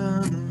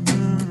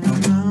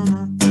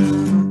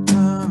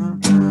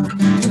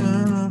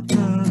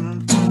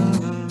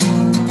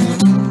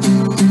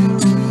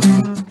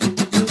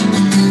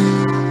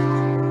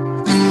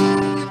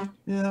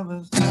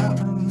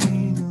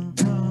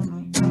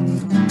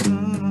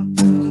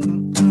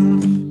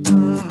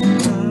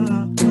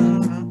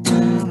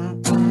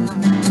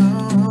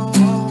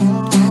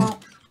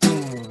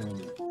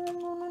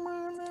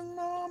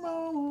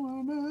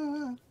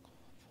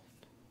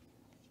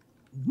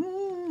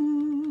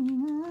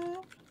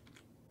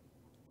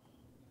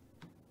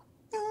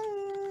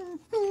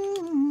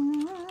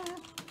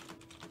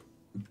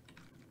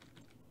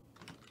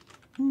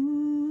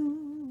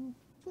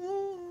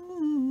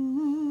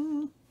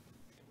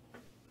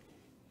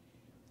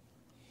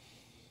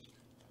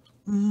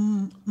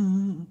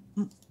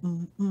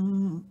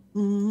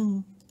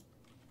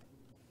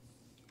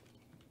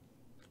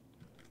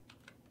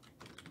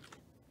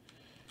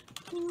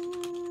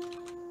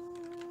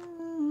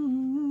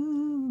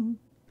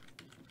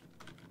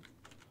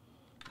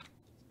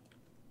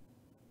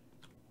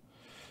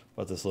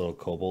 But this little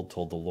kobold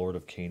told the Lord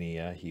of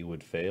Cania he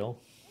would fail.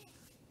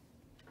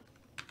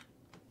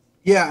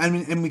 Yeah, I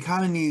mean, and we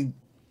kind of need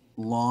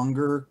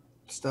longer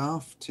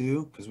stuff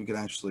too, because we could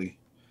actually,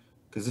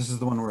 because this is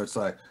the one where it's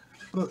like,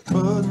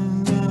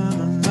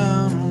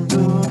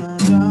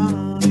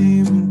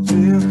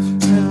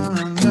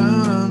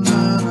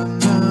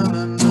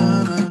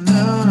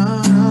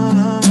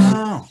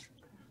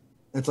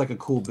 it's like a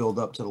cool build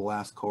up to the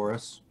last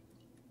chorus.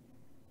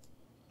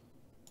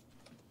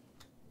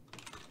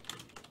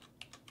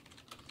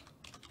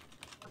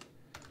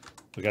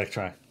 We gotta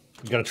try.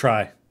 We gotta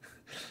try.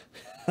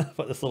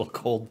 But this little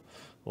cold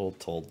old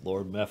told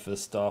Lord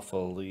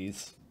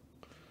Mephistopheles.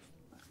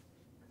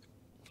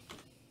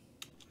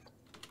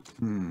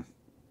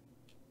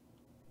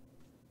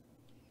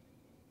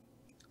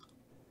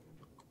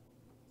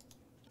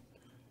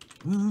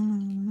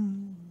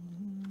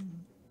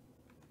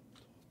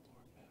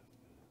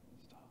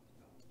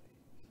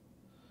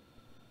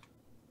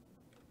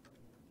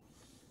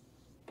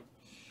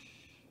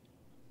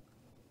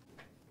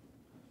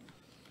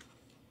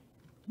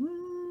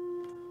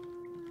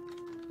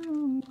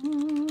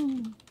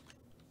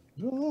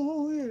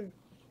 Oh yeah.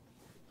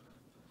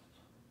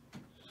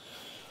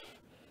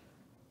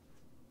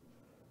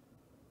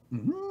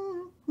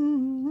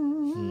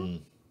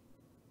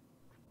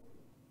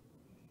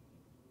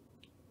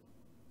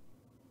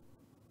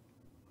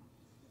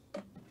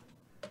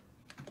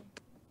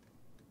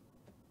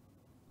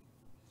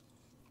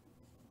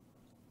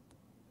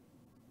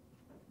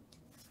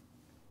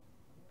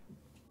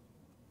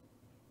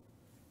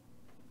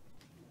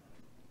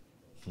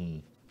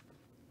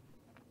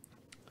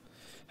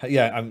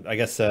 Yeah, I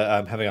guess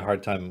I'm having a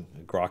hard time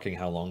grokking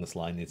how long this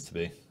line needs to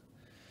be.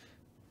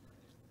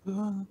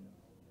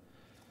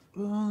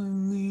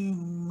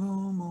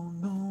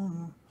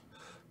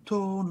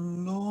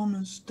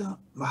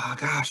 Ah,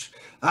 gosh.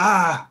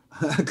 Ah.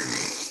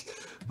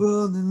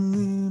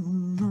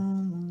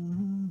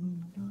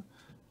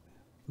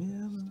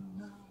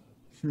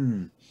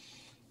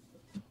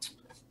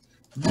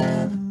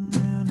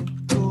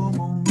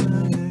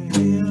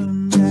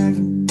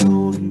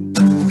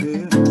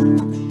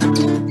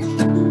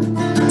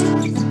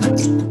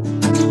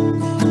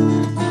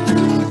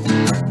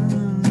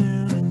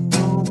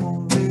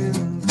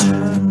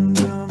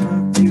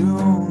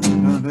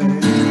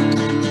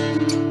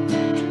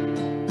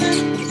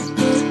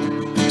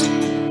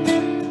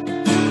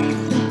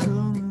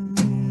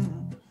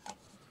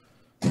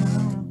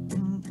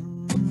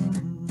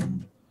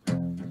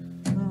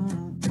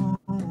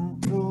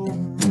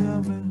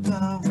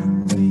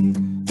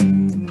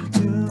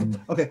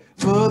 Okay,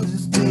 but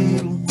this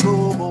little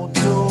kobold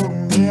told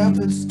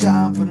never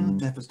stop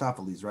and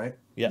Mephistopheles, right?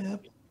 Yeah.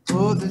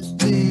 But this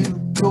little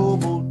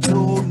kobold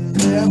told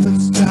never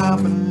stop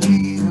and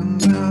leave.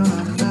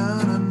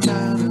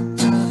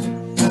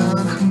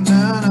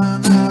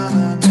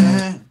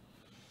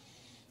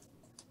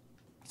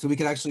 So we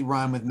could actually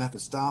rhyme with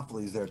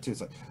Mephistopheles there too.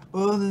 It's like,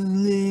 oh, the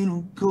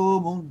little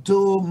kobold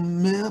told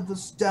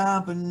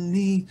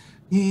Mephistopheles.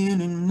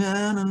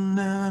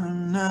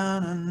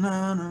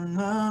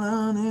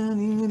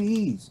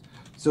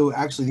 So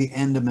actually the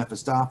end of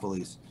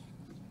Mephistopheles.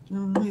 The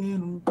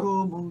little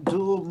kobold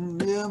told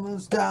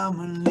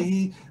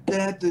Mephistopheles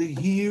that the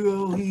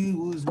hero he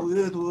was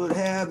with would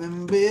have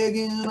him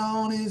begging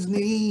on his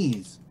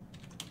knees.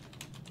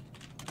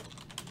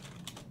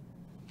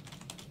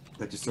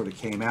 That just sort of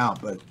came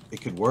out, but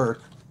it could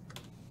work.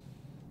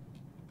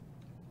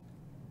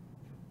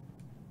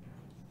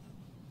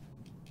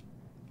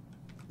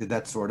 Is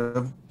that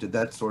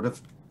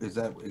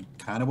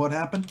kind of what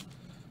happened?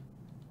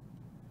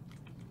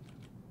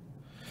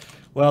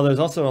 Well, there's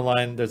also a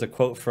line, there's a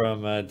quote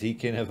from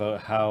Deekin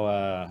about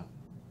how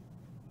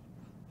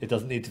it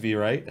doesn't need to be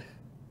right.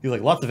 He's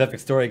like, lots of epic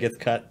story gets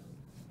cut.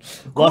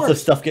 Lots of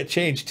stuff get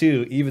changed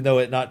too, even though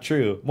it's not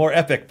true. More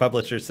epic,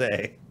 publishers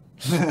say.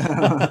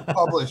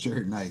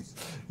 Publisher, nice.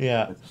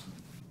 Yeah.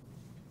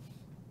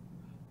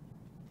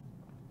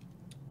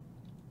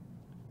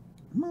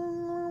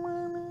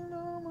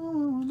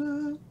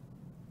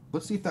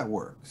 Let's see if that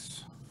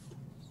works.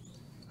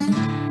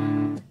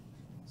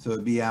 So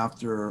it'd be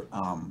after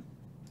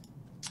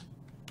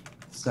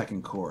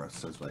second chorus.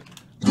 So it's like,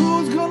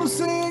 who's gonna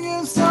sing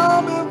a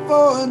song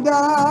before I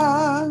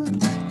die?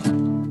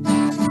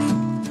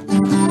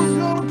 Who's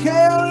gonna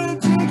carry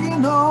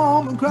Deekin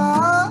home and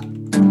cry?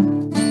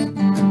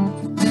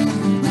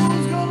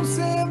 Who's gonna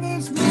send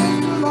this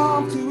minstrel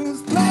off to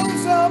his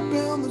place up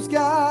in the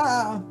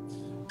sky?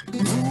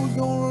 Who's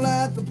gonna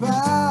let the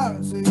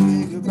pirates say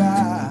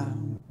goodbye?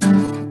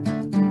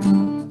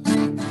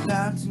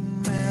 Not too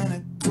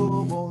many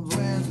kobolds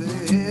went to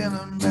hell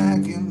and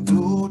back and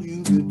told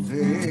you could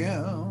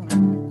tell.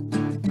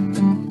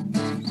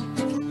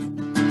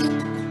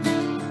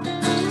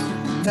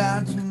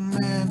 Not too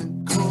many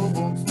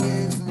kobolds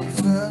facing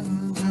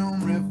sudden doom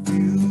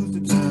refuse to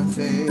turn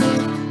tail.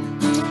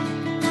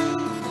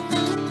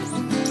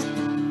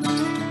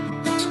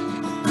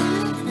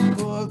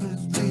 For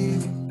this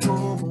baby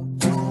kobold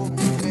told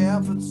me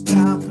never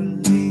stop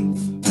and leave.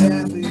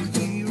 And the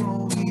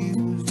hero he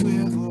was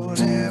with would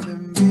have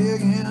him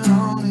begging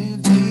on his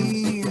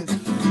knees.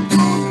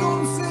 Who's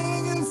gonna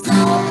sing his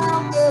song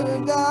I'm better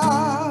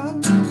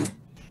die?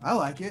 I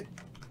like it.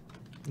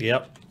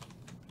 Yep.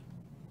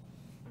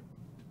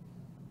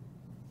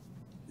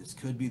 This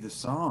could be the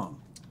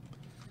song.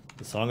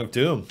 The Song of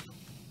Doom.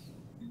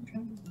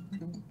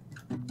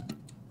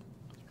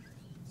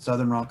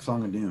 Southern Rock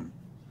Song of Doom.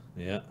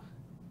 Yeah.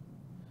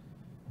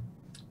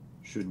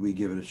 Should we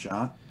give it a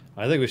shot?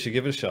 I think we should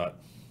give it a shot.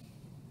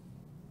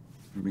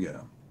 Here we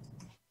go.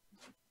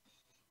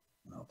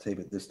 I'll tape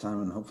it this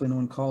time and hopefully no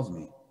one calls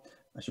me.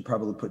 I should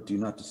probably put Do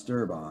Not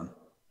Disturb on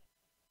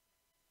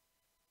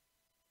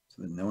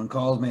so that no one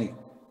calls me.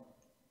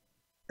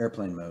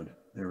 Airplane mode.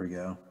 There we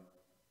go.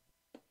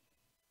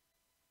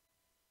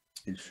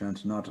 It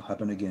shan't not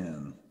happen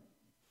again.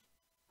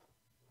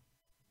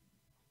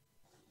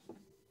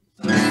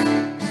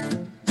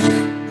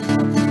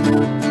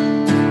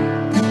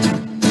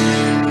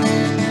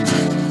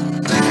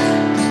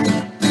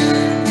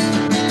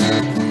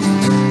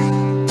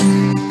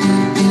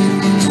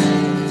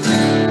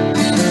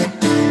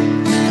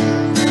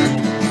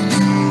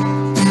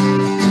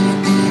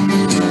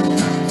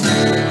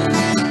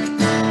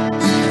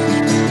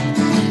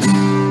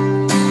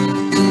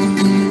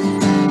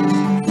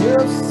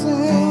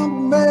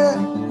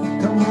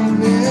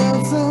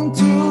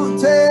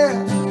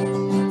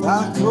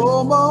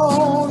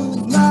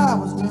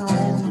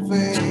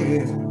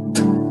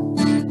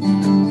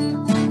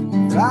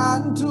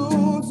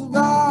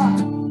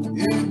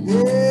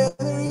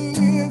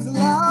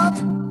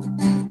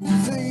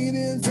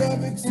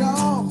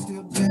 long,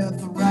 still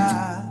death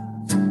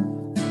arrives.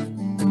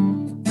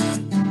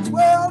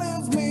 World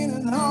is mean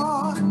and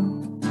hard.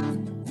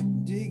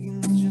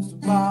 Digging's just a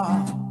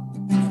bar.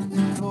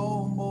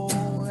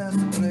 Kobold has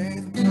to play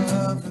the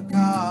perfect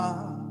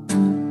card.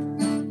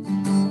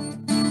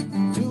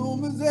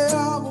 Doom is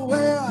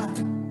everywhere.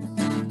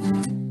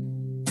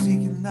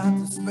 Seeking not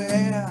to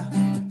spare.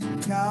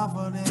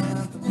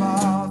 Confident the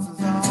boss is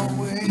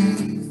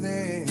always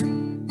there.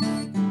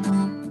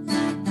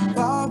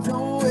 Bob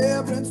don't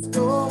ever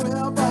story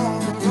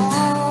about the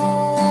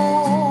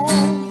wrong.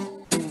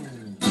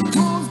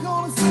 Who's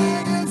gonna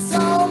sing this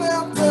song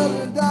after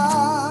the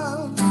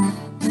dive?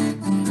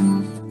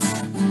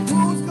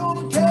 Who's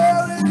gonna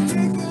carry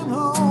Deekin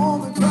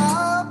home and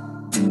cry?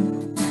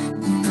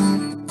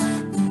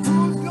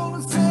 Who's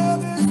gonna send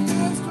this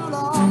instrument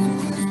off to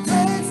his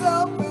place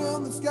up in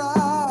the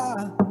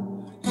sky?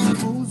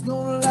 Who's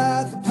gonna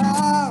light the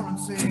power and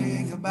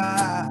say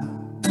goodbye?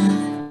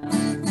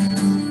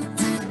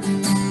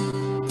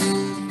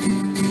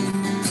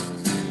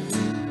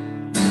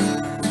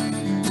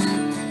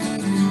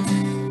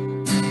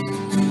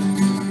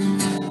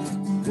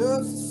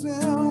 Just a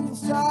simple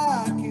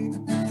sidekick,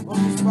 but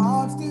the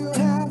spot still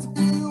has a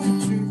few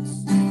tricks.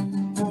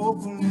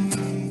 Hopefully,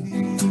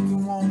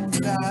 Deekin won't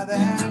die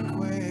that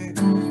quick.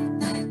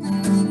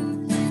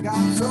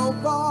 Got so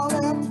far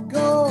left to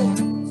go,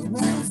 so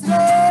many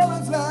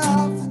stories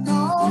left to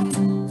know.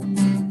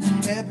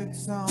 Epic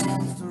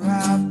songs to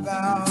write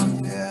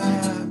about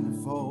dead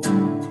before.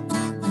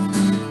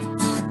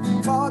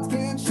 Bards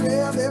can't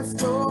share their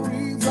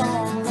stories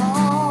all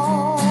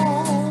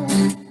alone.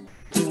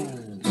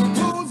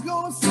 Who's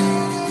gonna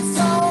sing this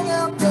song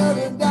after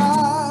they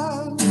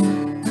die?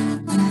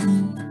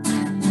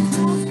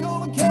 Who's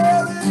gonna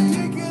carry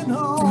Deekin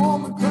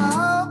home and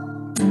cry?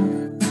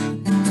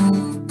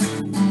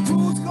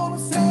 Who's gonna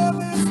send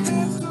this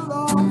pistol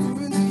off to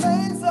his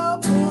place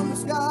up in the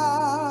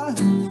sky?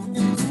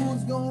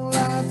 Who's gonna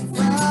light the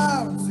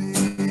fire and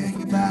say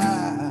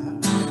goodbye?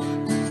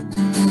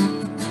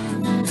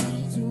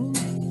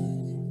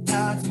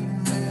 Not too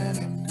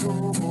many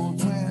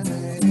kobolds when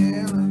they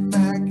held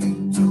back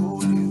and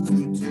told you to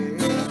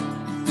tell.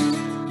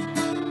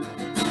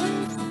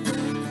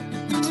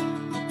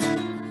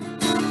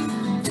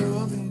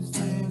 All these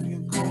things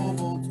your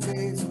kobolds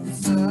face and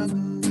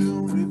sudden you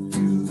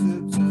refuse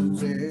it to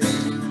tell.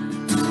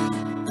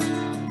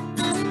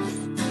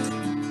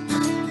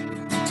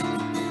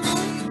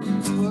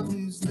 But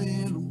these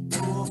little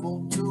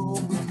kobold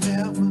told will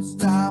never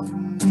stop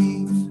me.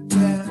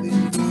 That they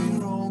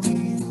hero he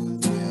was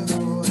with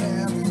or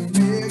having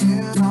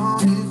begging on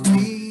his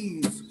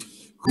knees.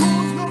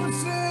 Who's gonna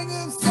sing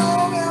his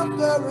song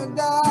after he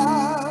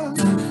dies?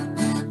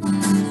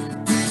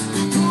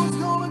 Who's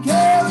gonna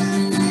carry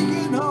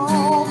Deekin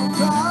home and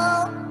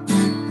cry?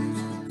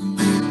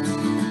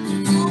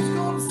 Who's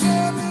gonna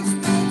send this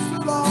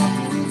pistol off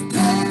to his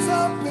place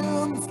up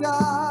in the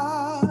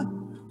sky?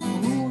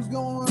 Who's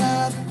gonna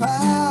light the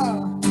power?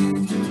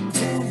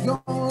 Who's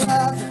gonna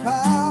light the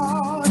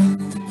power?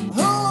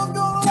 Who's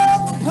gonna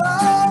light the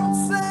power and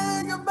say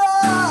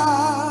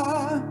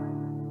goodbye?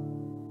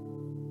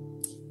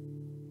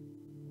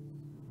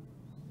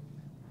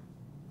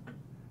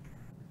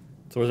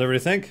 So what does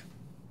everybody think?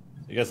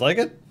 You guys like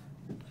it?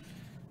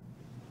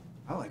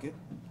 I like it.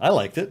 I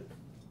liked it.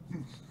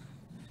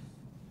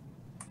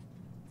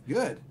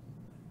 Good.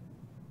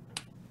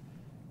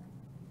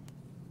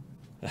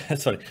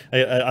 That's funny.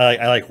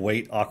 I like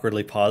wait,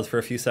 awkwardly pause for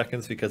a few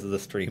seconds because of the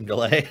stream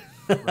delay.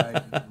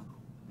 Right. Yeah.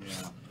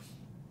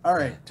 All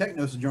right.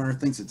 Techno Sojourner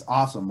thinks it's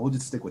awesome. We'll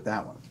just stick with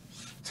that one.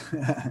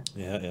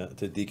 Yeah.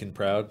 To Deekin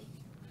proud.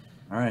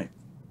 All right.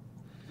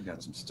 We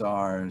got some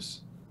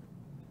stars.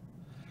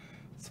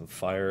 Some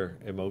fire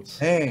emotes.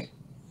 Hey,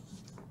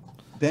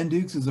 Ben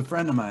Dukes is a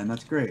friend of mine.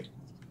 That's great.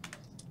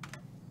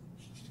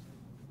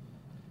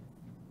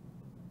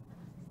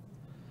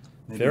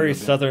 Maybe Very we'll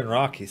go- southern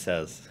rock, he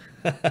says.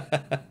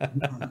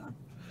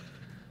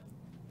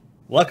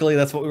 Luckily,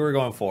 that's what we were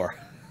going for.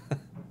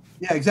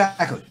 Yeah,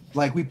 exactly.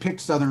 Like we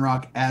picked Southern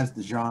rock as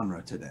the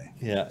genre today.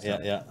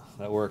 Yeah.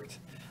 That worked.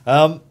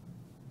 So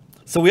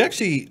we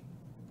actually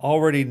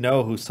already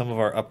know who some of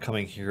our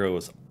upcoming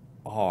heroes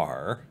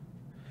are.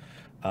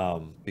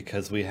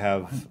 Because we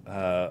have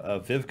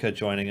Vivka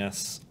joining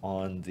us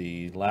on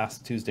the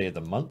last Tuesday of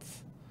the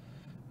month,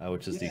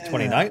 which is the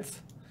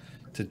 29th,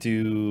 to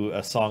do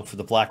a song for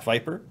the Black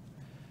Viper,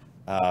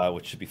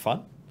 which should be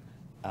fun.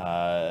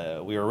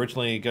 We were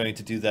originally going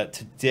to do that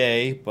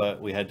today,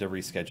 but we had to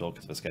reschedule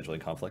because of a scheduling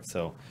conflict.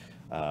 So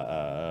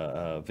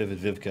Vivid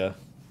Vivka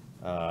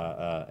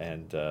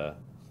and a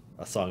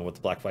song with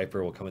the Black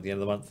Viper will come at the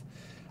end of the month.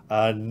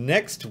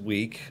 Next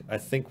week, I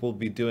think we'll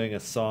be doing a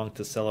song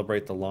to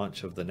celebrate the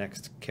launch of the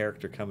next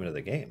character coming to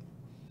the game.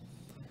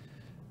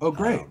 Oh,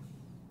 great.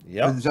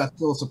 Yep. Is that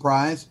still a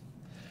surprise?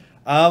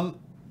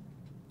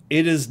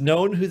 It is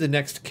known who the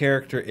next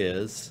character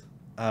is.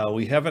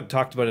 We haven't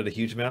talked about it a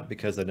huge amount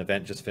because an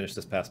event just finished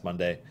this past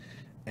Monday,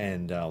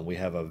 and we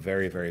have a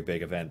very, very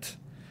big event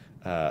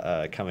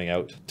coming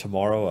out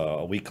tomorrow,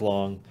 a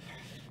week-long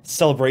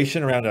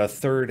celebration around a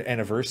third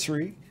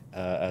anniversary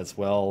as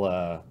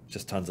well.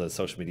 Just tons of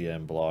social media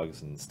and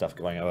blogs and stuff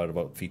going out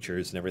about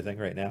features and everything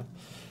right now.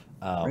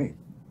 Great.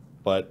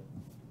 But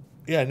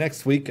yeah,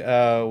 next week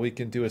we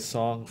can do a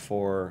song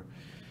for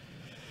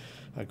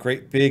a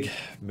great big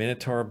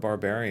Minotaur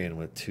barbarian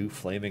with 2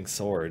 flaming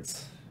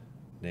swords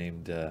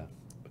named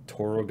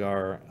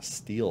Torogar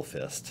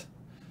Steelfist.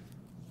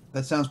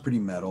 That sounds pretty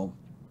metal.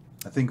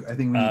 I think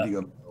we need to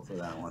go metal for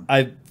that one.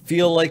 I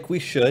feel like we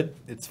should.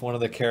 It's one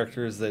of the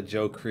characters that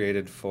Joe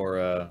created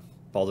for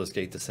Baldur's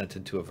Gate Descent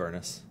into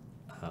Avernus.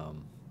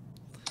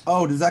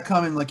 Oh, does that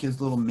come in like his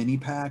little mini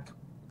pack?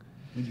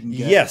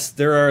 Yes,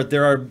 there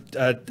are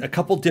a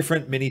couple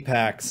different mini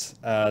packs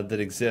that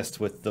exist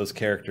with those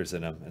characters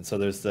in them, and so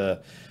there's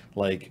the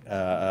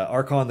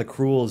Archon the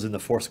Cruel is in the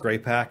Force Grey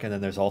pack, and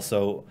then there's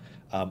also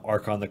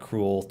Archon the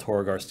Cruel,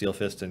 Torogar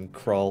Steelfist, and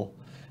Krull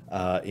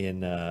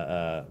in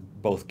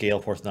both Gale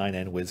Force 9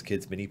 and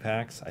WizKids mini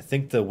packs. I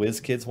think the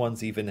WizKids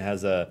ones even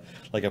has a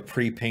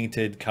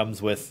pre-painted,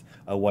 comes with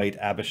a white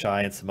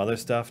Abishai and some other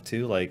stuff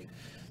too. Like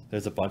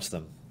there's a bunch of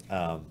them.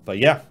 But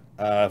yeah,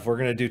 if we're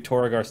gonna do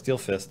Torogar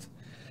Steelfist,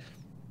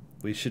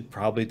 we should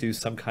probably do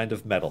some kind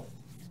of metal.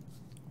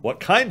 What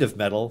kind of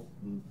metal?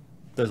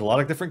 There's a lot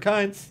of different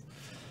kinds.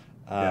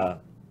 Yeah.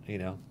 You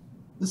know,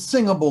 the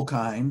singable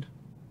kind.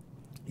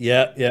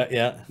 Yeah.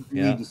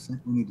 We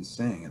need to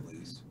sing at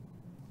least.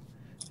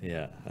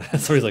 Yeah.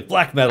 So he's like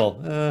black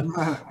metal.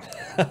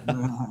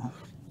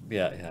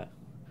 Yeah.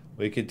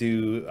 We could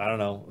do, I don't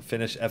know,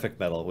 Finnish epic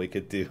metal. We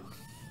could do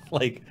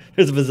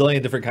there's a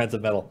bazillion different kinds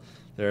of metal.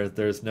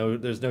 There's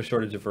no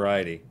shortage of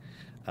variety.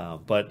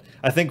 But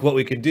I think what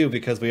we can do,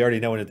 because we already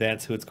know in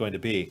advance who it's going to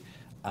be,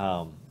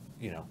 we'll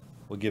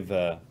give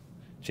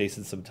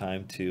Jason some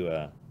time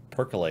to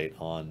percolate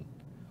on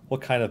what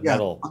kind of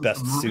metal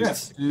best some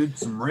suits. Riffs, dude,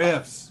 some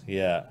riffs.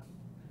 Yeah.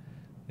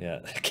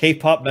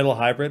 K-pop metal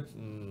hybrid.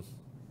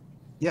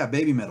 Yeah,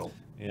 baby metal.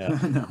 Yeah.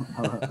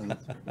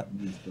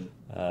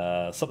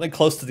 Something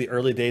close to the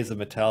early days of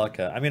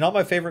Metallica. I mean, all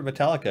my favorite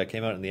Metallica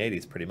came out in the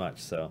 80s pretty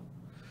much, so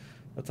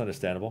that's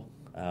understandable.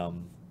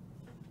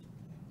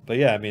 But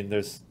yeah, I mean,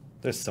 there's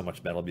so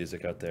much metal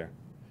music out there.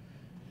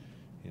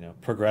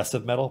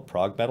 Progressive metal,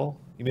 prog metal.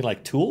 You mean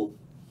like Tool?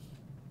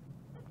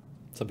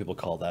 Some people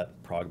call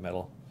that prog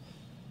metal.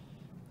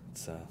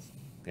 It's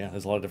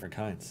there's a lot of different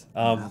kinds.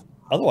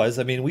 Otherwise,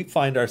 I mean, we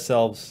find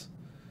ourselves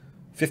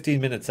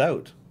 14 minutes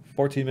out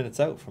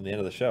from the end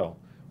of the show,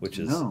 which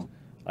is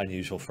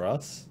unusual for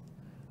us.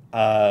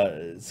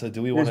 So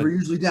do we want to... We're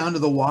usually down to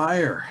the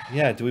wire.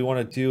 Yeah, do we want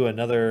to do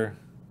another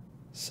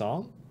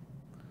song?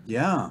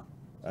 Yeah.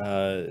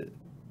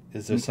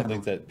 Is there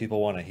something that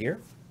people want to hear?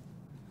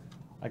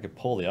 I could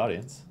poll the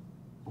audience.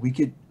 We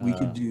could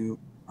do...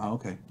 Oh,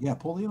 okay. Yeah,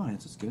 poll the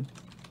audience. It's good.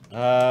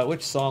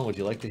 Which song would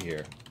you like to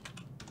hear?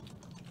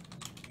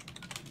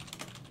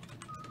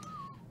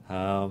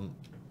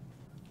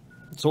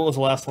 So what was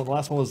the last one? The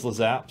last one was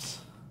Lazaps.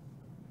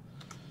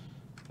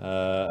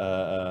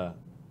 Or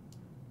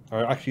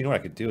actually, you know what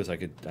I could do is I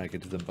could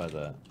do them by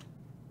the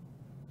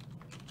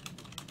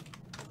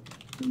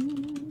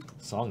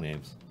song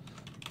names.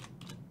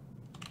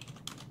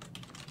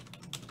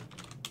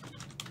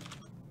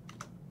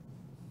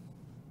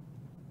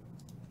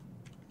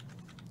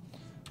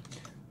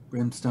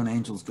 Brimstone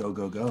Angels, go,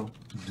 go, go.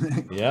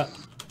 Yeah.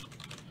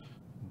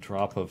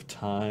 Drop of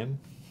Time.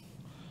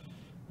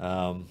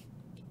 What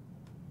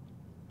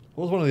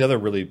was one of the other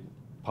really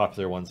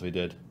popular ones we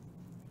did?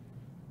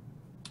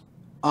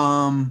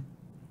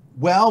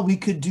 Well, we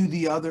could do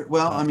the other.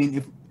 Well, I mean,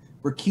 if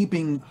we're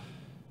keeping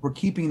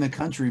the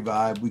country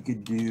vibe, we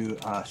could do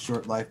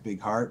Short Life,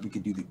 Big Heart. We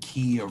could do the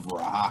Key of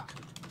Rock.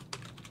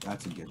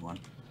 That's a good one.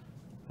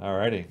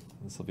 Alrighty,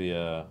 this will be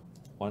a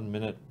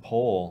 1-minute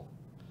poll.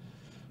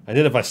 I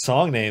did it by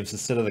song names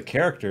instead of the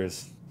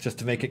characters, just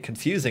to make it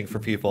confusing for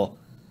people.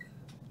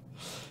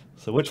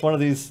 So which one of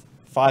these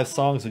 5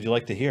 songs would you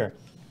like to hear?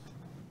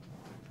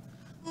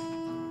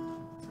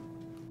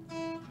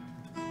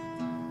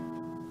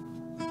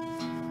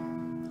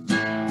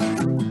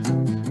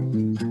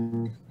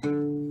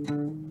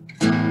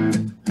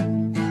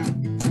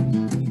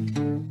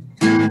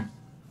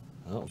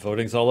 Oh,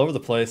 voting's all over the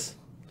place.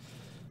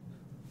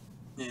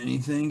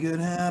 Anything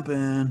could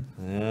happen.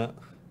 Yeah.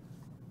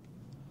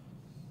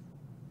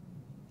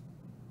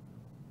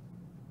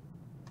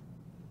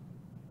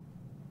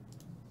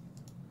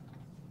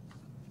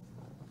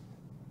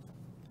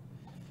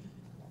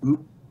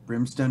 Oop,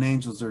 Brimstone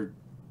Angels are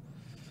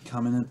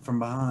coming in from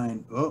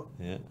behind. Oh,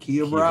 Yeah. Key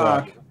of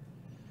Rock.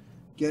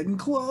 Getting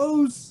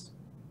close.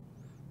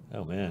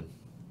 Oh man,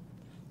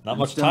 not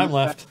much time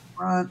left.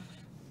 Front.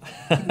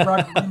 Key of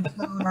Rock and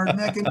Brimstone are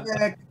neck and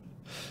neck.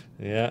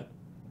 Yeah.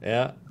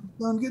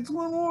 Brimstone gets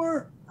one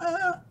more.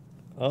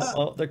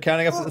 Oh, they're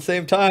counting up at the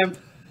same time.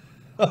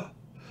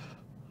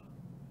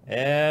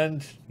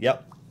 And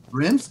yep,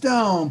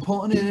 Brimstone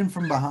pulling it in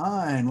from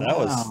behind.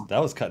 Wow. that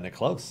was cutting it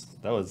close.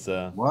 That was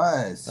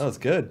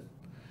good.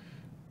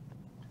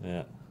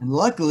 Yeah. And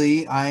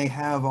luckily, I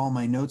have all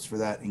my notes for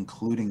that,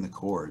 including the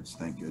chords.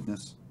 Thank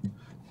goodness.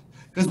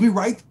 because we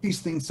write these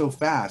things so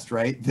fast,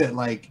 right? That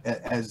like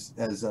as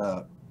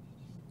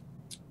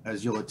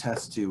you'll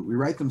attest to, we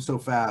write them so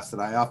fast that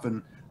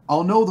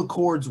I'll know the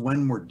chords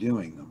when we're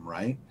doing them,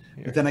 right?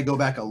 Here. But then I go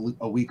back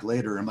a week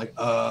later, and I'm like,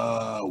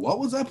 what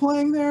was I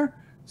playing there?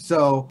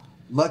 So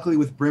luckily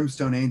with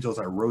Brimstone Angels,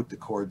 I wrote the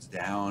chords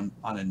down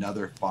on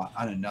another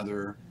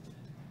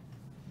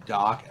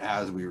doc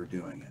as we were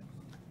doing it.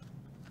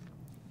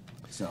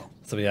 So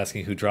somebody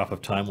asking who Drop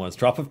of Time was.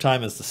 Drop of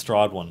Time is the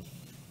Strahd one.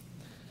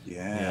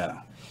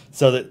 Yeah.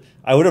 So that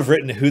I would have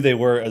written who they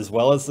were as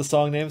well as the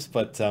song names,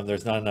 but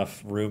there's not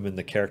enough room in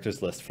the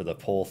characters list for the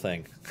poll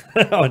thing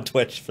on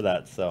Twitch for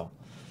that. So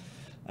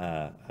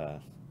I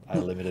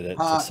limited it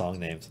to song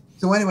names.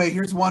 So anyway,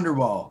 here's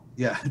Wonderwall.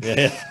 Yeah.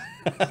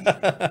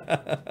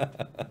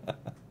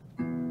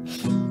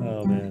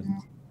 Oh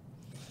man.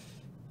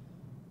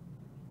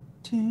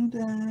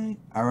 Today.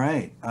 All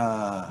right.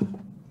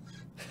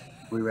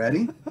 We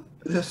ready for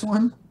this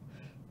one?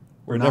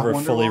 We're never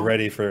fully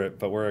ready for it,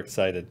 but we're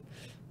excited.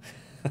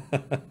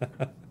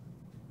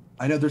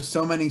 I know there's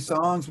so many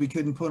songs we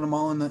couldn't put them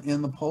all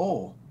in the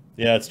poll.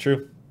 Yeah, it's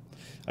true.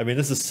 I mean,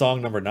 this is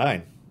song number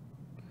 9.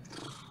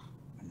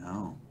 I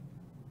know.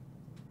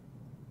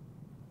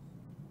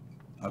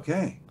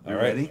 Okay. All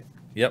right. Ready?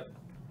 Yep.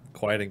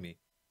 Quieting me.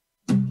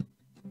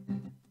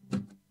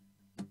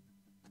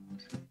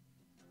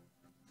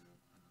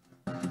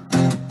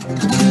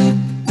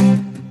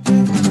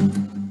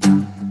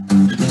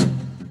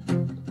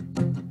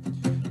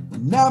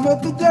 Now I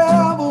met the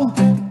devil.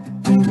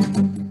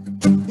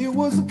 It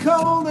was a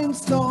cold and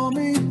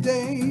stormy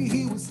day.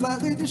 He was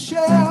slightly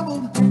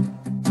disheveled.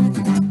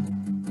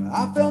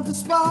 I felt a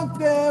spark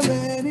there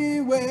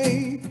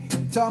anyway.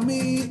 He taught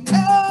me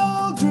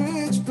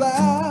Eldritch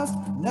Blast,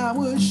 and I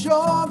was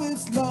sure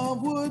this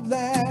love would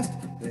last.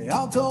 They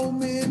all told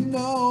me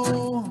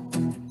no,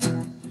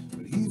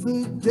 but he's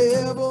the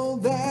devil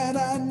that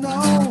I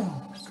know.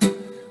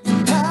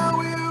 Now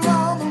we're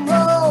on the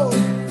road,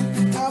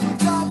 and we've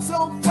got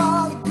so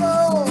far to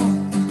go.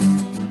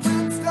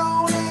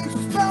 Brimstone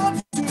angels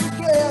bound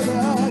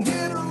together,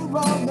 here to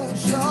run the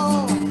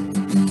show.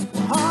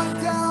 We'll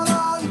hunt down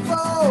all your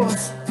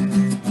foes,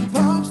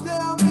 punch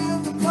them in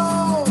the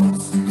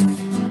nose.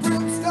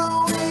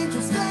 Brimstone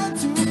angels stand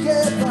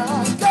together.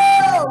 Go,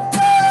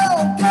 go,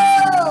 go!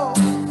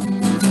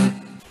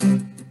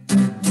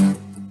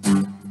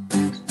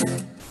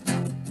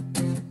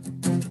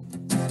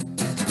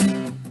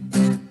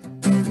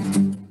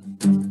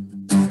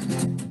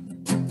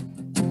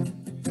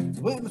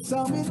 When I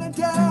saw me the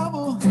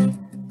devil,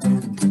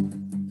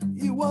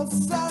 it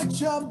was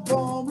such a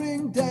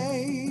boring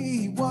day.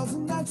 He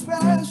wasn't that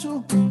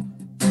special.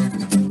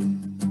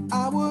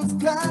 I was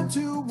glad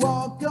to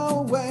walk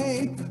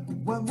away.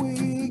 When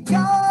we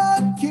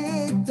got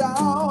kicked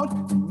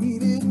out,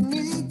 needed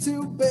me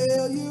to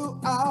bail you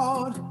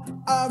out.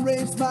 I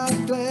raised my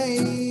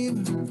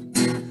claim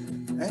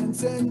and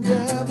sent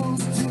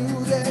devils to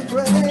their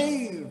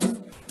grave.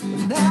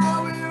 But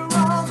now we're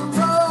on the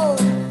road,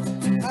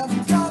 and we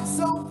got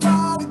so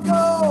far to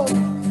go.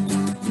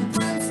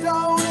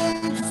 Brimstone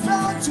angels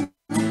bound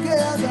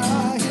together,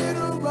 here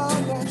to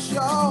run the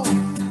show.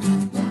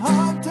 We'll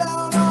hunt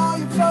down all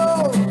your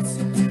foes,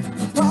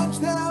 punch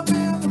them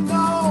in the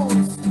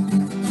nose.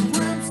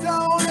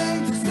 Brimstone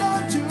angels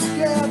stand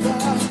together.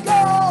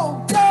 Go,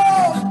 go,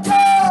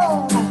 go!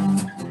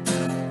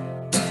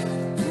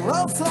 We're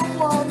on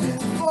someone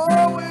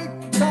before we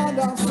find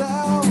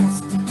ourselves.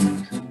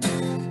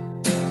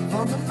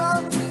 From the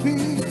mountain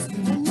peaks to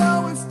the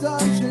lowest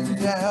dungeon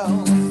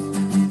dells,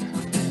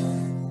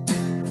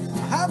 I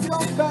have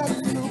your back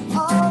through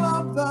all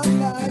of the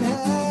night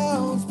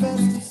hell's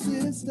best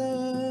assistance.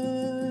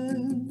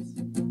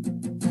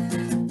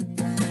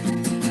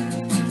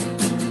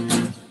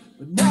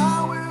 But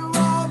now we're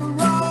on the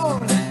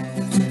road,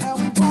 and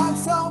we've got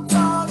so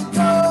far to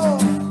go.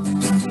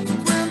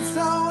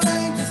 Brimstone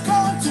angels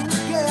come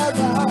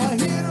together,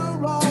 here to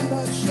run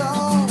the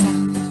show.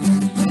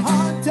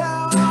 Hunt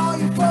down all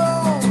your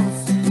foes,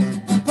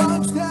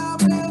 punch them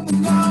in the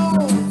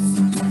nose.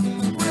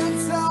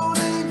 Brimstone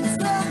angels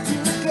stand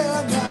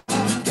together.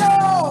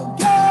 Go,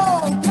 go,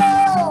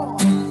 go!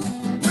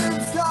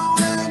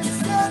 Brimstone angels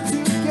stand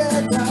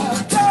together.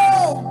 Go,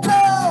 go,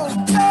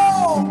 go,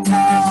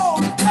 go,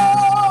 go!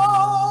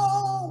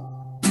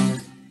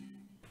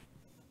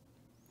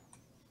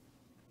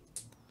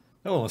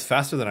 That one was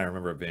faster than I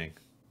remember it being.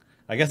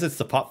 I guess it's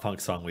the pop punk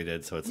song we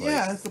did, so it's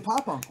Yeah, like it's the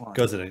pop punk one.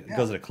 goes at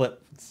a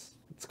clip.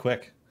 It's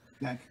quick.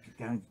 Yeah.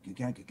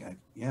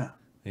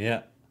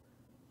 Yeah.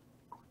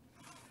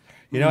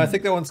 You know, I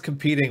think that one's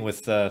competing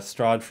with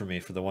Strahd for me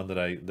for the one that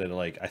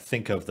I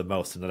think of the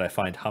most and that I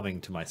find humming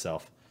to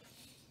myself.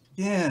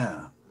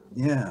 Yeah.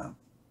 You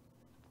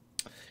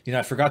know,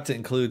 I forgot to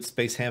include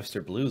Space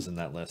Hamster Blues in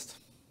that list.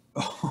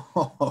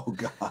 Oh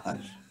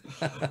gosh.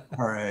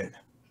 All right.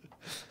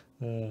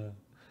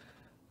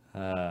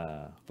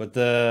 But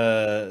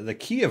the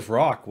Key of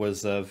Rock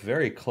was a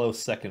very close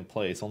second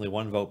place, only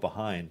one vote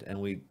behind, and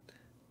we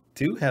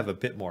do have a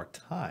bit more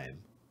time.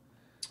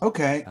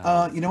 Okay.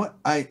 You know what?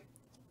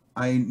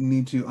 I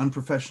need to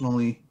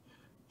unprofessionally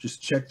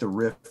just check the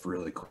riff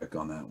really quick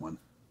on that one.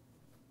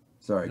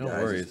 Sorry, No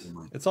guys. worries.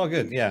 It's all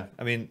good. Yeah.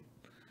 I mean,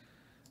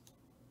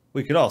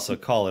 we could also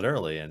call it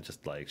early and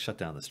just like shut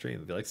down the stream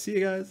and be like, see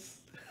you guys.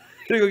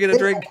 Gonna go get a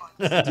drink.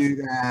 Do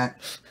that.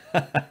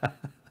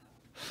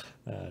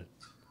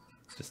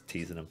 Just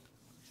teasing him.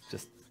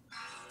 Just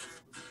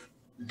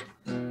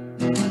the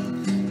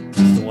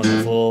one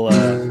that's a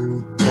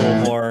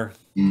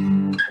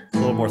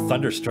little more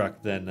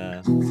thunderstruck than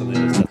some of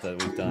the other stuff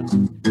that we've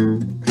done.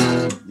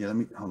 Yeah, let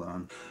me hold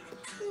on.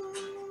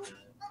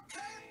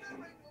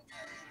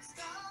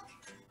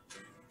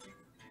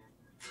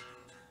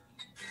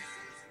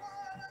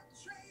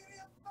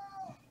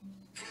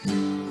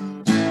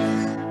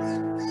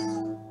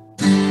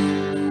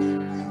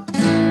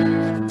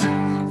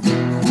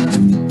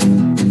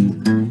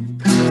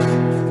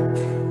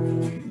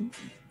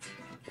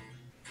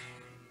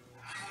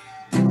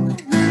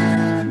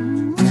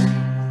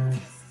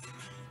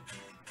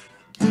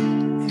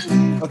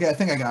 Okay, I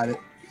think I got it.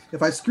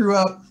 If I screw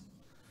up,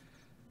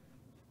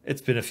 it's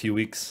been a few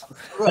weeks.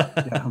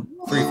 Yeah.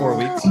 3-4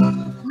 weeks.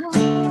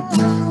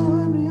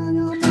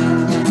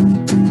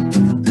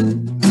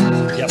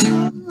 Yep.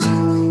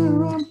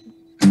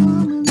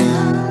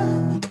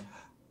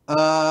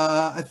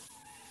 I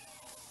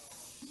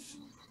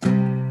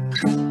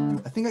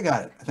think I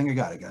got it. I think I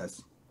got it,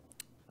 guys.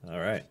 All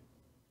right.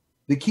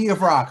 The key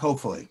of rock,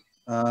 hopefully.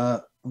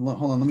 Hold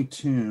on, let me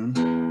tune.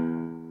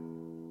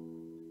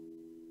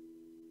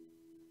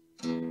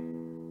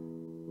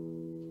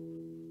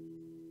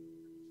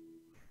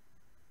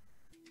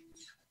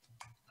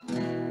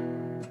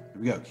 Here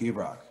we go, key of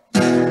rock.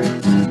 Heading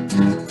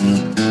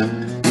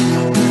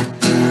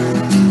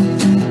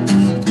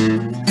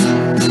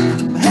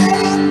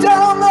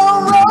down the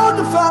road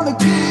to find the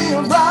key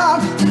of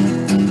rock.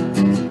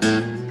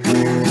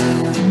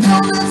 No,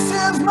 this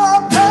is my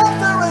path,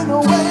 there ain't no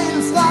way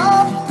to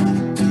stop.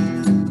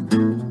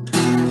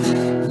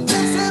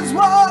 This is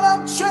what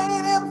I'm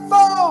training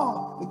for.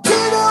 The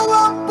key to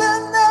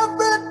open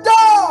every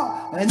door.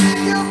 And if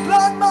you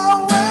block my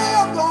way,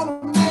 I'm gonna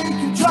make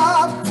you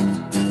drop.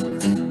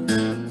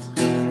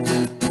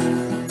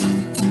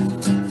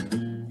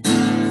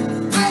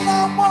 And I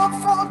want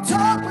from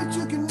top, but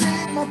you can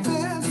make my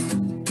fist.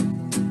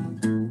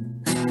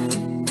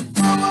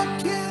 From a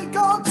kid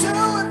go to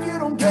if you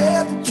don't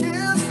get the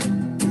gist.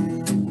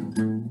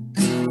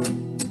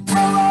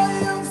 Well, I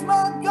use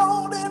my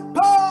golden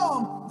palm.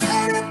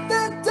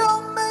 Anything to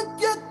make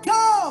you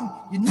calm.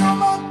 You know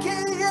my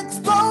key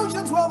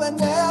explosions, well, they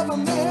never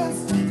miss.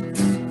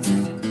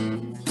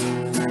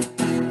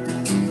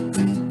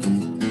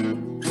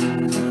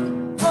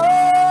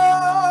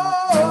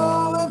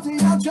 Oh, empty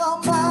out your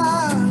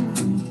mind.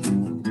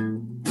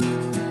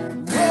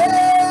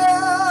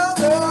 Where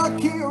the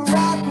key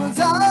rock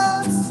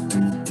resides.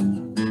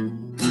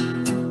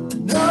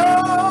 No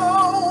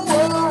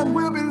one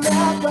will be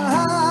left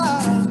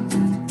behind.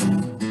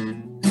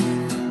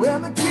 When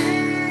the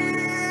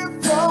key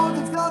flows,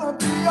 it's gonna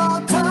be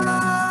our time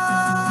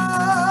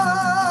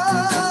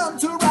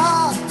to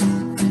rock.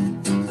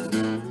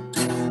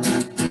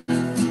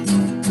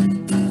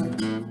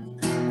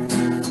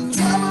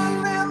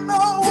 Traveling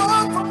the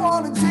world from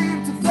water deep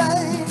to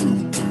flame.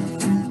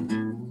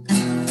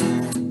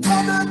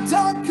 And the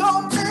time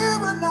comes near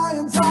and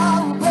lions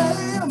are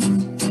obeying.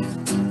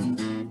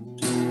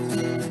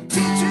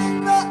 Teaching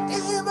the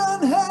even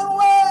hand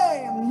way,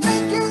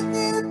 making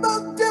evil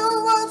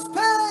doers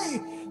pay,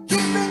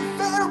 keeping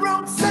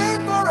Pharaoh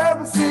safe for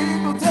every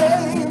single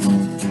day.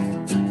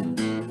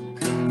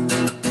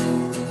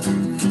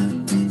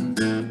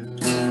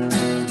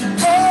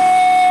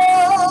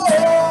 Oh,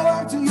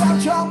 empty out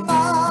your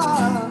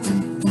mind.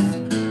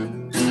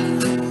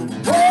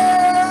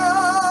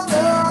 Where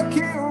the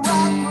key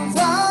rock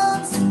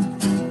resides.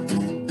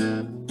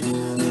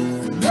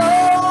 No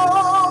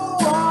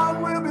one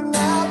will be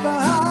left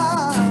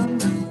behind.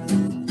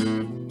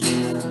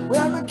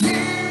 When the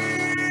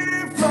key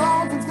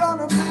flows, it's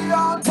gonna be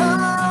our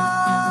time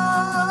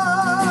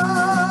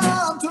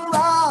to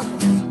rock.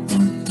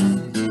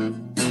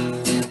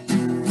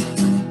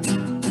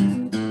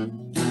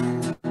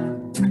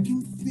 I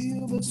can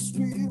feel the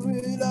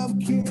spirit of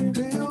king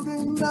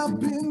building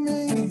up in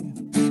me.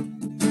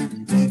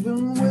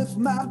 Even with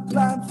my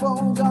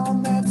blindfold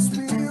on, that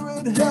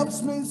spirit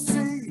helps me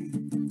see.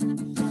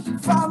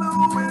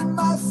 Following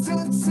my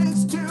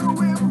senses to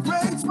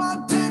embrace my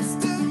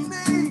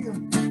destiny.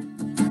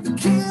 The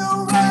key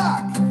of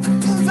rock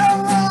is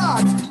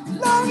unlocked,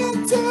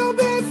 longing to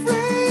be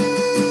free.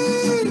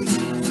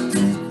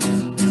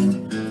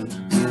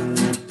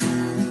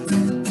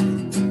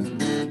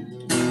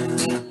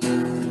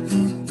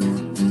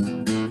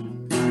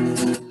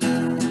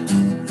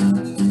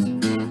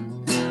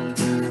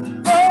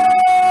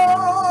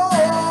 Oh,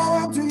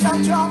 empty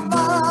out your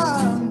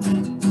mind.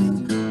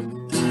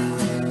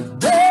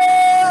 The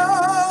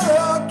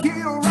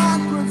key of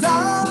rock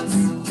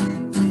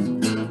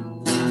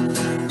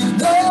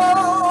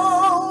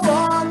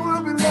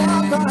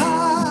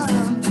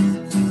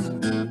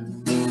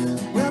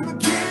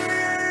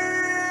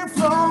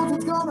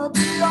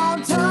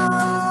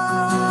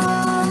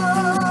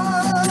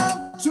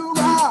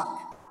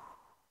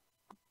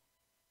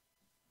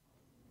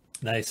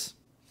Nice.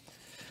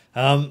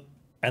 And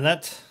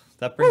that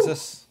brings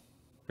us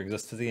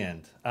to the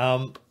end.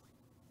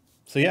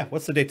 So yeah,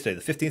 what's the date today?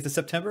 The 15th of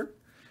September.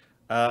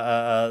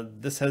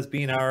 This has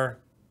been our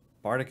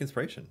Bardic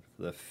Inspiration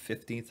for the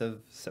 15th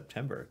of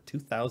September,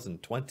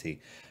 2020.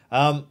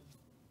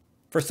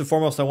 First and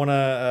foremost, I want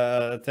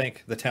to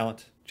thank the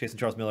talent, Jason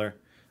Charles Miller,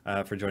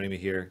 for joining me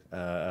here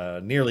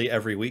nearly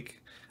every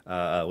week,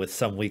 with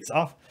some weeks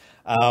off.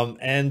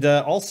 And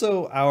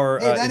also our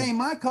Hey, that ain't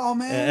my call,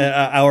 man.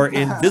 our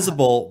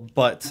invisible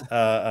but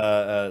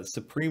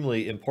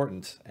supremely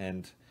important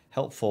and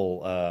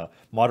helpful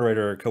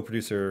moderator,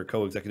 co-producer,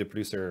 co-executive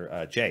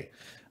producer, Jay,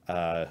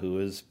 who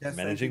is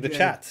managing the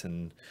chat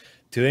and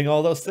doing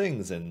all those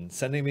things and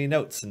sending me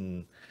notes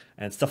and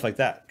stuff like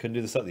that. Couldn't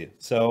do this without you.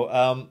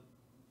 So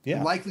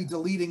yeah, likely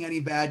deleting any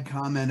bad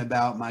comment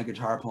about my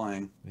guitar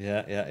playing.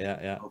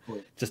 Yeah.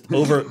 Hopefully.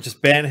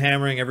 Just ban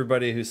hammering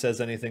everybody who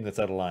says anything that's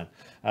out of line.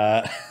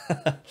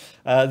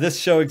 This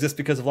show exists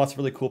because of lots of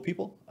really cool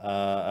people.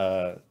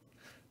 The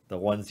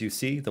ones you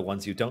see, the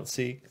ones you don't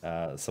see,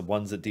 some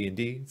ones at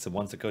D&D, some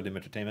ones at Codename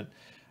Entertainment.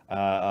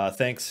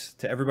 Thanks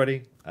to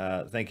everybody.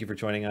 Thank you for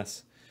joining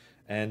us.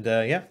 And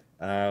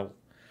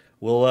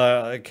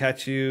we'll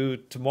catch you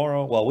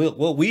tomorrow. Well,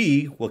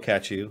 we will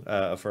catch you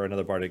for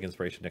another Bardic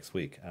Inspiration next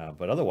week.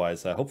 But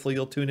otherwise, hopefully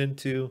you'll tune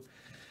into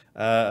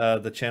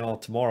the channel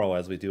tomorrow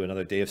as we do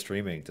another day of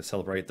streaming to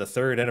celebrate the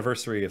 3rd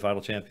anniversary of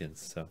Idle Champions.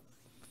 So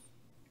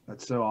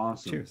that's so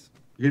awesome. Cheers.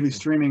 You're gonna be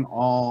streaming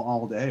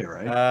all day,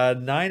 right?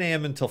 9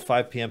 a.m. until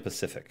 5 p.m.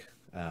 Pacific.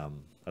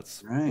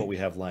 That's what we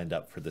have lined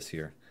up for this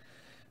year.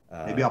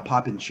 Maybe I'll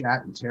pop in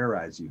chat and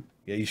terrorize you.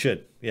 Yeah, you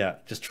should. Yeah,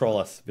 just troll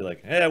us. Be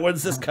like, hey,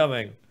 when's this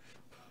coming?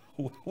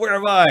 Where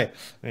am I?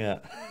 Yeah.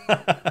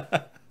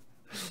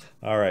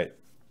 All right.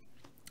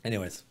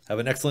 Anyways, have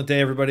an excellent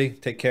day, everybody.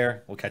 Take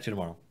care. We'll catch you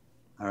tomorrow.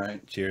 All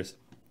right. Cheers.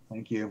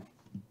 Thank you.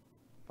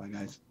 Bye,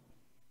 guys.